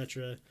pillows,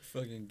 etc.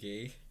 Fucking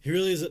gay. He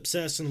really is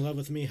obsessed and in love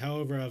with me.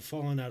 However, I've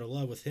fallen out of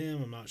love with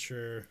him. I'm not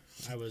sure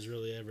I was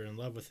really ever in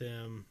love with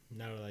him.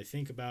 Now that I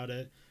think about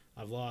it,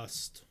 I've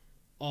lost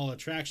all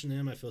attraction to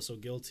him. I feel so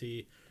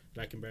guilty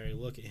that I can barely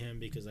look at him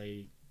because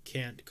I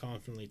can't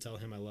confidently tell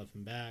him I love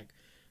him back.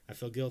 I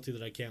feel guilty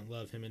that I can't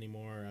love him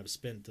anymore. I've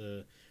spent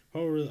the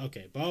whole...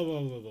 Okay, blah, blah,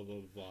 blah, blah,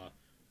 blah, blah.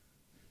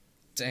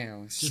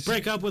 Damn. Just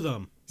break up with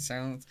him.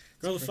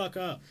 Grow the fuck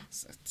up.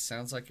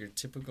 Sounds like your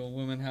typical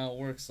woman, how it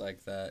works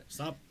like that.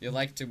 Stop. You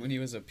liked him when he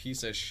was a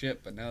piece of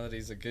shit, but now that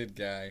he's a good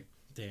guy.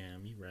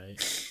 Damn, you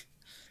right.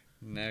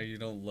 Now you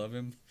don't love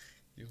him?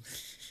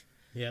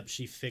 Yep,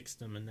 she fixed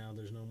him, and now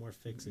there's no more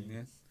fixing.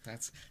 Yeah,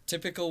 that's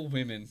typical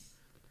women.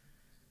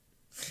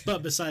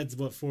 But besides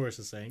what Forrest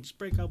is saying, just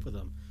break up with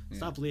him.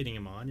 Stop leading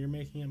him on. You're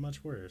making it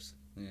much worse.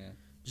 Yeah.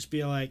 Just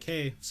be like,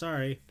 hey,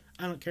 sorry.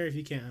 I don't care if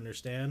you can't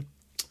understand.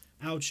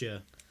 Ouch ya.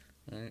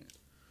 Right.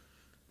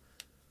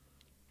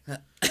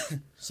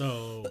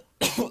 So,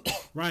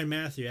 Ryan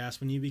Matthew asked,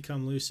 when you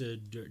become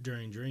lucid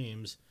during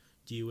dreams,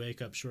 do you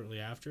wake up shortly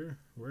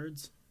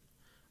afterwards?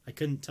 I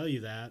couldn't tell you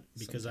that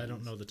because I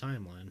don't know the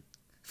timeline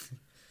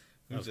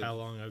of how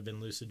long I've been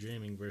lucid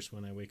dreaming versus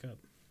when I wake up.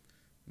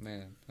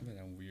 Man, I've been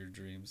having weird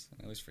dreams.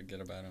 I always forget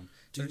about them.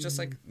 They're just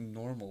like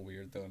normal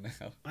weird though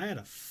now. I had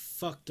a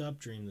fucked up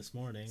dream this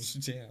morning.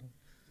 Yeah.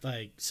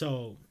 Like,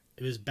 so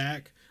it was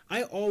back.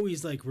 I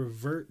always like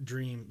revert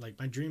dream. Like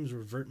my dreams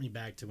revert me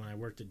back to when I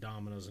worked at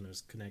Domino's and it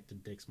was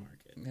connected to Dick's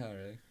Market. Yeah,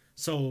 really.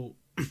 So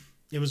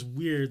it was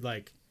weird.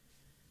 Like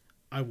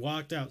I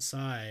walked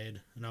outside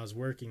and I was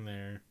working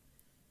there,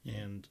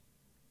 and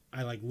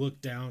I like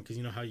looked down because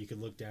you know how you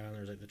could look down.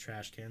 There's like the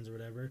trash cans or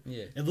whatever.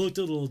 Yeah. It looked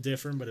a little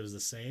different, but it was the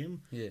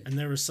same. Yeah. And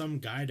there was some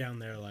guy down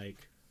there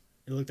like,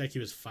 it looked like he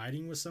was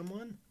fighting with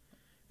someone,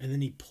 and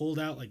then he pulled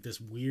out like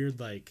this weird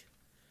like,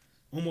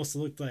 almost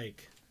looked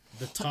like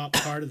the top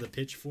part of the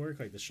pitchfork,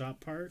 like the top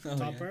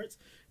parts,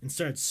 and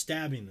started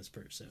stabbing this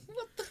person.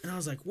 And I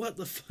was like, what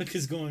the fuck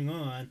is going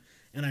on?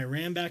 And I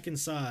ran back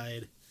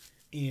inside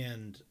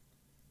and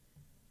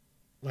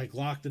like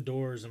locked the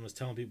doors and was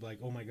telling people like,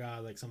 oh my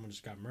God, like someone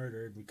just got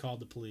murdered. We called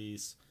the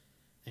police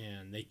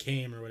and they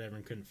came or whatever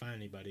and couldn't find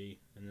anybody.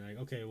 And they're like,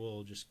 okay,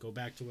 we'll just go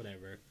back to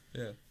whatever.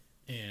 Yeah.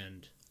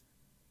 And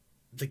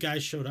the guy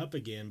showed up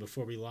again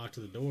before we locked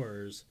the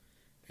doors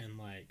and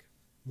like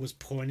was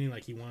pointing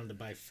like he wanted to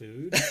buy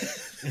food.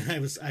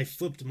 And I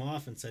flipped him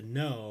off and said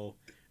no.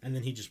 And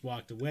then he just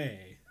walked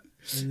away.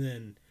 And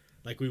then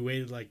like we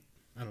waited like,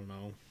 I don't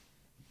know,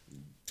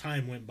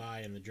 time went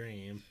by in the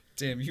dream.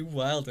 Damn, you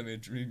wild in a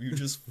dream. You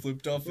just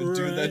flipped off a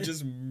dude that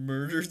just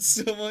murdered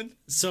someone.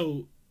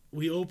 So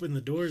we opened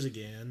the doors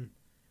again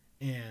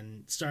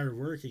and started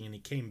working, and he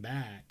came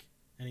back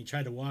and he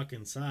tried to walk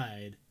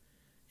inside,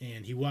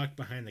 and he walked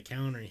behind the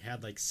counter. He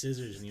had like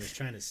scissors and he was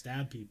trying to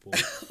stab people.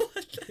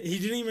 He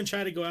didn't even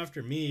try to go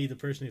after me, the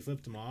person who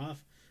flipped him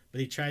off,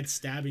 but he tried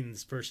stabbing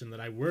this person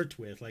that I worked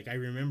with. Like I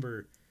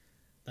remember,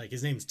 like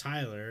his name's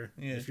Tyler.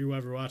 Yeah. If you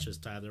ever watch this,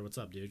 Tyler, what's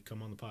up, dude?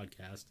 Come on the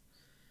podcast.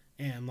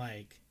 And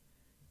like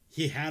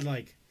he had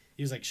like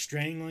he was like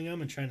strangling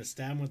him and trying to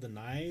stab him with a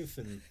knife,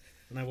 and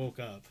I woke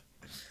up.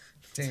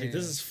 Damn. Like,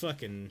 this is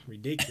fucking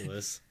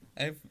ridiculous.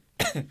 I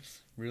have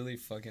really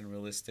fucking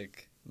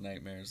realistic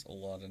nightmares a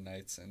lot of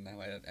nights, and now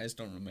I just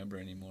don't remember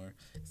anymore.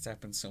 It's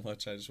happened so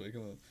much, I just wake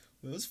up, well,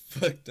 it was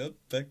fucked up,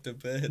 back to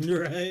bed.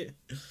 Right?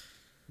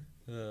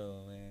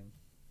 Oh, man.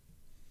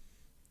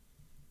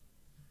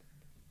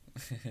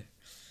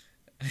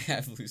 I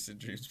have lucid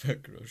dreams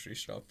about grocery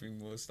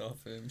shopping most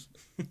often.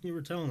 You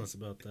were telling us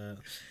about that.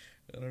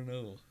 I don't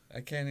know.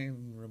 I can't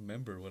even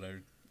remember what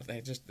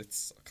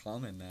it's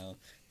common now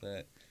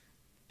that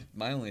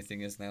my only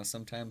thing is now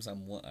sometimes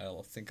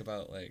I'll think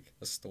about like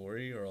a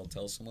story, or I'll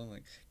tell someone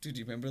like, dude, do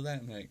you remember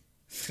that? And like,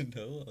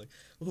 no. Like,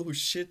 oh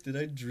shit, did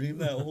I dream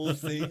that whole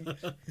thing?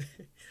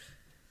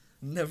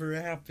 Never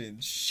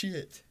happened.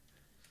 Shit.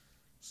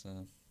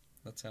 So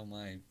that's how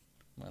my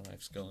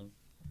life's going.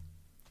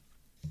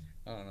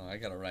 I don't know. I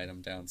gotta write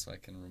them down so I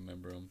can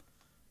remember them.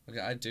 Okay,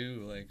 I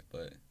do, like,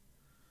 but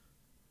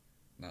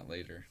not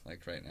later.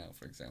 Like right now,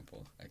 for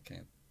example, I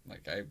can't.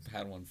 Like I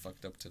had one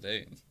fucked up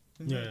today.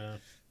 Yeah.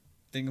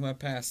 Thing of my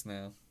past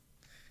now.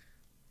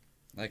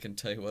 I can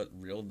tell you what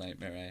real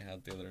nightmare I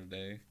had the other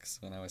day. Because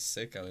when I was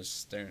sick, I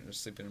was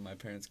sleeping in my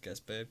parents'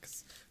 guest bed,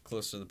 cause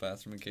close to the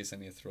bathroom in case I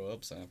need to throw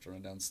up, so I have to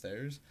run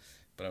downstairs.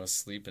 But I was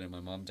sleeping and my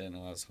mom didn't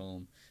know I was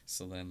home.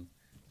 So then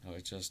I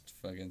was just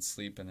fucking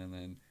sleeping, and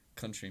then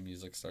country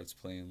music starts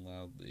playing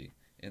loudly.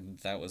 And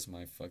that was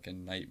my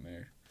fucking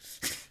nightmare.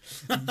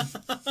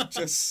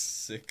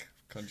 Just sick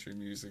country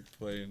music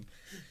playing.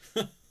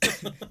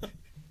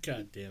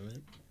 God damn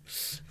it.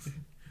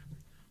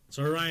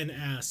 So Orion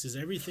asks, is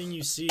everything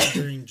you see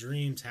during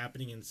dreams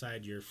happening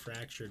inside your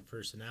fractured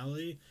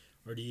personality,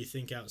 or do you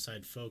think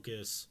outside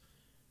focus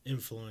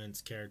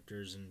influence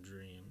characters in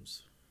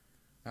dreams?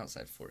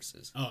 Outside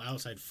forces. Oh,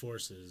 outside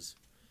forces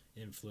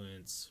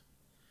influence.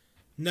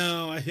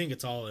 No, I think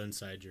it's all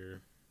inside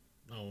your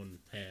own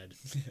head.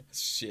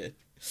 Shit.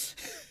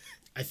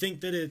 I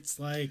think that it's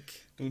like...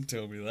 Don't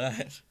tell me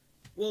that.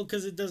 Well,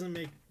 because it doesn't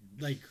make,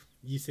 like,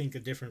 you think a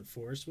different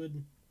force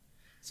would...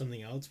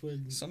 Something else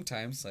would...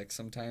 Sometimes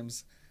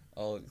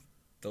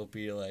they'll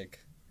be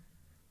like,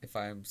 if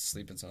I'm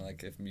sleeping, so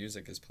like if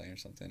music is playing or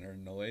something, or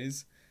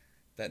noise,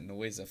 that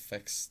noise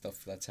affects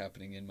stuff that's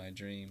happening in my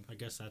dream. I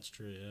guess that's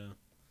true, yeah.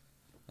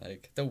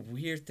 Like, the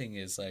weird thing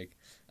is, like,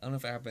 I don't know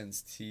if it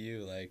happens to you,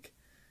 like,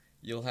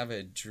 you'll have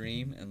a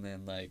dream, and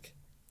then, like,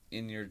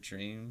 in your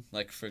dream,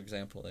 like, for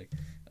example, like,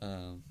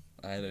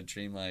 I had a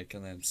dream, like,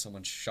 and then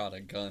someone shot a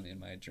gun in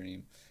my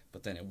dream,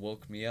 but then it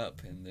woke me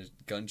up, and the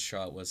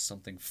gunshot was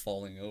something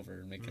falling over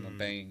and making a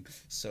bang.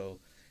 So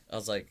I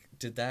was like,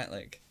 did that,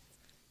 like,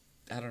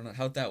 I don't know,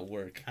 how'd that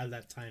work? How'd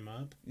that time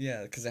up?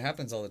 Yeah, because it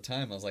happens all the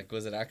time. I was like,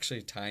 was it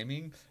actually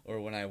timing,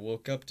 or when I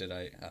woke up, did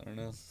I don't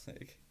know,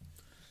 like...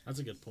 That's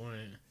a good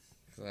point.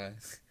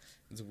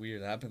 It's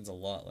weird. It happens a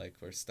lot, like,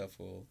 where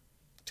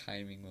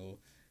timing will,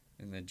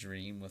 in the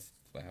dream with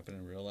what happened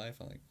in real life.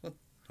 I'm like, what?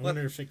 I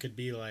wonder if it could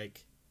be,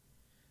 like,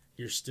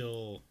 you're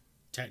still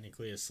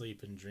technically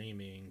asleep and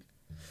dreaming.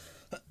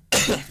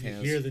 You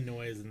hear the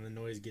noise, and the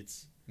noise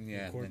gets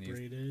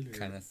incorporated. And you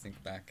kind of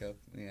think back up.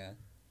 Yeah.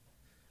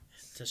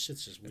 That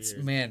shit's just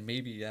weird.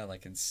 Maybe,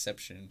 like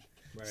Inception.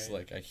 Right. So,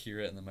 like, I hear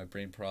it, and then my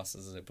brain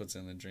processes it, puts it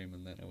in the dream,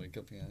 and then I wake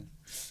up,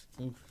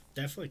 yeah. Ooh.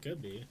 Definitely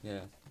could be.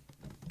 Yeah.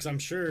 Because I'm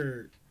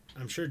sure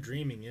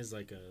dreaming is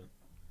like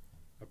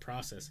a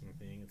processing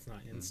thing. It's not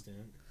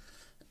instant.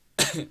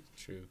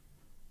 True.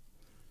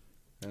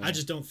 I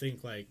just don't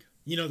think, like,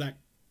 you know, that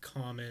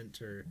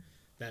comment or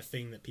that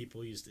thing that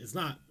people used. It's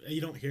not, you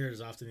don't hear it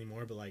as often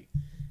anymore, but like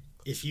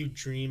if you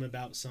dream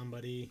about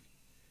somebody,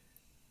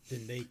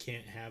 then they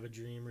can't have a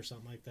dream or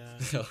something like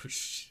that. Oh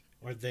shit.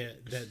 Or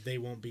that they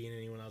won't be in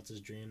anyone else's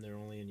dream. They're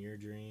only in your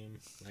dream.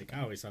 Like,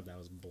 I always thought that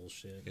was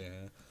bullshit.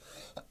 Yeah.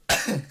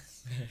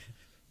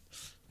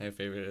 My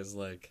favorite is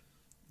like,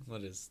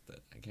 what is that?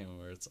 I can't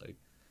remember. It's like,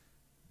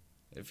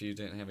 if you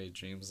didn't have any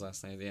dreams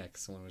last night, yeah,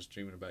 'cause someone was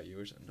dreaming about you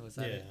or something. No, is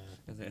that it?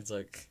 And then it's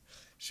like,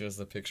 shows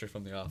the picture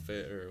from The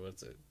Office, or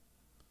what's it?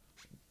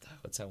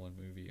 What's that one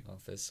movie?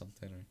 Office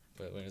something, or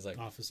but when he's like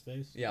Office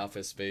Space. Yeah,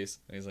 Office Space,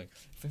 and he's like,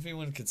 if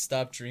anyone could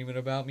stop dreaming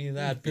about me,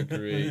 that'd be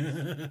great.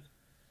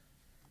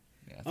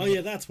 Yeah, oh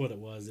yeah, that's what it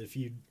was. If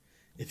you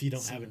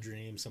don't have a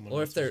dream, someone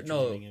else is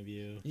dreaming of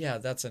you. Yeah,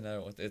 that's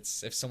another one.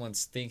 It's if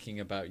someone's thinking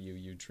about you,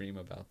 you dream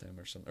about them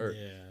or something. Or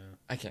yeah,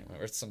 I can't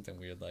remember. It's something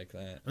weird like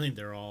that. I think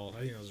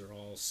those are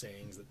all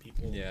sayings that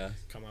people Yeah.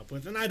 come up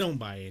with, and I don't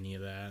buy any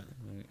of that.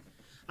 Right.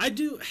 I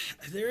do.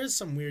 There is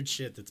some weird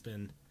shit that's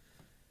been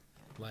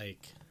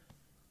like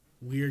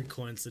weird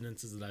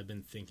coincidences that I've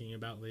been thinking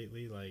about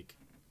lately. Like,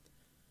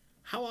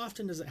 how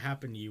often does it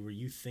happen to you where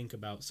you think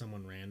about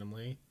someone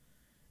randomly,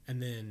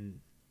 and then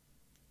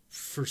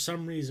for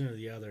some reason or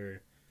the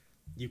other,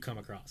 you come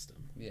across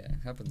them? Yeah,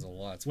 it happens a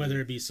lot. It's Whether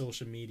weird. it be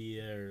social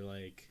media or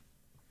like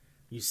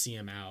you see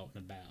them out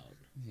and about.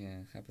 Yeah,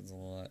 it happens a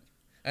lot.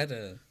 I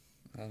don't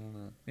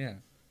know. Yeah.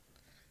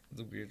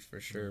 It's weird for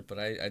sure, but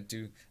I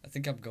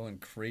think I'm going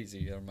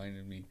crazy. It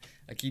reminded me.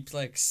 I keep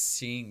like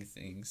seeing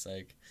things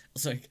like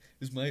it's like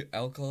is my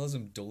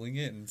alcoholism dulling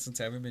it? And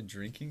since I haven't been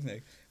drinking,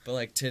 like, but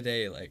like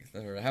today, like,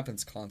 or it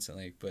happens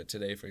constantly. But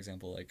today, for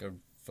example, like a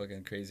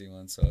fucking crazy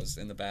one. So I was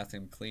in the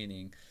bathroom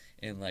cleaning,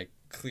 and like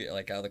clear,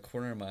 like out of the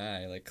corner of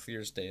my eye, like clear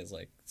as day, is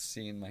like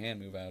seeing my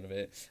hand move out of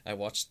it. I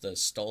watched the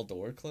stall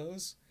door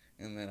close,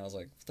 and then I was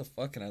like, what the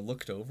fuck? And I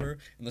looked over,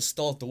 and the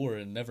stall door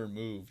had never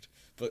moved.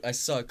 But I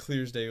saw it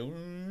clear as day,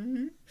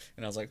 and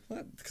I was like,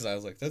 what? Because I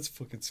was like, that's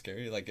fucking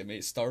scary. Like,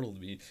 it startled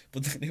me.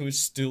 But then it was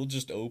still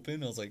just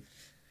open. I was like,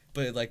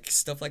 but, like,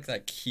 stuff like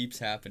that keeps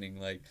happening.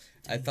 Like,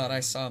 I thought I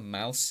saw a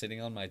mouse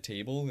sitting on my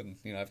table, and,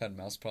 you know, I've had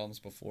mouse problems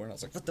before, and I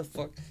was like, what the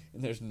fuck?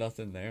 And there's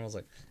nothing there. I was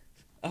like,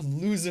 I'm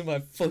losing my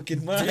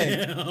fucking mind.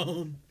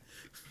 Damn.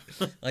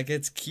 Like,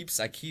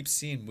 I keep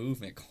seeing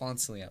movement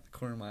constantly out the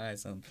corner of my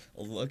eyes. I'm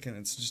looking,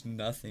 it's just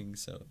nothing,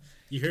 so...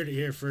 You heard it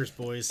here first,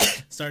 boys.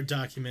 Start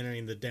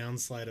documenting the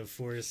downslide of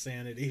Forrest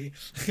sanity.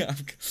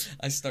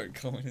 I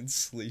start going in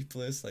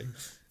sleepless, like,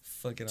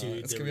 fucking Dude,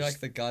 it's gonna be like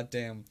the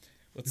goddamn,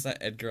 what's that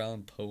Edgar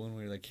Allan Poe one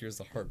where, like, hears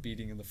the heart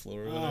beating in the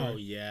floor or whatever? Oh,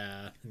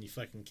 yeah. And he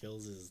fucking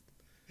kills his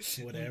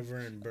whatever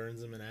and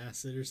burns him in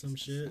acid or some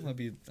shit.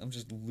 I'm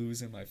just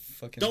losing my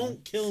fucking...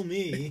 Don't kill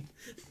me.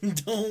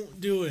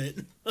 Don't do it.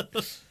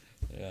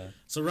 Yeah.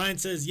 So Ryan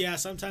says, yeah,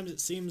 sometimes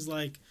it seems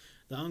like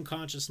the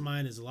unconscious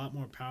mind is a lot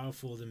more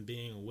powerful than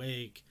being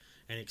awake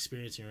and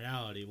experiencing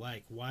reality.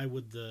 Like, why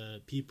would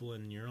the people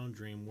in your own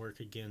dream work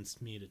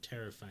against me to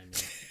terrify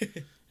me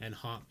and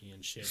haunt me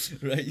and shit?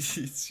 Right?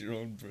 It's your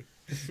own brain.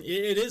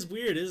 It is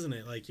weird, isn't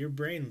it? Like, your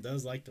brain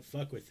does like to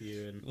fuck with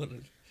you. And What a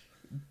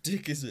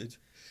dick is it?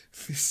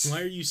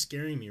 why are you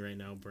scaring me right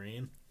now,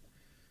 brain?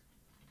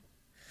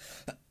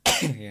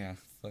 Yeah,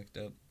 fucked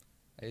up.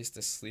 I used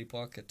to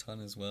sleepwalk a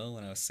ton as well.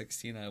 When I was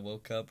 16, I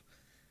woke up.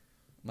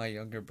 My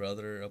younger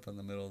brother, up in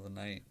the middle of the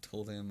night,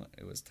 told him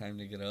it was time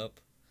to get up.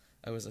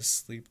 I was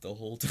asleep the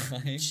whole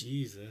time.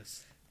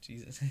 Jesus,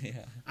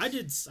 yeah. I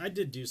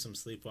did do some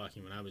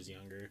sleepwalking when I was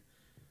younger.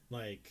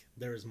 Like,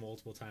 there was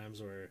multiple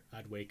times where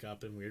I'd wake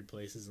up in weird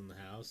places in the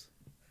house.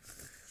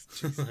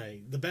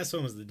 Like, the best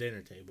one was the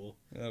dinner table.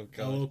 Oh,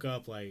 God. I woke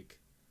up, like,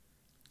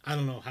 I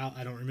don't know how,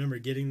 I don't remember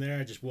getting there.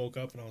 I just woke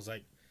up and I was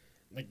like,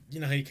 you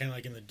know how you kind of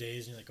like in the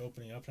daze, and you're like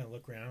opening up, and I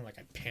look around, and, like,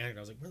 I panicked. I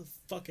was like, where the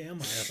fuck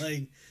am I?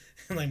 Like,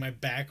 and like my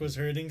back was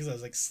hurting because I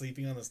was like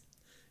sleeping on this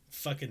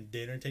fucking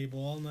dinner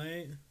table all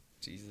night.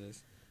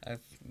 Jesus. I've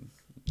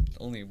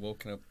only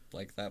woken up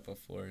like that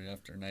before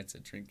after nights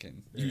of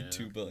drinking. Yeah. You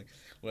too, but like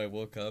when I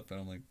woke up and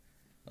I'm like,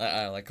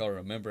 I'll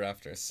remember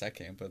after a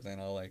second, but then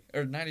I'll like,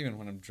 or not even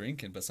when I'm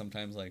drinking, but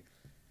sometimes like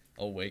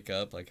I'll wake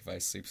up, like if I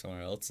sleep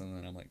somewhere else, and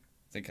then I'm like,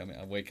 think I'm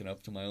waking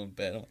up to my own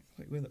bed. I'm like,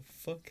 wait, where the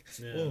fuck?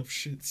 Yeah. Oh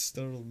shit,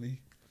 startled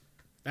me.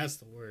 That's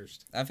the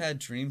worst. I've had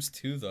dreams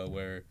too though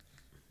where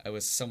I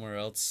was somewhere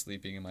else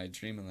sleeping in my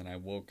dream, and then I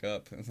woke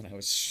up, and then I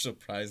was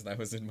surprised I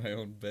was in my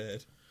own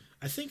bed.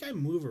 I think I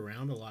move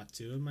around a lot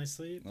too in my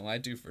sleep. No, I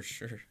do for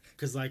sure.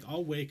 Because, like,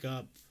 I'll wake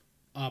up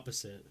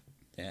opposite.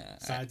 Yeah,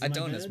 Sides I of my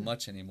don't as bed?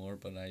 much anymore,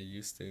 but I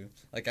used to.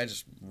 Like, I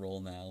just roll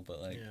now, but,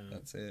 like, Yeah.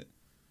 that's it.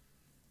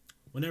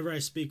 Whenever I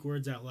speak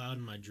words out loud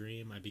in my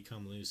dream, I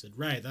become lucid.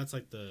 Right, that's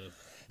like the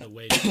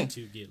way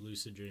to get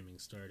lucid dreaming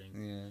starting.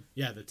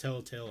 Yeah. Yeah, the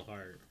Telltale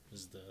Heart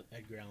is the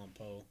Edgar Allan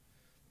Poe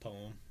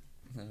poem.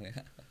 Oh,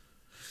 yeah.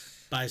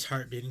 Buys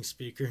heart beating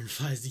speaker and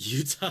flies to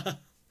Utah.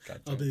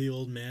 Got I'll be the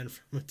old man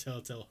from a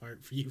Telltale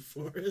Heart for you,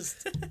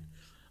 Forrest.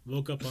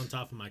 Woke up on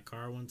top of my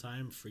car one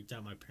time, freaked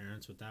out my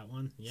parents with that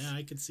one. Yeah,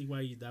 I could see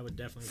why that would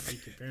definitely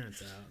freak your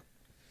parents out.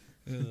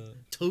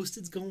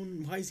 Toasted's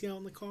going. Why is he out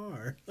in the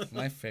car?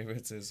 My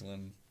favorites is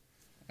when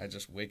I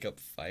just wake up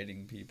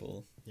fighting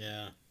people.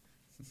 Yeah.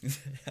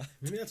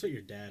 Maybe that's what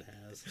your dad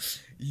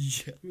has.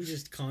 Yeah. He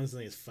just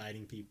constantly is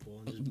fighting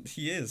people. And just...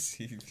 He is.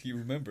 He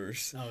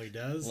remembers. Oh, he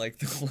does? Like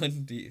the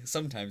one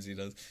sometimes he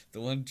does.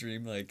 The one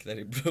dream like that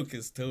he broke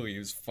his toe, he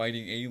was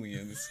fighting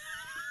aliens.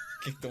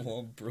 Kicked the wall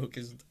and broke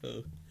his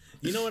toe.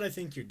 You know what I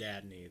think your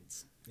dad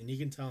needs? And you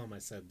can tell him I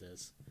said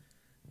this.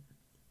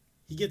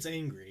 He gets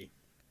angry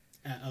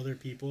at other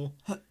people,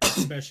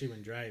 especially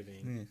when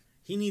driving. Yeah.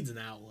 He needs an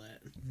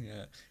outlet.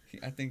 Yeah,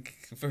 I think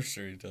for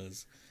sure he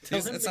does. Tell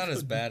him It's to not go-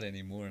 as bad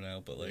anymore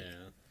now, but like,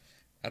 Yeah.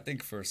 I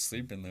think for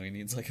sleeping though, he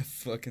needs like a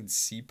fucking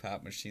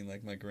CPAP machine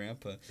like my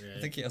grandpa. Yeah.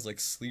 I think he has like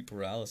sleep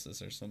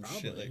paralysis or some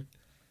shit like.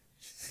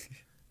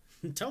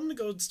 Tell him to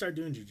go start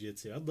doing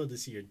jujitsu. I'd love to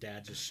see your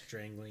dad just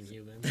strangling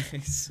humans.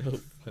 He's so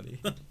funny.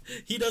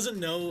 He doesn't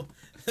know.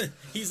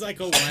 He's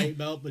like a white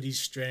belt, but he's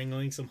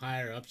strangling some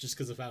higher ups just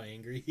because of how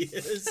angry he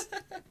is.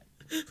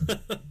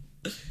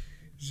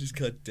 He's just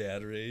got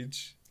dad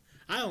rage.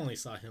 I only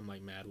saw him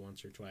like mad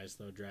once or twice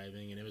though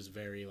driving, and it was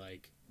very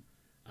like,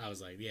 I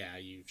was like, yeah,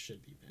 you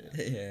should be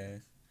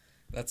mad.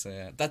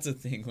 Yeah, that's a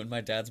thing. When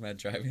my dad's mad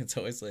driving, it's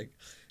always like,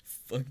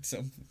 fuck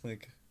some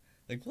like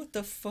what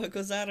the fuck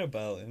was that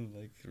about? And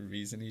like the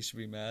reason he should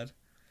be mad.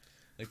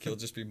 Like he'll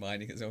just be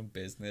minding his own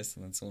business,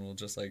 and then someone will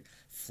just like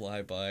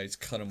fly by,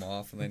 just cut him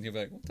off, and then you'll be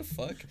like, what the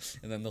fuck?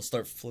 And then they'll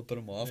start flipping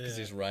him off because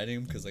he's riding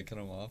him because they cut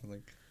him off. And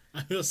like,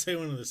 I will say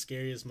one of the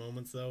scariest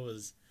moments though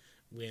was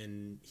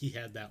when he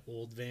had that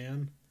old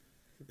van,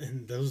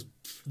 and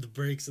the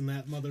brakes in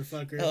that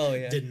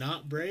motherfucker did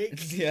not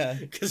break. Yeah,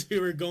 because we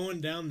were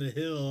going down the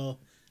hill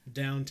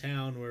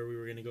downtown where we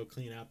were gonna go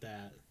clean out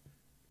that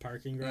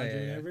parking garage or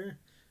whatever.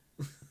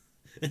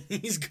 And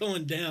he's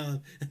going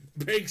down, and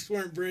the brakes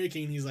weren't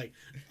breaking. He's like,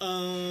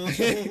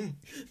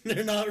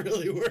 they're not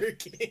really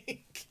working.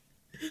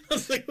 I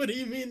was like, what do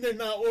you mean they're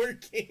not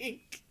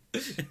working?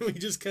 And we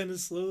just kind of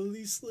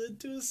slowly slid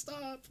to a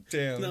stop.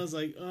 Damn. And I was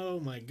like, oh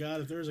my god,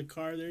 if there was a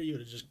car there, you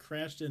would have just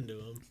crashed into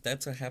him.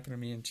 That's what happened to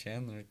me and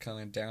Chandler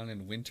coming down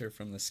in winter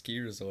from the ski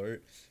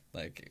resort.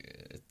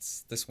 Like,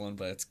 it's this one,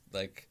 but it's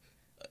like,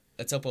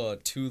 it's up a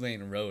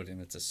 2-lane road,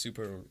 and it's a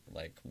super,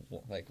 like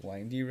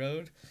windy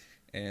road.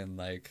 And,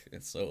 like,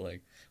 it's so,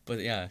 like,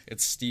 but yeah,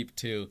 it's steep,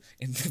 too.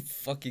 And the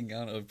fucking, I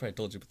don't know, I probably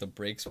told you, but the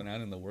brakes went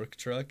out in the work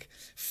truck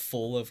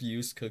full of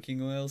used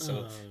cooking oil.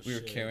 So we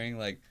were carrying,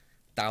 like,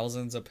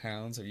 thousands of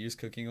pounds of used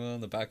cooking oil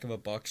in the back of a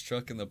box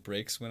truck, and the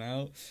brakes went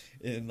out,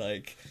 and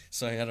like,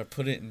 so I had to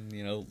put it in,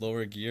 you know,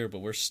 lower gear, but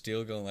we're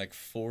still going like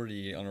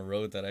 40 on a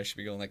road that I should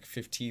be going like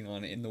 15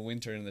 on in the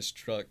winter in this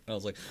truck. And I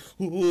was like,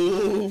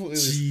 whoa,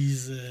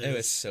 it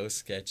was so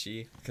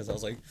sketchy because I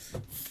was like,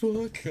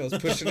 fuck, I was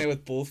pushing it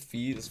with both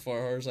feet as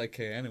far as I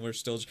can, and we're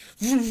still just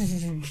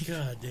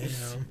god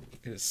damn,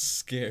 it was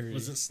scary.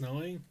 Was it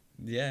snowing?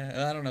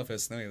 Yeah, I don't know if it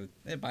was snowing.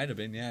 It might have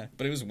been, yeah.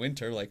 But it was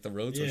winter, like, the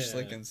roads were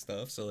slick and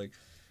stuff, so, like,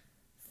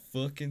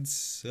 fucking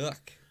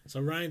suck.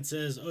 So Ryan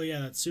says, oh, yeah,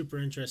 that's super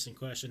interesting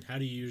question. How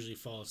do you usually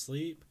fall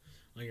asleep?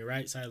 On your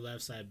right side,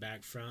 left side,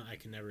 back, front? I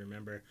can never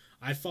remember.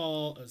 I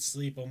fall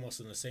asleep almost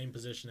in the same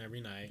position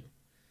every night,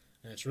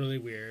 and it's really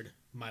weird.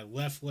 My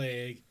left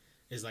leg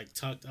is, like,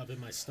 tucked up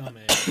in my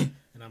stomach,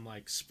 and I'm,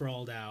 like,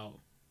 sprawled out,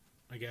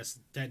 I guess,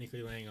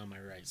 technically laying on my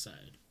right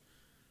side.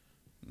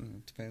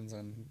 Depends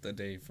on the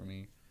day for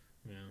me.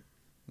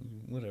 Yeah.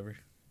 Whatever.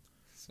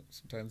 So,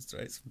 sometimes it's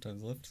right,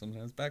 sometimes left,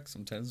 sometimes back,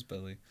 sometimes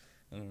belly.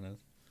 I don't know.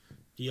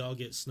 Do y'all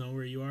get snow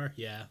where you are?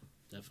 Yeah,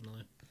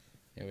 definitely.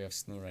 Yeah, we have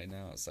snow right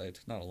now outside.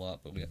 Not a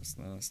lot, but we have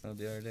snow. It snowed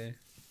the other day.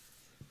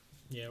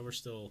 Yeah, we're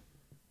still...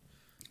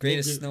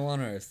 Greatest snow on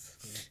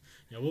earth.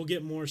 Yeah, we'll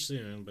get more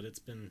soon, but it's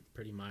been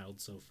pretty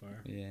mild so far.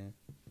 Yeah.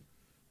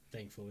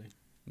 Thankfully.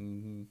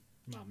 Mm-hmm.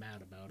 I'm not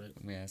mad about it.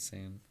 Yeah,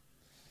 same.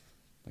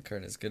 My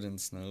cart is good in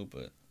snow,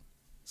 but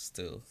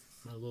still.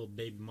 My little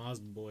baby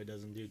Mazda boy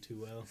doesn't do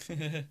too well.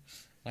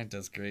 Mine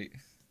does great.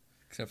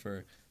 Except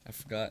for, I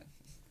forgot.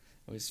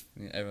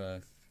 I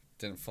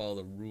didn't follow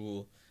the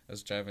rule. I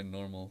was driving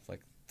normal. Like,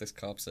 this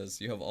cop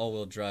says, you have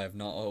all-wheel drive,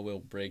 not all-wheel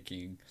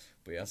braking.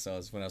 But yeah,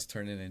 so when I was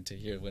turning into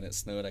here, when it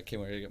snowed, I came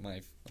over to get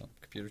my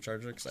computer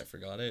charger because I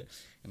forgot it.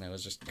 And I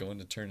was just going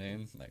to turn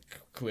in, like,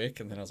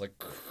 quick. And then I was like,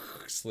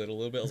 slid a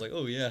little bit. I was like,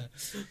 oh, yeah.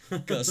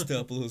 Gotta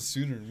stop a little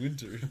sooner in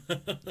winter.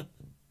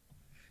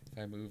 If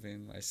I move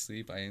in my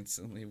sleep, I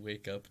instantly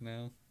wake up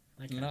now.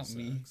 That Not sucks.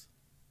 me.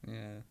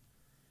 Yeah.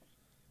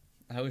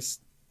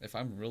 If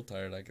I'm real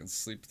tired, I can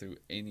sleep through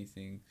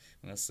anything.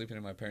 When I was sleeping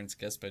in my parents'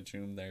 guest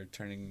bedroom, they're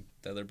turning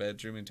the other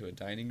bedroom into a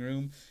dining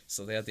room.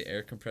 So they had the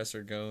air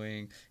compressor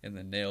going and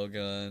the nail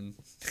gun.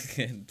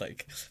 And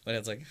like, my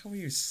dad's like, how are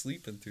you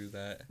sleeping through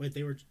that? Wait,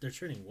 they're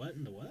turning what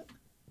into what?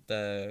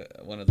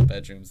 One of the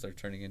bedrooms they're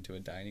turning into a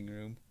dining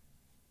room.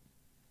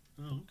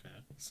 Oh, okay.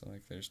 So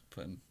like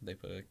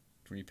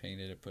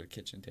repainted it, put a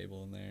kitchen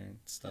table in there and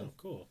stuff. Oh,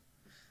 cool.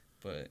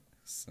 But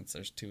since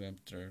there's two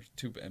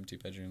empty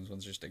bedrooms,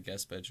 one's just a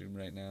guest bedroom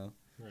right now.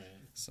 Right.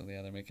 So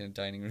yeah, they're making a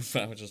dining room,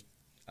 but I was just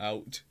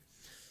out.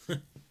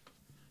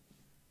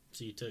 So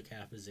so you took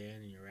half a Xan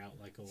and you're out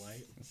like a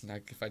light.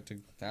 Like, if I took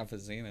half a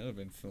Xan, I would have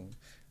been feeling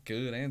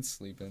good and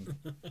sleeping.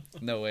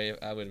 No way,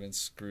 I would have been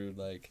screwed,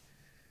 like,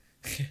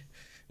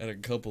 at a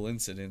couple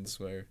incidents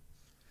where it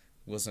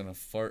wasn't a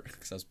fart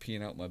because I was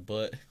peeing out my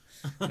butt.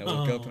 And I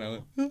woke up and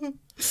I went,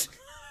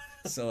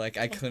 so, like,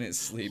 I couldn't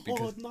sleep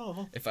because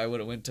if I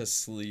would have went to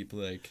sleep,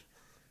 like,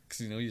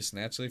 because, you know, you just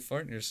naturally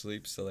fart in your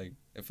sleep, so, like,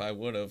 if I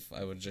would have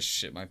just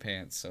shit my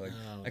pants, so, like,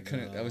 I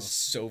couldn't, I was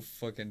so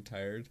fucking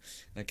tired,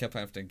 and I kept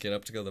having to get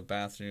up to go to the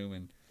bathroom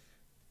and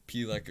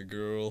pee like a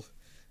girl.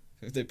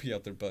 They pee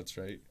out their butts,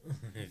 right?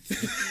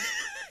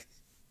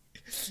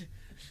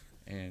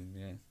 And,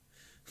 yeah.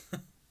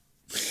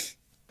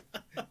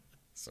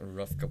 It's a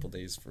rough couple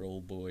days for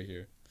old boy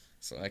here.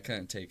 So I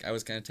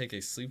was going to take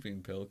a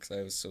sleeping pill because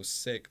I was so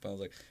sick, but I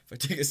was like, if I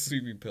take a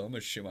sleeping pill, I'm going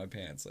to shit my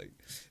pants. Like,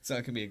 it's not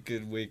going to be a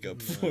good wake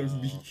up for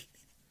me.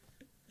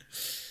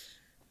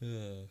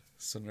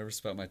 So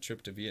nervous about my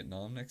trip to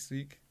Vietnam next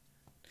week.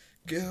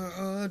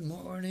 Good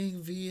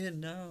morning,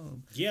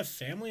 Vietnam. Do you have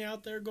family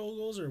out there,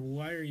 Goggles, or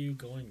why are you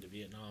going to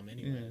Vietnam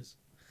anyways?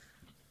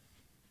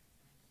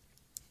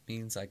 Yeah.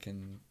 Means I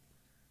can,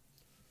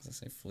 what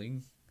does I say,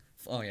 fling?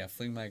 Oh yeah,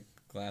 fling my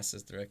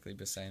glasses directly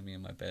beside me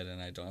in my bed,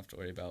 and I don't have to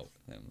worry about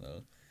them,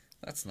 though.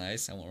 That's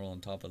nice. I won't roll on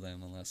top of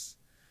them unless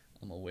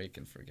I'm awake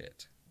and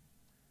forget.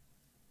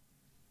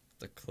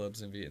 The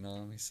clubs in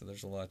Vietnam, he said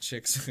there's a lot of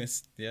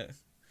chicks. Yeah.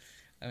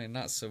 I mean,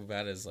 not so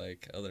bad as,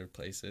 like, other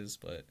places,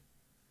 but...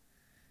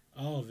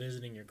 Oh,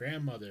 visiting your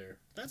grandmother.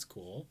 That's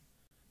cool.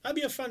 That'd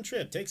be a fun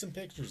trip. Take some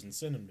pictures and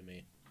send them to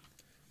me.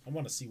 I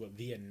want to see what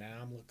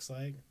Vietnam looks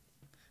like.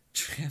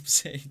 Tramp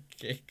saying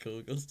gay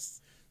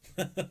Goggles.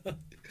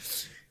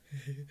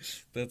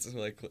 That's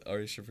like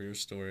Ari Shaffir's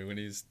story when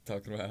he's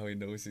talking about how he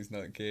knows he's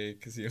not gay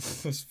because he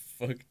almost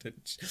fucked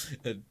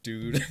a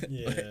dude.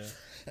 Yeah.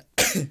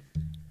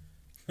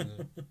 The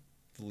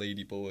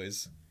lady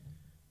boys.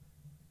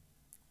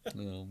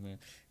 Oh man!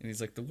 And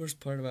he's like, the worst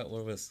part about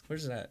where's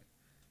it at?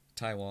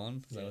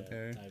 Taiwan? Is that what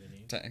they're?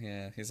 Taiwanese.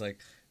 Yeah. He's like,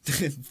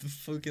 the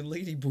fucking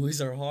lady boys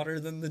are hotter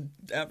than the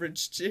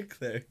average chick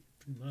there.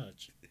 Pretty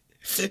much.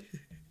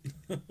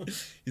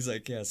 He's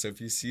like, yeah, so if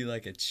you see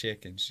like a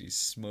chick and she's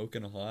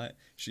smoking hot,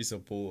 she's a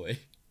boy.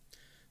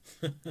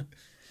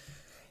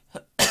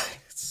 It's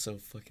so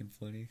fucking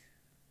funny.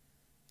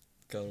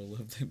 Gotta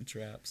love them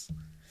traps.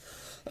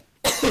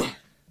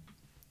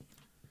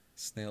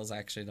 Snails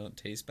actually don't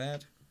taste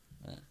bad?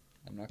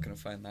 I'm not gonna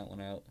find that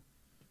one out.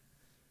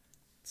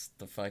 It's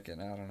the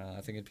fucking, I don't know,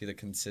 I think it'd be the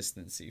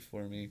consistency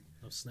for me.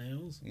 Of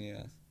snails?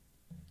 Yeah.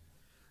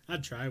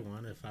 I'd try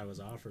one if I was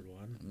offered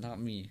one. Not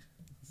me.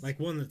 Like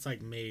one that's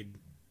like made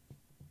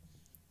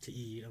to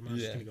eat. I'm not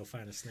just gonna go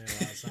find a snail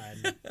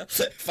outside.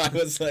 If I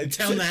was like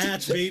down the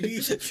hatch, baby.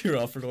 If you're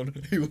offered one,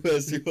 you want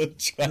to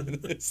try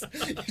this?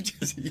 You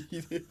just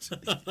eat it.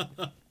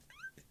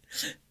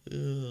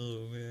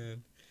 Oh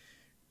man.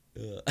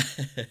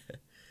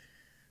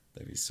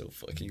 That'd be so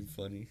fucking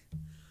funny.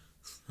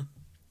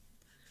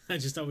 I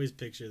just always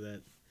picture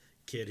that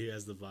kid who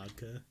has the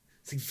vodka.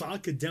 It's like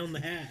vodka down the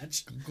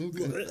hatch.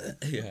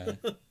 Yeah.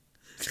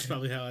 That's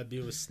probably how I'd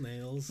be with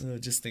snails.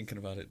 Just thinking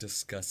about it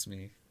disgusts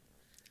me.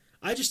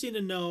 I just need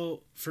to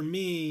know, for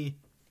me,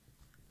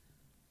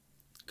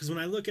 because when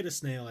I look at a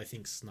snail, I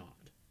think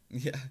snot.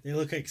 Yeah. They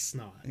look like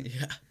snot.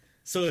 Yeah.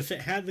 So if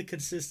it had the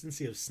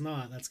consistency of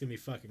snot, that's going to be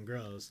fucking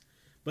gross.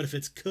 But if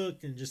it's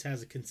cooked and just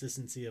has a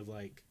consistency of,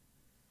 like,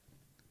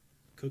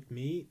 cooked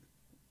meat,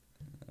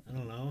 I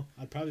don't know.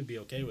 I'd probably be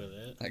okay with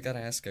it. I gotta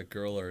ask a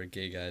girl or a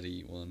gay guy to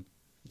eat one.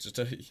 Just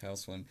a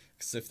house one.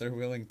 Because if they're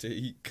willing to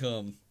eat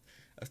cum,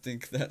 I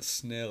think that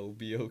snail will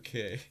be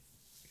okay.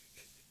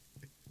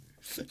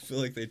 I feel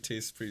like they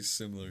taste pretty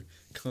similar.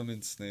 Cum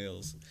and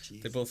snails.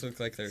 Jeez. They both look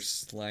like they're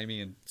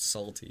slimy and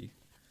salty.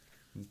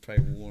 And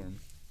probably warm.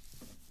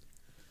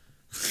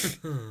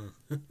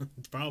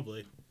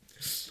 Probably.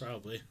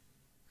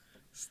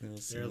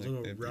 Snails they're a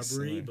little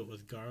rubbery, but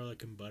with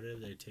garlic and butter,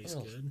 they taste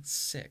good.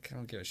 Sick. I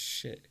don't give a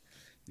shit.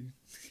 You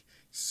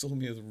sold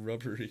me with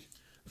rubbery.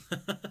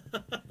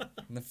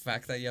 And the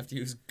fact that you have to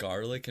use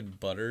garlic and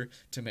butter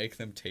to make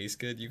them taste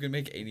good, you can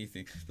make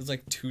anything. There's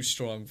like two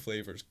strong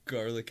flavors,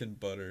 garlic and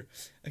butter.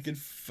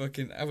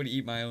 I would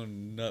eat my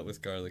own nut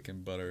with garlic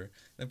and butter.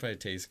 That probably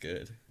tastes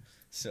good.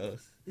 So.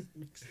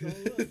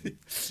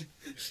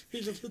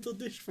 Here's a little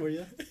dish for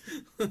you.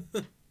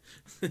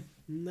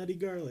 Nutty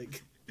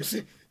garlic.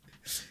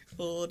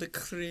 Oh, the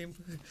cream.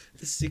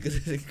 The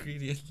secret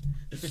ingredient.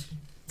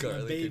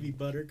 Garlic. Baby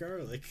butter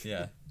garlic.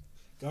 Yeah.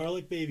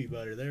 Garlic baby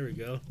butter. There we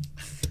go.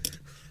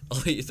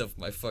 I'll eat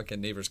my fucking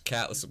neighbor's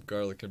cat with some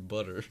garlic and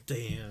butter.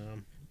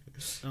 Damn.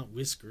 Not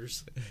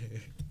Whiskers.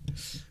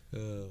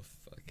 Oh,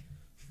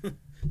 fuck.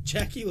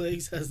 Jackie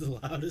Legs has the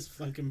loudest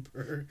fucking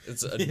purr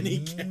it's any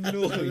cat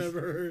noise. I've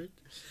ever heard.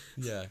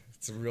 Yeah,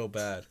 it's real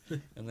bad.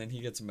 And then he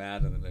gets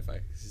mad, and then if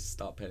I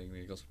stop petting me,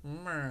 he goes,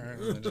 "Meh,"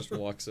 and then just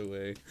walks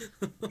away.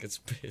 Gets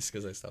pissed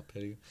because I stop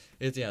petting him.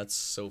 It's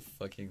so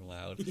fucking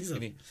loud.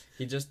 And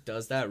he just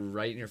does that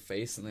right in your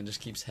face, and then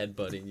just keeps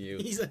headbutting you.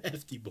 He's a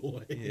hefty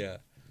boy. Yeah.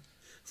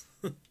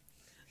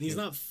 he's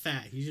not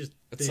fat. He's just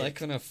It's thick. like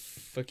when a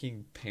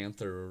fucking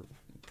panther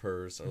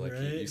purrs, or like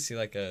you Right? see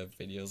like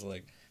videos of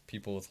like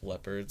people with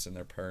leopards and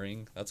they're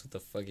purring. That's what the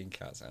fucking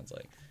cat sounds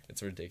like.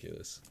 It's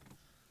ridiculous.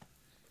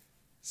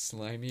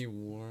 Slimy,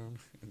 warm,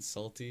 and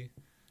salty.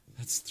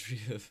 That's two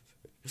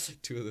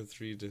of the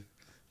three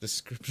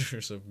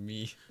descriptors of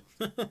me.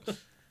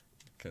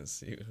 Can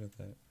see it with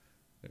that.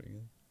 There we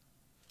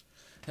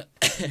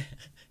go.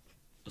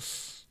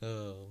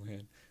 Oh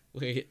man,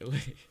 wait.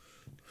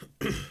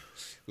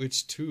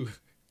 Which two?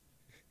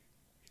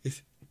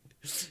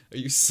 Are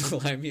you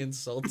slimy and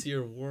salty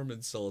or warm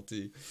and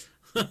salty?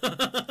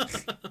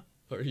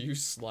 Are you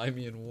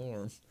slimy and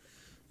warm?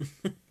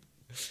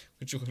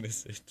 Which one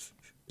is it?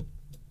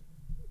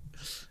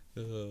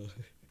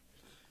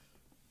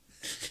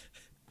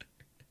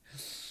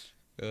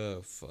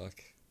 Oh, fuck.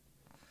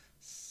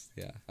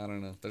 Yeah, I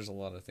don't know. There's a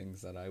lot of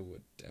things that I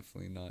would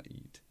definitely not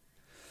eat.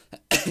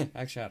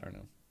 Actually, I don't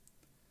know.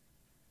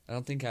 I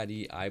don't think I'd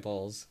eat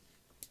eyeballs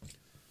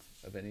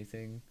of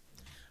anything.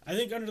 I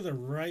think under the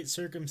right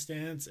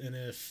circumstance, and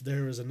if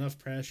there was enough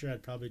pressure,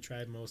 I'd probably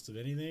try most of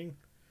anything.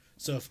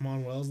 So if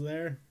Manuel's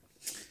there,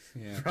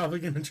 Yeah. probably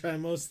gonna try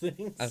most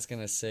things. I was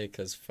gonna say,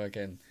 because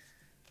fucking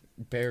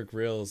Bear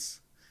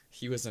Grylls,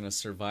 he was in a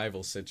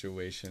survival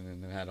situation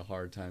and had a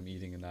hard time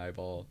eating an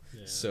eyeball.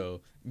 Yeah.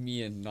 So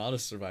me in not a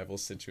survival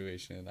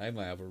situation, I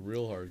might have a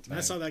real hard time.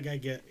 I saw that guy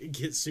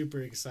get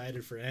super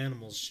excited for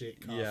animal shit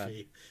coffee.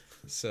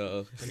 Yeah.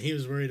 So And he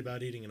was worried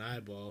about eating an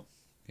eyeball.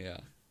 yeah,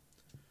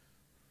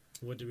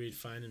 What did we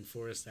find in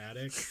Forest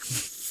Attic?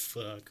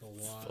 Fuck, a a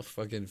lot.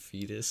 fucking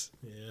fetus.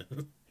 Yeah.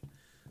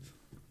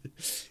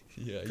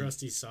 Yeah.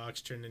 Crusty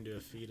socks turned into a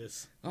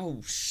fetus.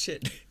 Oh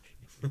shit.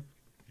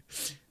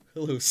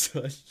 Hello,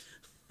 son.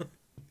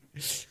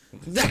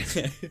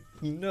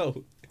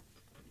 No.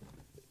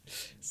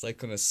 It's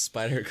like when a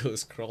spider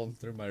goes crawling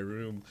through my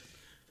room.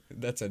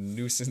 That's a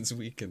nuisance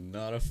we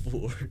cannot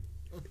afford.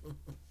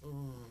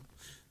 Oh,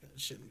 that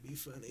shouldn't be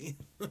funny.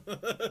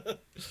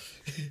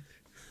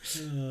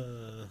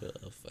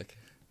 Oh, fuck.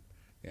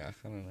 Yeah,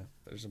 I don't know.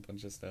 There's a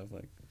bunch of stuff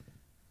like.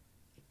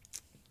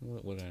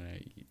 What would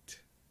I eat?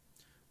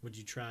 Would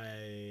you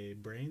try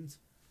brains?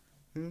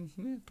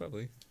 Yeah,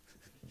 probably.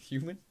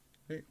 Human?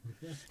 Right?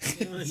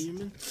 Yeah,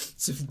 human.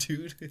 Some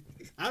dude.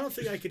 I don't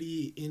think I could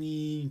eat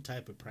any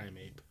type of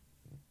primate.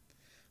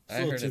 I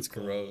Still heard too it's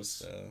gross. close.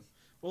 So.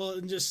 Well,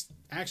 and just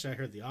actually, I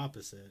heard the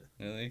opposite.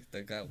 Really?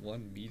 They got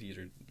one meat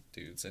eater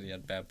dude said he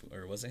had baboon,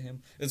 or was it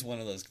him? It's one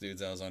of those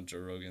dudes that was on Joe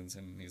Rogan's,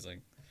 and he's like,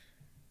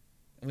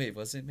 wait,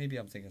 was it? Maybe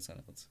I'm thinking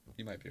something else.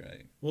 You might be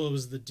right. Well, it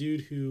was the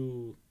dude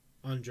who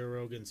on Joe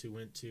Rogan's who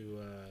went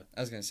to I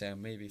was gonna say I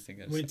maybe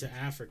thinking. Of went to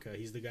something. Africa.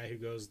 He's the guy who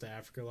goes to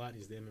Africa a lot.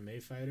 He's the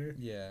MMA fighter.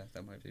 Yeah,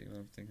 that might be what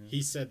I'm thinking.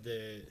 He said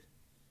that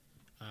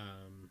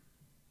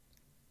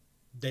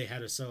they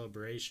had a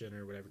celebration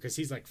or whatever because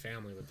he's like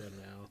family with them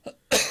now.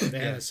 They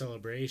had Yeah. a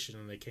celebration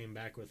and they came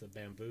back with a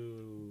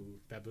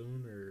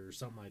baboon or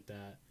something like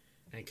that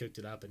and cooked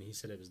it up and he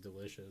said it was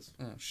delicious.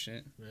 Oh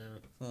shit. Yeah.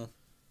 Huh.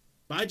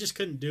 But I just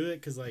couldn't do it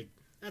because like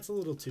that's a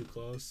little too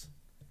close.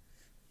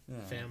 Oh.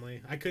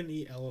 Family. I couldn't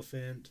eat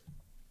elephant.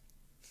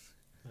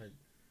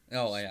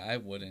 Oh, I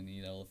wouldn't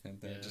eat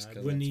elephant then. Yeah, Just I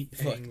 'cause wouldn't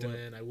that's eat fucked up.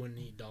 penguin. I wouldn't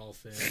eat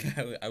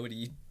dolphin. I would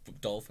eat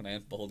dolphin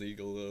and bald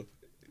eagle though.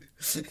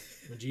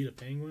 Would you eat a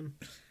penguin?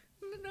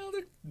 No,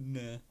 they're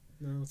nah.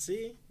 No.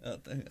 See, They're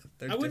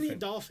I wouldn't eat different.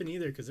 dolphin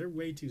either because they're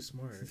way too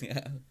smart.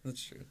 Yeah,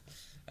 that's true.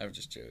 I would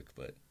just joke,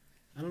 but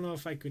I don't know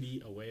if I could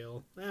eat a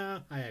whale.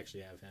 I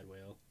actually have had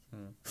whale.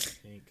 Huh. I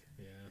think,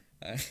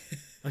 yeah.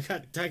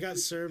 I I got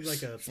served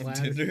like a from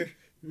platter. Tinder.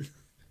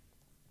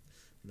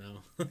 No,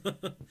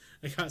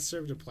 I got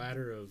served a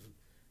platter of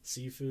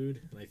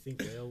seafood, and I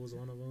think whale was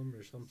one of them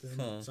or something.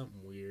 Huh.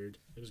 Something weird.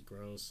 It was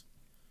gross.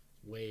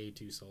 Way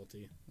too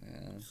salty.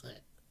 Yeah.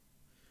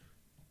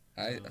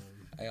 Um,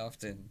 I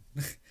often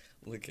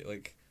look at,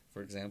 like,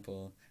 for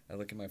example, I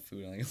look at my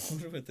food and I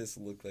wonder what this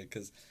looked like,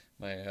 because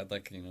I had,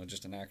 like,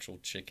 just an actual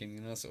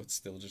chicken, so it's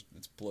still just,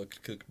 it's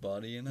blood cooked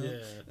body, yeah.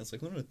 It's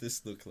like, I wonder what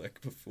this looked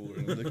like before,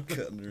 and I'm like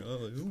cutting her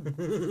off, like,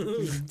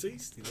 ooh,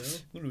 Tasty though.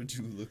 what would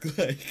you look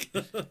like?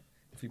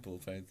 People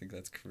probably think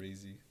that's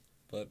crazy,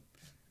 but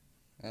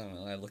I don't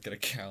know, I look at a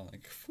cow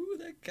like, whew,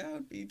 that cow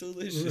would be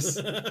delicious.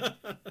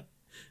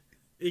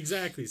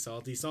 Exactly,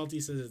 Salty. Salty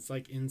says it's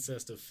like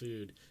incest of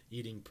food,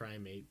 eating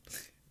primate.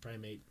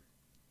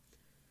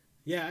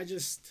 Yeah,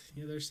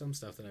 there's some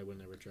stuff that I would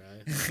never try.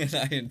 And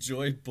I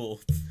enjoy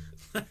both.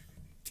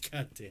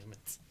 God damn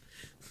it.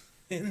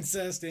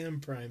 Incest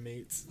and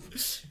primates.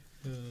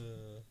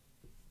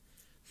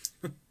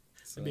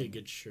 That'd be a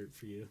good shirt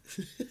for you.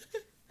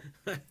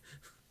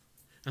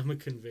 I'm a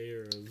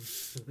conveyor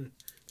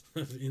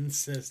of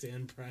incest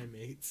and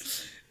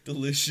primates.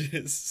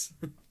 Delicious.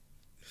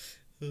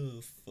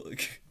 Oh,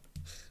 fuck.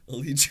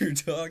 I'll eat your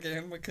dog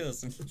and my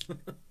cousin.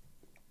 God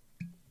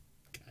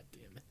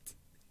damn it.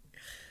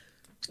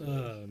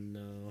 Oh,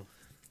 no.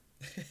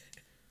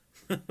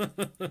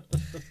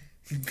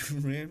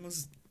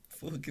 Grandma's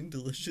fucking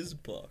delicious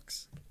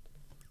box.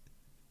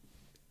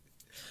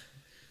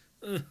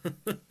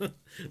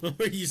 What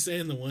were you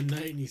saying the one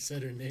night and you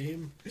said her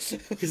name?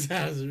 Because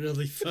that was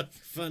really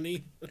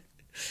funny.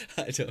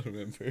 I don't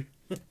remember.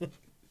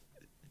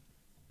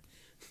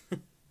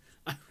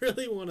 I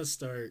really want to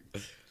start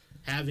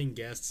having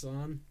guests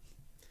on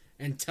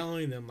and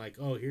telling them, like,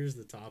 oh, here's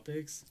the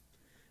topics,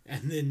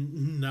 and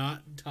then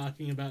not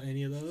talking about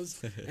any of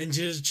those and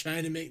just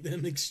trying to make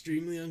them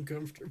extremely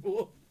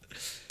uncomfortable.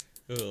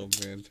 Oh,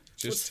 man.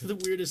 What's the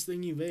weirdest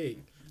thing you've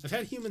ate? I've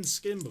had human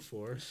skin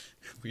before.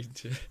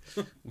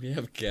 We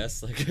have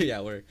guests, like, yeah,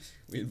 we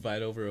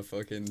invite over a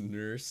fucking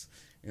nurse,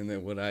 and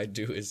then what I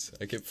do is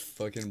I get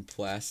fucking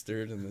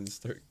plastered and then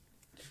start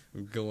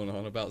going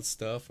on about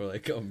stuff, or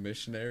like a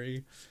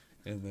missionary,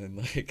 and then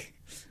like,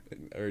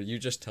 or you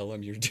just tell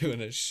them you're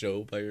doing a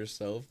show by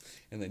yourself,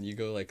 and then you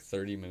go like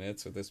 30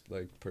 minutes with this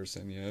like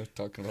person, you know,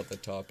 talking about the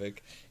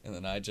topic, and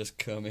then I just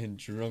come in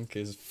drunk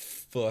as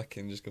fuck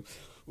and just go,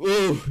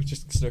 whoa,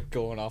 just start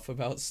going off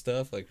about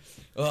stuff like,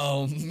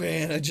 oh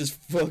man, I just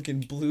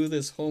fucking blew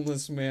this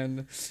homeless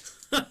man.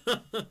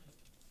 Oh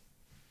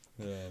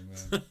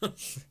man.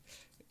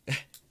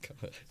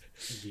 God.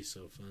 It'd be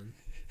so fun.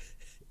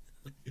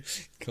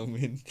 Come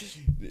in.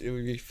 It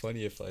would be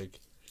funny if like,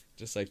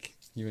 just like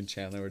you and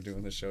Chandler were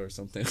doing the show or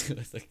something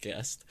with a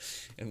guest,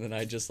 and then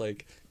I just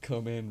like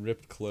come in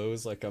ripped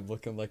clothes, like I'm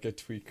looking like a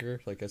tweaker,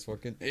 like I was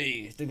working.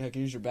 Hey, think I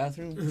can use your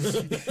bathroom?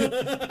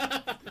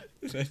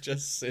 And I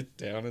just sit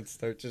down and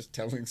start just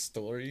telling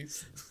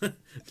stories.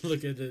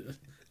 Look at it.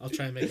 I'll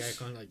try and make eye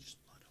contact. Like,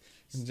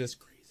 And just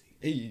crazy.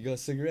 Hey, you got a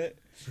cigarette?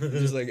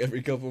 Just like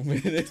every couple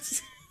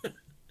minutes.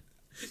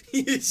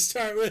 You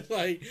start with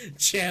like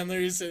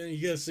Chandler's and then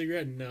you got a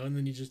cigarette? No, and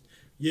then you just,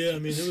 yeah, I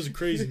mean, it was a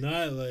crazy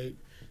night. Like,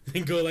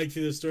 then go like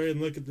through the story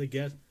and look at the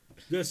guest.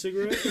 You got a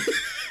cigarette?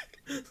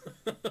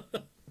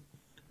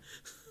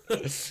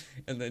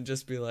 And then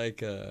just be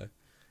like,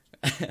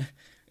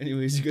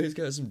 anyways, you guys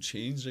got some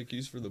change like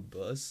used for the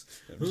bus?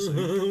 I'm just like,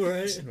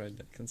 Right. just write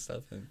that kind of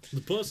stuff. And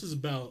The bus is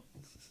about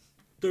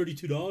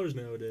 $32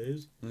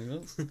 nowadays. I'm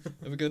like, oh,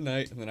 have a good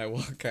night. And then I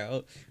walk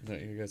out, and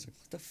then you guys are like,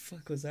 what the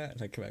fuck was that?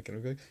 And I come back and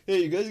I'm like,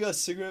 hey, you guys got a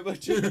cigarette by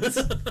chance?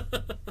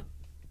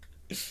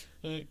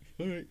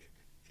 Alright.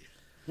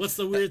 What's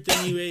the weird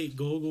thing you ate,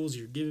 Goggles?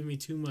 You're giving me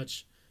too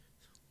much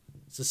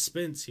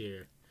suspense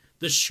here.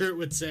 The shirt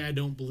would say, I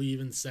don't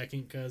believe in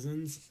second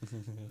cousins.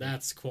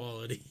 That's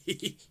quality.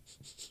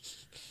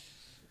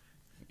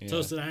 Yeah.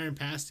 Toasted iron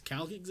passed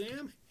calc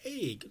exam?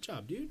 Hey, good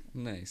job, dude.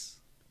 Nice.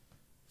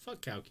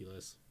 Fuck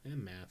calculus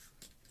and math.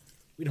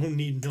 We don't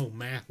need no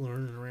math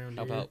learning around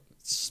How here. about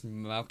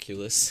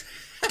smauculus?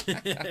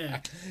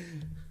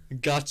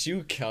 Got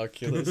you,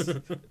 calculus.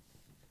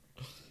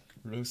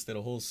 Roasted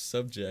a whole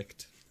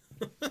subject.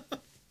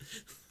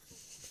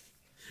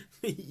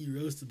 You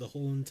roasted the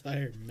whole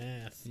entire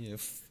math. Yeah,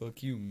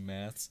 fuck you,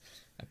 maths.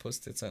 I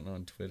posted something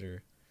on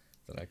Twitter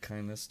that I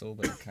kind of stole,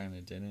 but I kind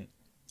of didn't.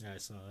 Yeah, I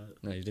saw it.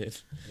 No, you did?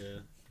 Yeah.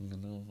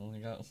 No,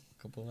 only got a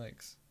couple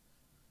likes.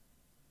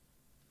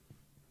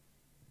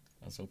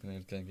 I was hoping I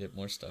was gonna get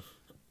more stuff.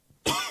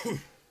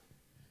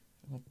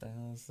 What the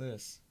hell is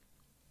this?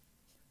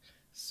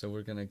 So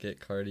we're gonna get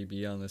Cardi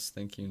B on this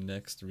Thank You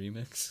Next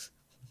remix?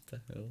 What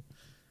the hell?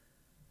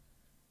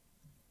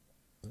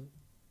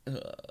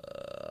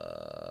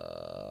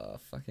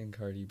 Fucking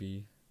Cardi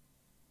B.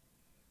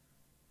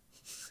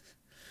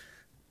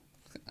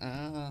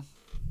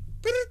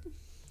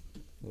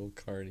 Little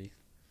Cardi.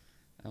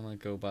 I'm gonna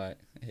go by.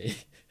 Hey.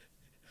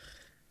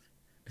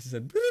 I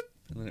said, boop,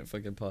 and then it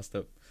fucking popped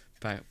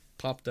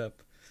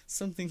up.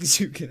 Some things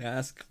you can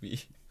ask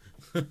me.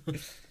 I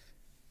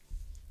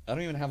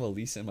don't even have a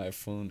Lisa in my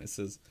phone. It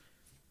says,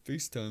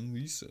 FaceTime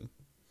Lisa.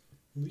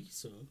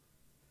 Lisa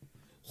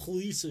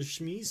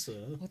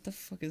Schmisa. What the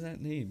fuck is that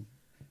name?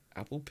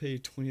 Apple Pay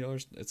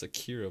 $20. It's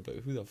Akira, but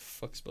who the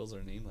fuck spells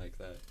her name like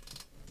that?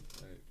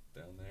 Right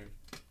down there,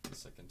 the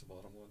second to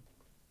bottom one.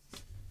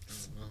 I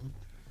don't know.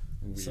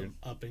 Weird. Some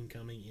up and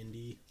coming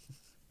indie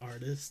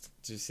artist.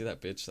 Did you see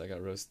that bitch that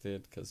got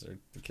roasted because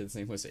the kid's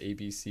name was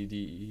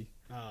ABCDE?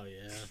 Oh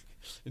yeah.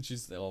 And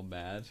she's all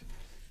mad.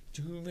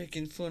 You're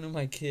making fun of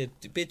my kid.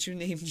 Bitch, you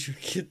named your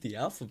kid the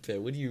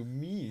alphabet. What do you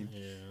mean?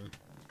 Yeah.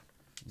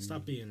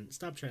 Stop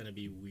trying to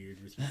be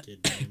weird with your kid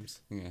names.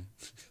 Yeah.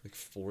 Like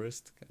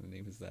Forrest? What kind of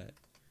name is that?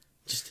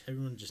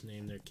 Everyone just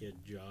name their kid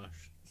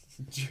Josh.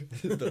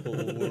 The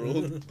whole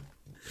world.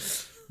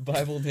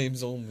 Bible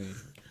names only.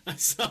 I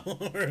saw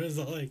one where it was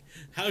like,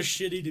 how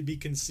shitty to be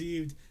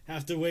conceived,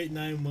 have to wait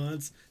 9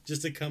 months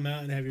just to come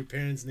out and have your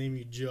parents name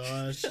you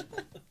Josh.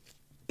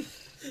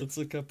 Let's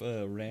look up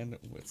a random.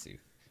 Let's see.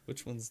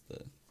 Which one's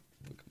the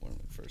Book of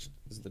Mormon first?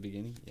 Is it the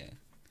beginning? Yeah.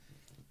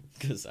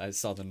 Because I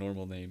saw the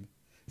normal name,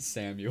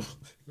 Samuel.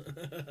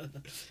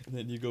 And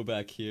then you go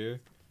back here,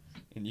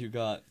 and you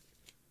got.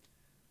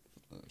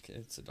 Okay,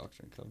 it's a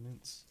Doctrine and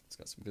Covenants. It's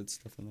got some good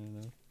stuff in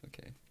there, though.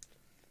 Okay.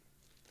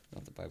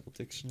 Not the Bible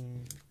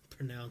Dictionary.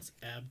 Pronounce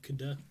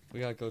Abkada.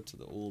 We gotta go to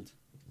the old.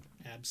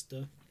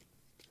 Absta.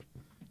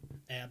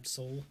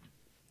 Absol.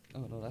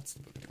 Oh, no, that's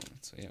the Book of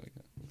Mormon. So, yeah, we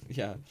got.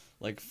 Yeah,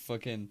 like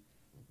fucking.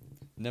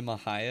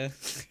 Nemahiah.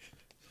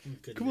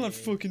 Good Come on, name.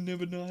 fucking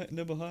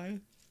Nebuchadnezzar.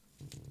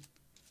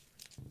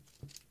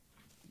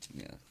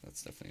 Yeah,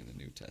 that's definitely the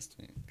New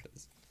Testament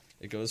because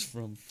it goes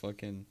from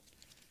fucking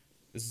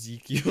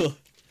Ezekiel.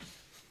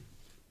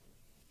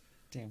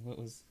 Damn, what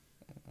was?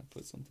 I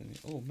put something in.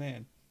 Oh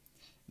man,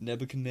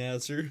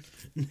 Nebuchadnezzar.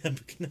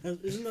 Nebuchadnezzar.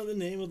 Isn't that the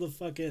name of the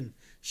fucking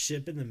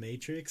ship in the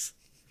Matrix?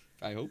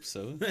 I hope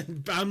so.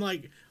 I'm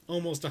like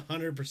almost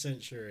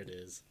 100% sure it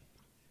is.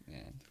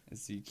 Man,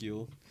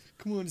 Ezekiel.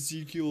 Come on,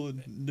 Ezekiel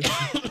and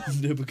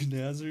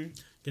Nebuchadnezzar.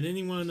 Can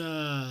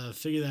anyone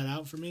figure that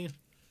out for me?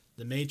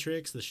 The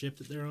Matrix, the ship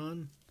that they're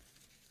on?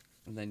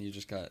 And then you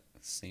just got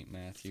Saint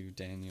Matthew,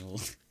 Daniel.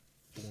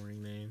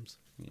 Boring names.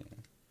 Yeah.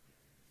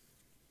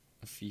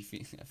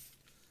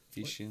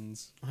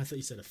 Ephesians. Oh, I thought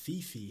you said a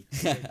Fifi.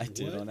 I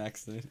did on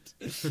accident.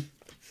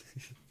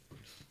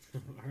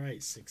 Alright,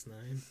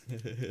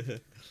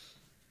 6ix9ine.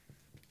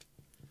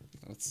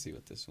 Let's see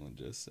what this one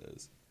just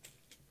says.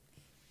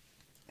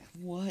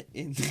 What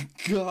in the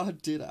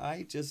god did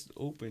I just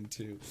open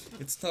to?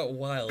 It's not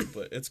wild,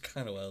 but it's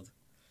kind of wild.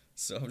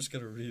 So I'm just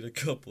going to read a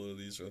couple of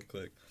these real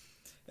quick.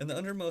 In the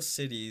undermost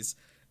cities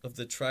of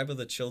the tribe of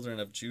the children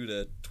of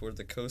Judah toward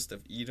the coast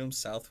of Edom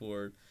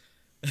southward,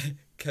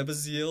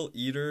 Kebaziel,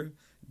 Eder,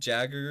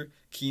 Jagger,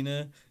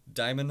 Kena,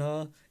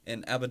 Dimonah,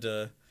 and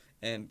Abadah,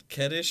 and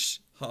Kedesh,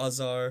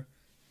 Hazar,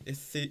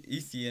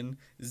 Ethian,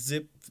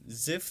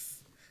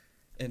 Ziph,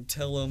 and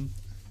Telem,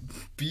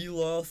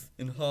 Beloth,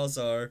 and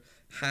Hazar,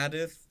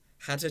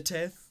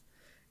 Hattateth,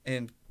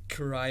 and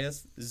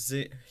Kiriath,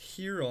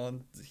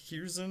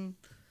 Hirzon,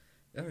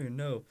 I don't even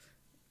know,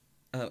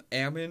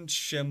 Ammon,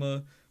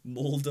 Shema,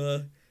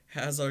 Molda,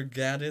 Hazar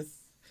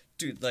Gadith.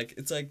 Dude, like,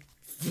 it's like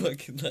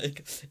fucking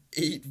like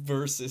 8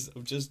 verses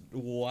of just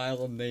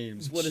wild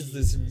names. What does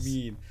this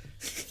mean?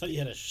 I thought you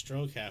had a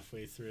stroke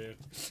halfway through.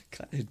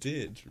 Kinda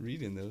did,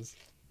 reading those.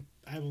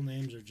 Bible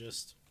names are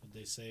just what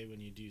they say when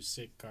you do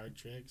sick card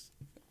tricks.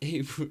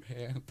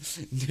 Abraham,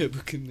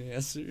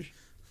 Nebuchadnezzar.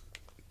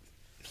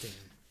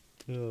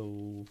 Damn.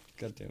 Oh,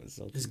 goddamn it,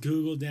 Salty. Is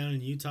Google down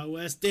in Utah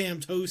West? Damn,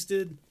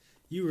 Toasted.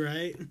 You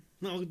right.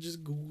 I'll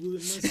just Google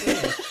it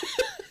myself.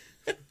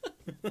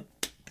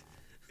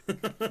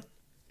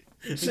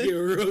 Get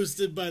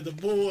roasted by the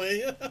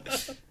boy.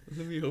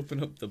 Let me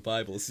open up the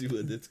Bible, see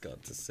what it's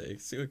got to say.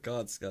 See what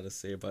God's got to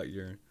say about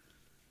your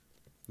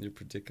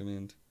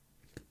predicament.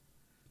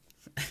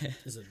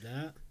 Is it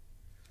that?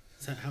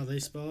 Is that how they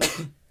spell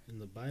it in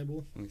the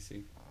Bible? Let me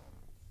see.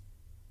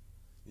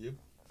 Yep.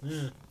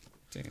 Yeah.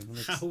 Damn.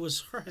 I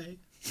was right.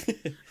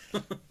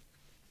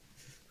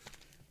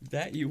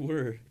 That you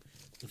were.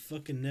 The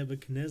fucking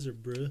Nebuchadnezzar,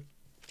 bruh.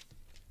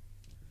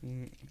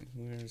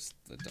 Where's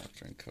the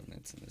Doctrine and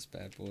Covenants in this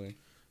bad boy?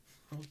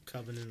 Oh,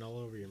 covenant all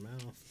over your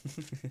mouth.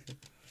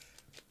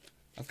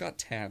 I've got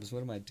tabs.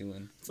 What am I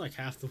doing? It's like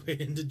half the way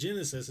into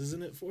Genesis,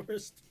 isn't it,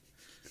 Forrest?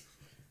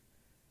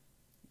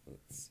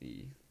 Let's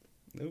see.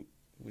 Nope.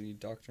 We need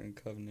Doctrine and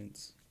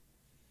Covenants.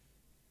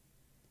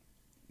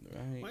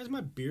 Right. Why does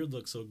my beard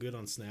look so good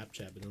on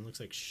Snapchat, but then looks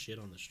like shit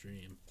on the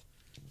stream?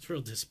 It's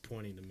real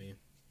disappointing to me.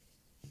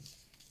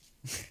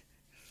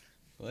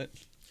 What?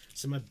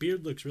 So my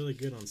beard looks really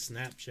good on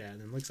Snapchat,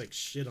 and then looks like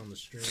shit on the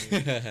stream.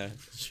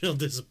 It's real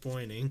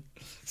disappointing.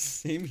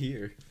 Same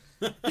here.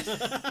 I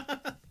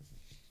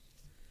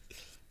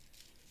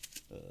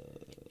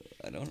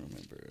don't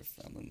remember if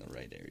I'm in the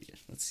right area.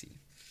 Let's see.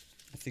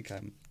 I think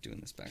I'm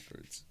doing this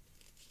backwards.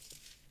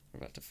 We're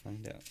about to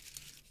find out.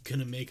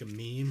 Gonna make a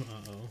meme?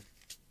 Uh-oh.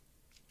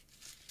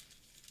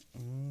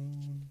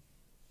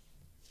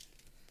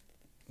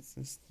 Is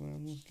this the one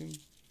I'm looking?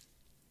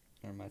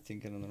 Or am I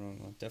thinking of the wrong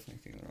one?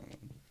 Definitely thinking of the wrong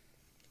one.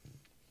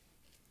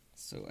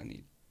 So I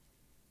need...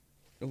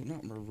 Oh,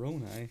 not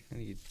Moroni. I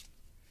need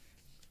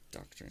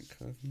Doctrine and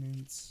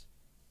Covenants.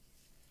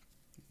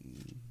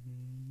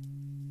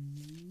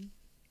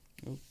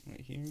 Oh,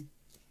 right here.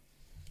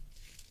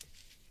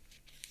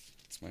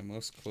 It's my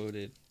most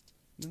quoted.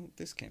 No,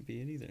 this can't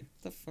be it either.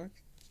 What the fuck?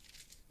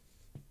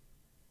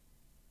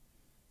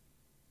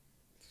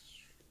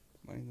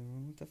 Am I in the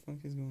wrong? What the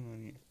fuck is going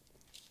on here?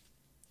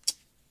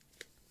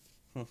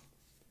 Huh.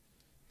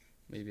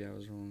 Maybe I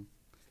was wrong.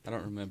 I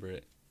don't remember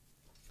it.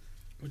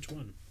 Which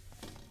one?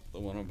 The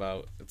one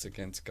about it's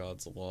against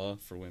God's law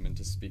for women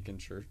to speak in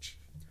church.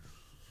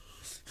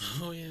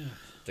 Oh, yeah.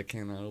 They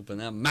cannot open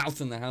that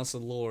mouth in the house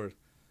of the Lord.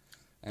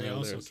 They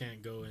also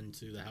can't go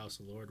into the house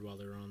of the Lord while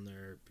they're on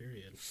their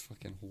period.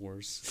 Fucking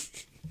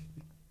whores.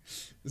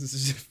 This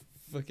is just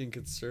fucking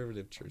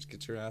conservative church.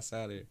 Get your ass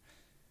out of here.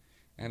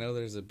 I know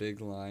there's a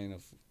big line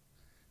of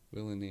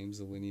Will and names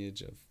the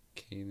lineage of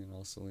Cain and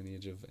also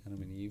lineage of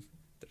Adam and Eve.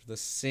 They're the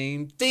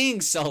same thing,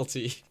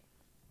 Salty.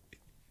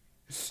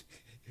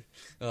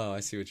 Oh, I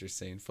see what you're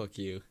saying. Fuck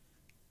you.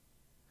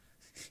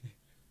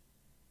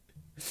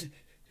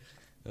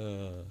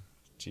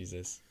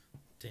 Jesus.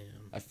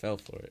 Damn. I fell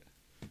for it.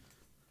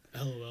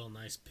 LOL,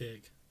 nice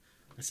pic.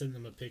 I sent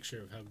them a picture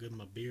of how good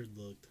my beard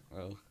looked.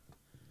 Oh.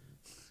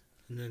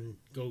 And then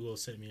Gogo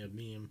sent me a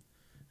meme,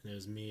 and it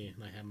was me,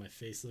 and I had my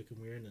face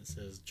looking weird, and it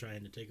says,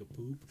 trying to take a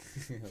poop.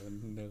 Oh,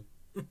 no.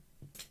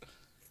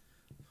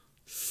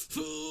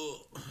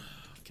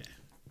 Okay.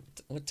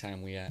 What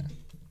time we at?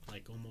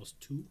 Like almost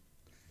 2.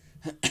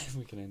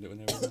 We can end it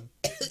whenever then.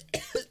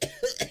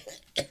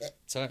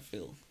 That's how I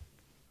feel.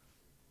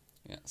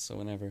 Yeah, so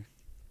whenever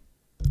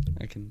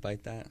I can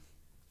bite that.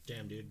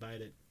 Damn, dude,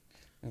 bite it.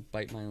 I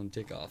bite my own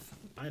dick off.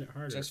 Bite it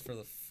harder. Just for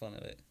the fun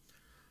of it.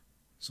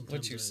 Sometimes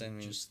What you I send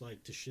me? just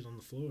like to shit on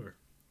the floor.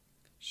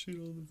 Shit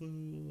on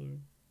the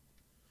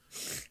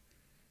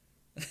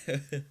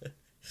floor.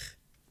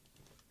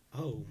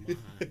 Oh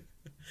my.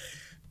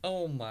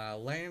 Oh my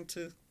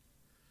Lanta.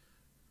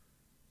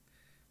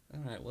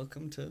 Alright,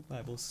 welcome to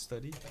Bible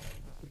study.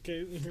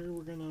 Okay, here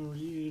we're gonna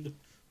read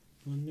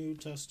the New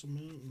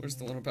Testament. Where's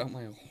the one about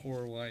my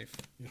whore wife?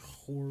 Your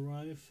whore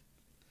wife?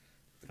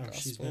 The How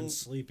she's been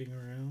sleeping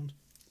around.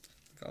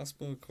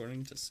 Gospel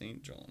according to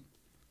St. John.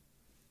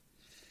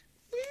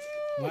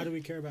 Why do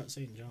we care about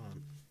St.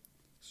 John?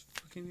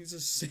 Fucking he's a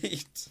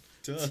saint.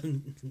 Duh.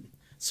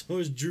 So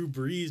is Drew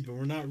Brees, but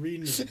we're not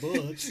reading his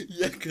books.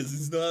 Yeah, because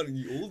he's not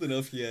old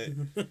enough yet.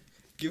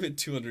 Give it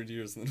 200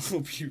 years and then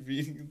we'll be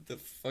reading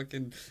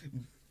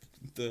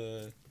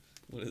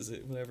what is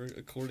it, whatever,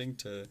 according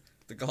to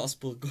the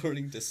gospel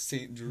according to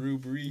St. Drew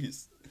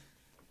Brees.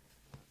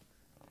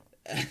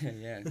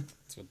 Yeah,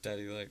 that's what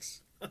Daddy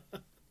likes.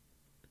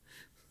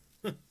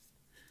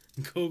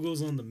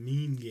 Kogo's on the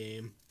meme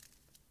game.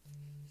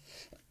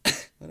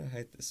 Why do I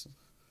highlight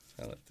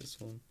this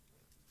one?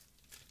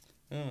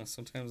 Oh,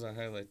 sometimes I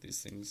highlight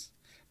these things.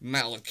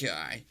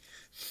 Malachi.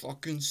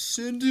 Fucking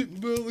send it,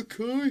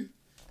 Malachi.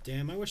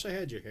 Damn, I wish I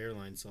had your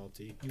hairline,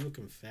 Salty. You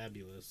looking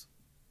fabulous.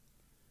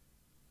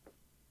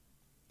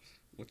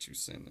 What you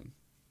sending?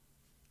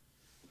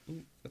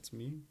 Ooh, that's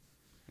me.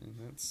 And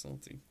that's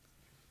Salty.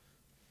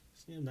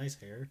 You have nice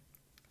hair.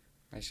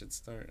 I should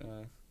start,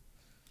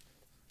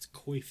 It's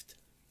coiffed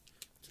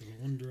to the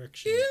one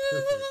direction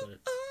perfectly.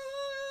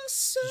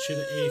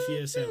 Should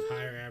atheists have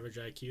higher average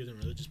IQ than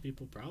religious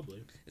people?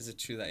 Probably. Is it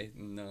true that...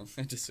 No,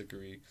 I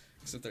disagree.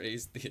 Except they're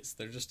atheists.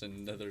 They're just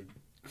another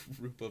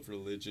group of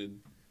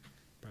religion.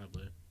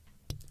 Probably.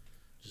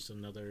 Just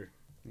another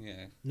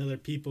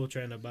people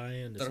trying to buy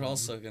into They're something.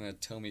 also gonna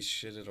tell me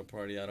shit at a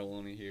party I don't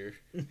want to hear.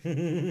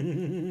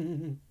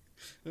 I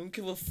don't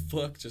give a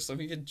fuck. Just let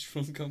me get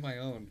drunk on my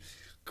own.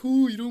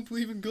 Cool, you don't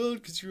believe in God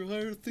because you're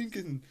higher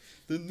thinking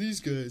than these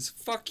guys.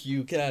 Fuck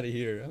you. Get out of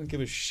here. I don't give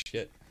a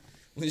shit.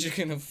 At least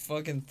you're gonna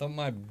fucking thumb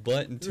my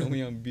butt and tell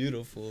me I'm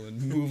beautiful and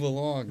move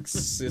along,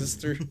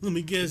 sister. Let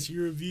me guess,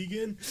 you're a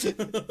vegan?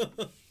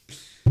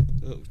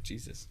 Oh,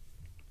 Jesus.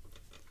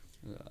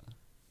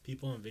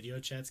 People in video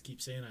chats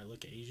keep saying I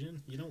look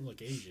Asian. You don't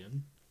look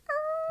Asian.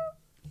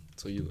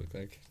 That's what you look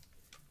like.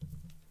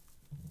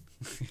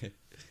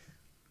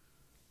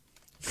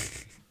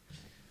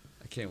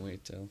 I can't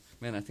wait till...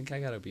 Man, I think I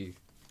gotta be...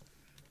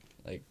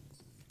 Like,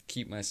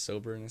 keep my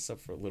soberness up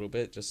for a little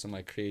bit just so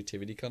my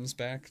creativity comes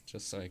back.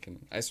 Just so I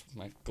can...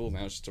 my goal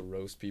now is just to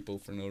roast people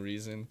for no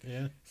reason.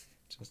 Yeah.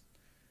 Just...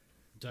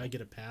 Do I get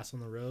a pass on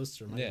the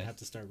roast, or am I gonna have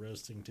to start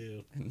roasting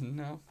too?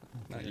 No,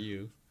 Okay. not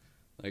you.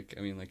 Like,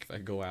 I mean, like, if I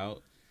go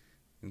out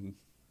and,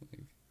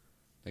 like,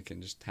 I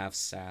can just have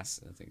sass,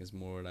 I think is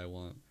more what I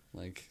want.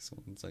 Like,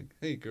 someone's like,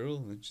 hey, girl,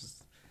 and it's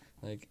just,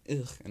 like,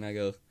 ugh, and I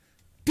go,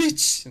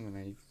 bitch, and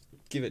then I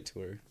give it to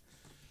her.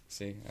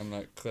 See, I'm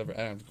not clever.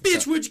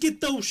 Bitch, where'd you get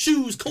those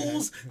shoes,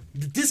 Coles?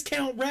 The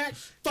discount rack?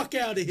 Fuck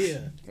out of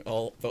here.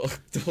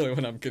 The only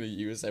one I'm gonna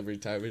use every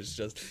time is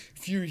just,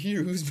 if you're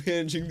here, who's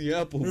managing the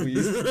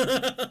Applebee's?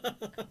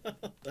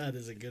 That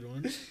is a good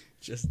one.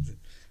 Just,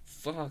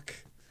 fuck.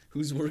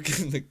 Who's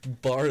working the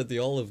bar at the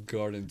Olive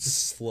Garden,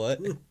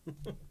 slut?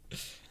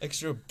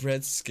 Extra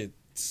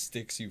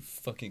sticks, you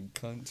fucking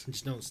cunt.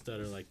 Just don't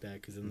stutter like that,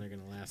 because then they're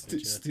gonna laugh at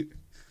you.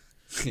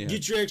 Yeah.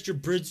 Get your extra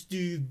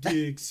breadstick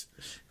dicks.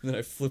 And then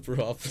I flip her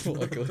off and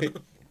walk away.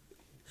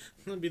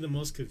 That'd be the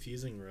most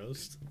confusing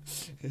roast.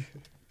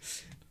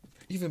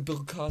 Even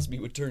Bill Cosby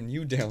would turn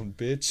you down,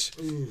 bitch.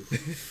 Ooh.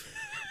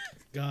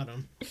 Got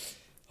him.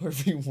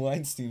 Harvey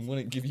Weinstein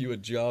wouldn't give you a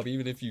job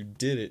even if you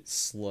did it,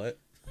 slut.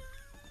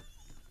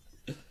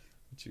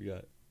 What you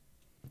got?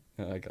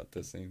 Oh, I got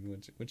this thing.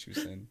 What you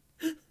saying?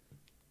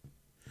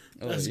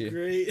 Oh, That's yeah.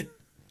 great.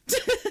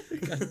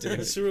 God damn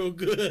That's it. real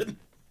good.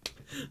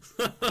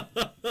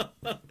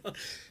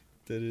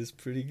 That is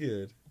pretty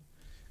good.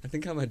 I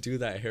think I'm gonna do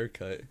that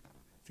haircut.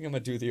 I think I'm gonna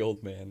do the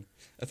old man.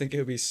 I think it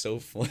would be so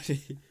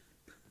funny.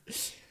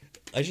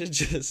 I should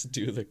just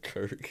do the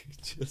Kirk.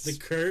 The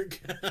Kirk.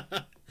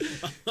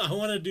 I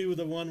want to do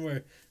the one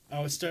where I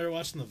would start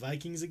watching the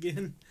Vikings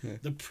again. Yeah.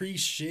 The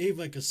priest shave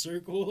like a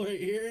circle right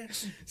here.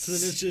 So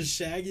then it's just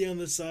Shaggy on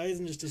the sides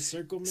and just a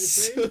circle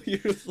missing. So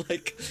you're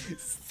like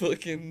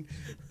fucking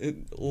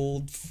an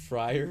old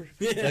friar?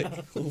 Yeah.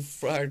 Like old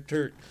Friar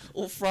Turk.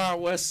 Old Friar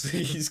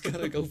Wesley, he's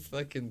gotta go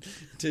fucking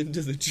tend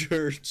to the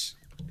church.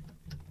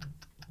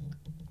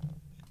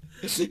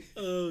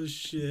 Oh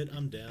shit,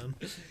 I'm down.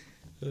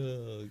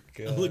 Oh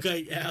I god. look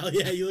like Al.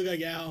 Yeah, you look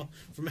like Al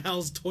from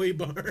Al's Toy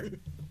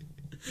Barn.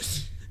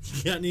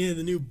 You got any of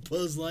the new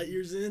Buzz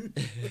Lightyears in?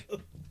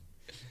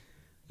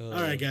 All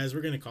right, guys,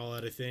 we're gonna call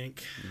it, I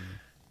think.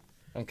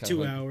 I'm kind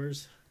 2 of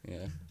hours.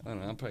 Yeah, I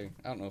don't know.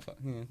 I don't know if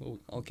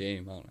I'll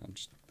game. I don't know.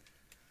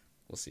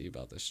 We'll see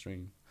about this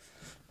stream.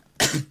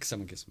 Cause I'm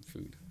gonna get some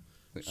food.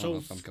 I don't know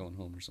if I'm going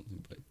home or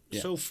something, but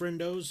yeah. So,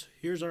 friendos,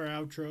 here's our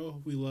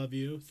outro. We love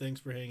you. Thanks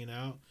for hanging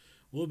out.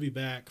 We'll be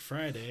back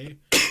Friday.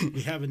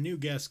 We have a new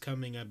guest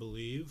coming, I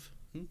believe.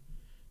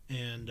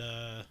 And,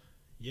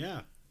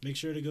 yeah, make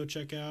sure to go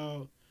check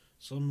out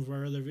some of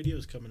our other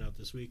videos coming out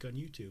this week on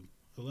YouTube.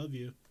 I love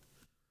you.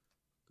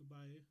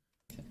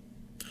 Goodbye.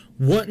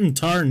 What in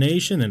Tar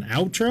Nation, an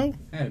outro?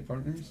 Hey,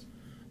 partners.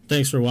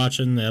 Thanks for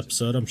watching the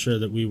episode. I'm sure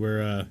that we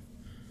were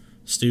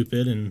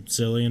stupid and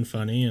silly and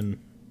funny, and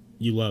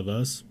you love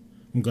us.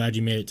 I'm glad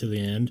you made it to the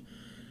end.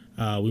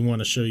 We want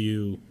to show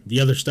you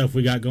the other stuff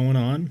we got going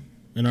on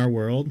in our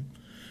world.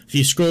 If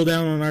you scroll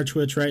down on our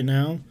Twitch right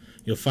now,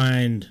 you'll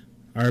find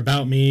our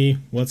About Me,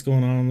 what's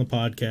going on the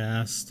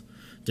podcast,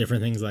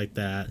 different things like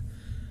that.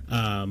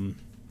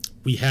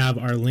 We have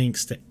our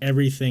links to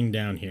everything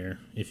down here.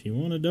 If you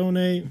want to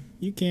donate,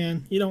 you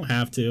can. You don't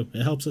have to.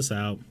 It helps us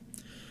out.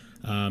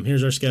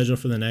 Here's our schedule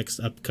for the next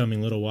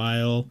upcoming little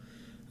while.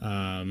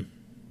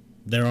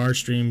 There are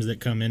streams that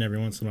come in every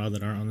once in a while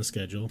that aren't on the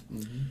schedule.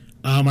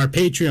 Our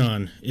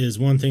Patreon is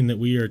one thing that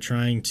we are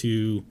trying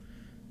to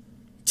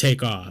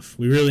take off.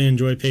 We really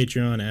enjoy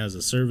Patreon as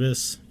a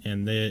service,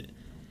 and they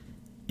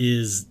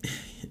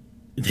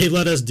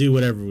let us do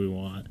whatever we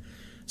want.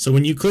 So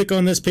when you click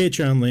on this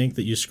Patreon link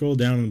that you scroll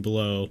down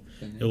below,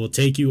 it will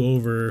take you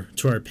over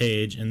to our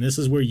page, and this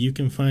is where you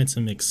can find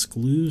some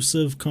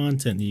exclusive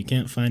content that you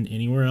can't find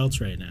anywhere else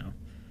right now.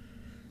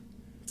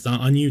 It's not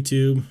on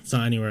YouTube. It's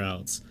not anywhere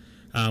else.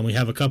 We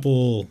have a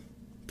couple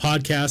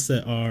podcasts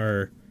that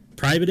are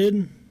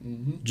privated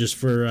just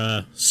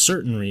for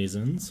certain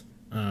reasons.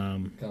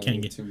 Got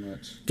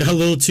a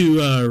little too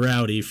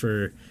rowdy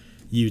for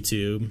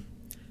YouTube.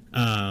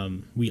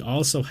 We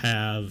also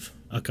have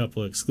a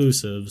couple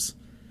exclusives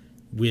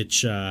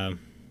which are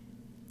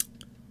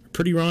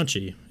pretty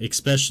raunchy,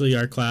 especially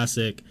our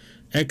classic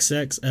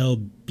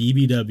XXL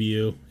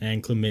BBW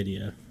and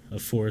Chlamydia, a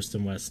Forest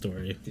and West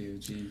story.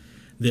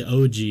 The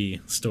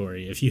OG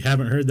story. If you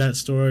haven't heard that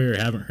story or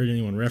haven't heard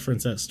anyone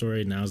reference that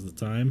story, now's the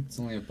time. It's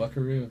only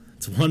 $1.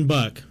 It's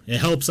 $1. It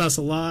helps us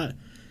a lot,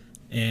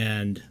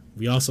 and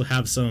we also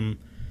have some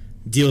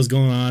deals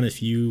going on.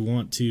 If you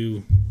want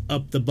to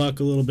up the buck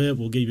a little bit,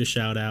 we'll give you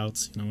shout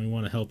outs. You know, we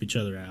want to help each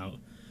other out.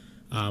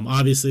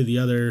 Obviously, the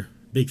other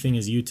big thing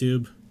is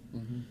YouTube.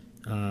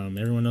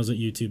 Everyone knows what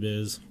YouTube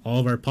is. All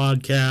of our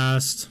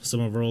podcasts, some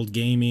of our old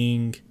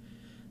gaming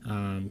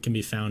can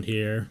be found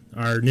here.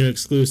 Our new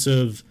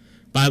exclusive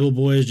Bible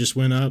Boys just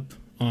went up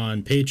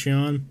on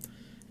Patreon,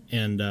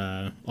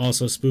 and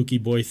also Spooky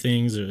Boy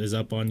Things is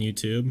up on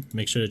YouTube.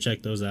 Make sure to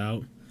check those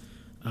out.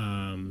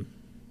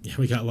 Yeah,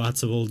 we got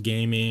lots of old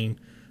gaming,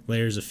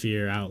 Layers of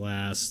Fear,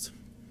 Outlast,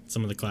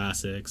 some of the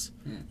classics.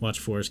 Watch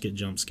Forrest get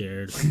jump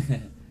scared.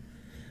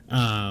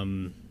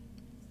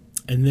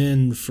 And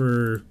then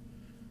for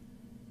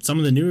some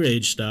of the new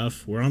age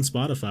stuff, we're on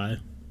Spotify.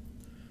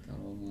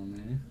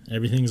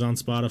 Everything's on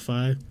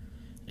Spotify,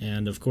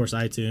 and of course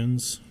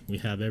iTunes. We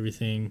have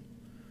everything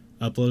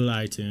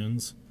uploaded to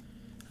iTunes.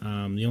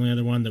 The only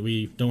other one that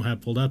we don't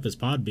have pulled up is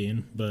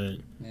Podbean, but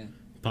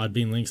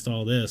Podbean links to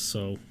all this,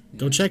 so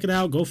go check it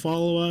out. Go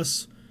follow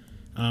us.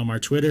 Our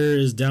Twitter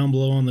is down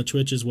below on the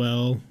Twitch as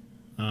well.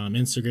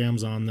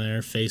 Instagram's on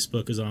there.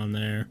 Facebook is on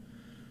there.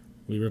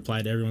 We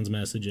reply to everyone's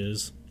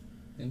messages.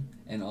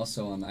 And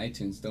also on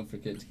iTunes, don't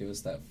forget to give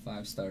us that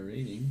 5-star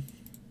rating.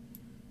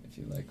 If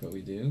you like what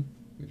we do,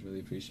 we'd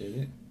really appreciate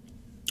it.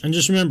 And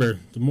just remember,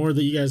 the more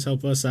that you guys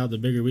help us out, the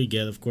bigger we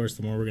get. Of course,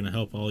 the more we're going to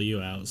help all you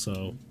out.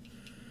 So,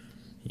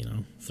 you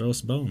know, throw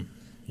us a bone.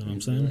 You know what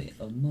I'm saying?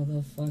 Really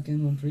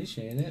motherfucking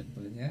appreciate it.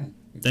 But yeah.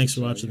 Thanks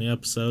for watching the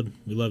episode.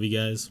 We love you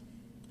guys.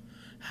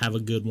 Have a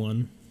good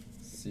one.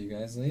 See you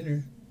guys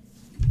later.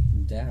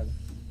 Dad.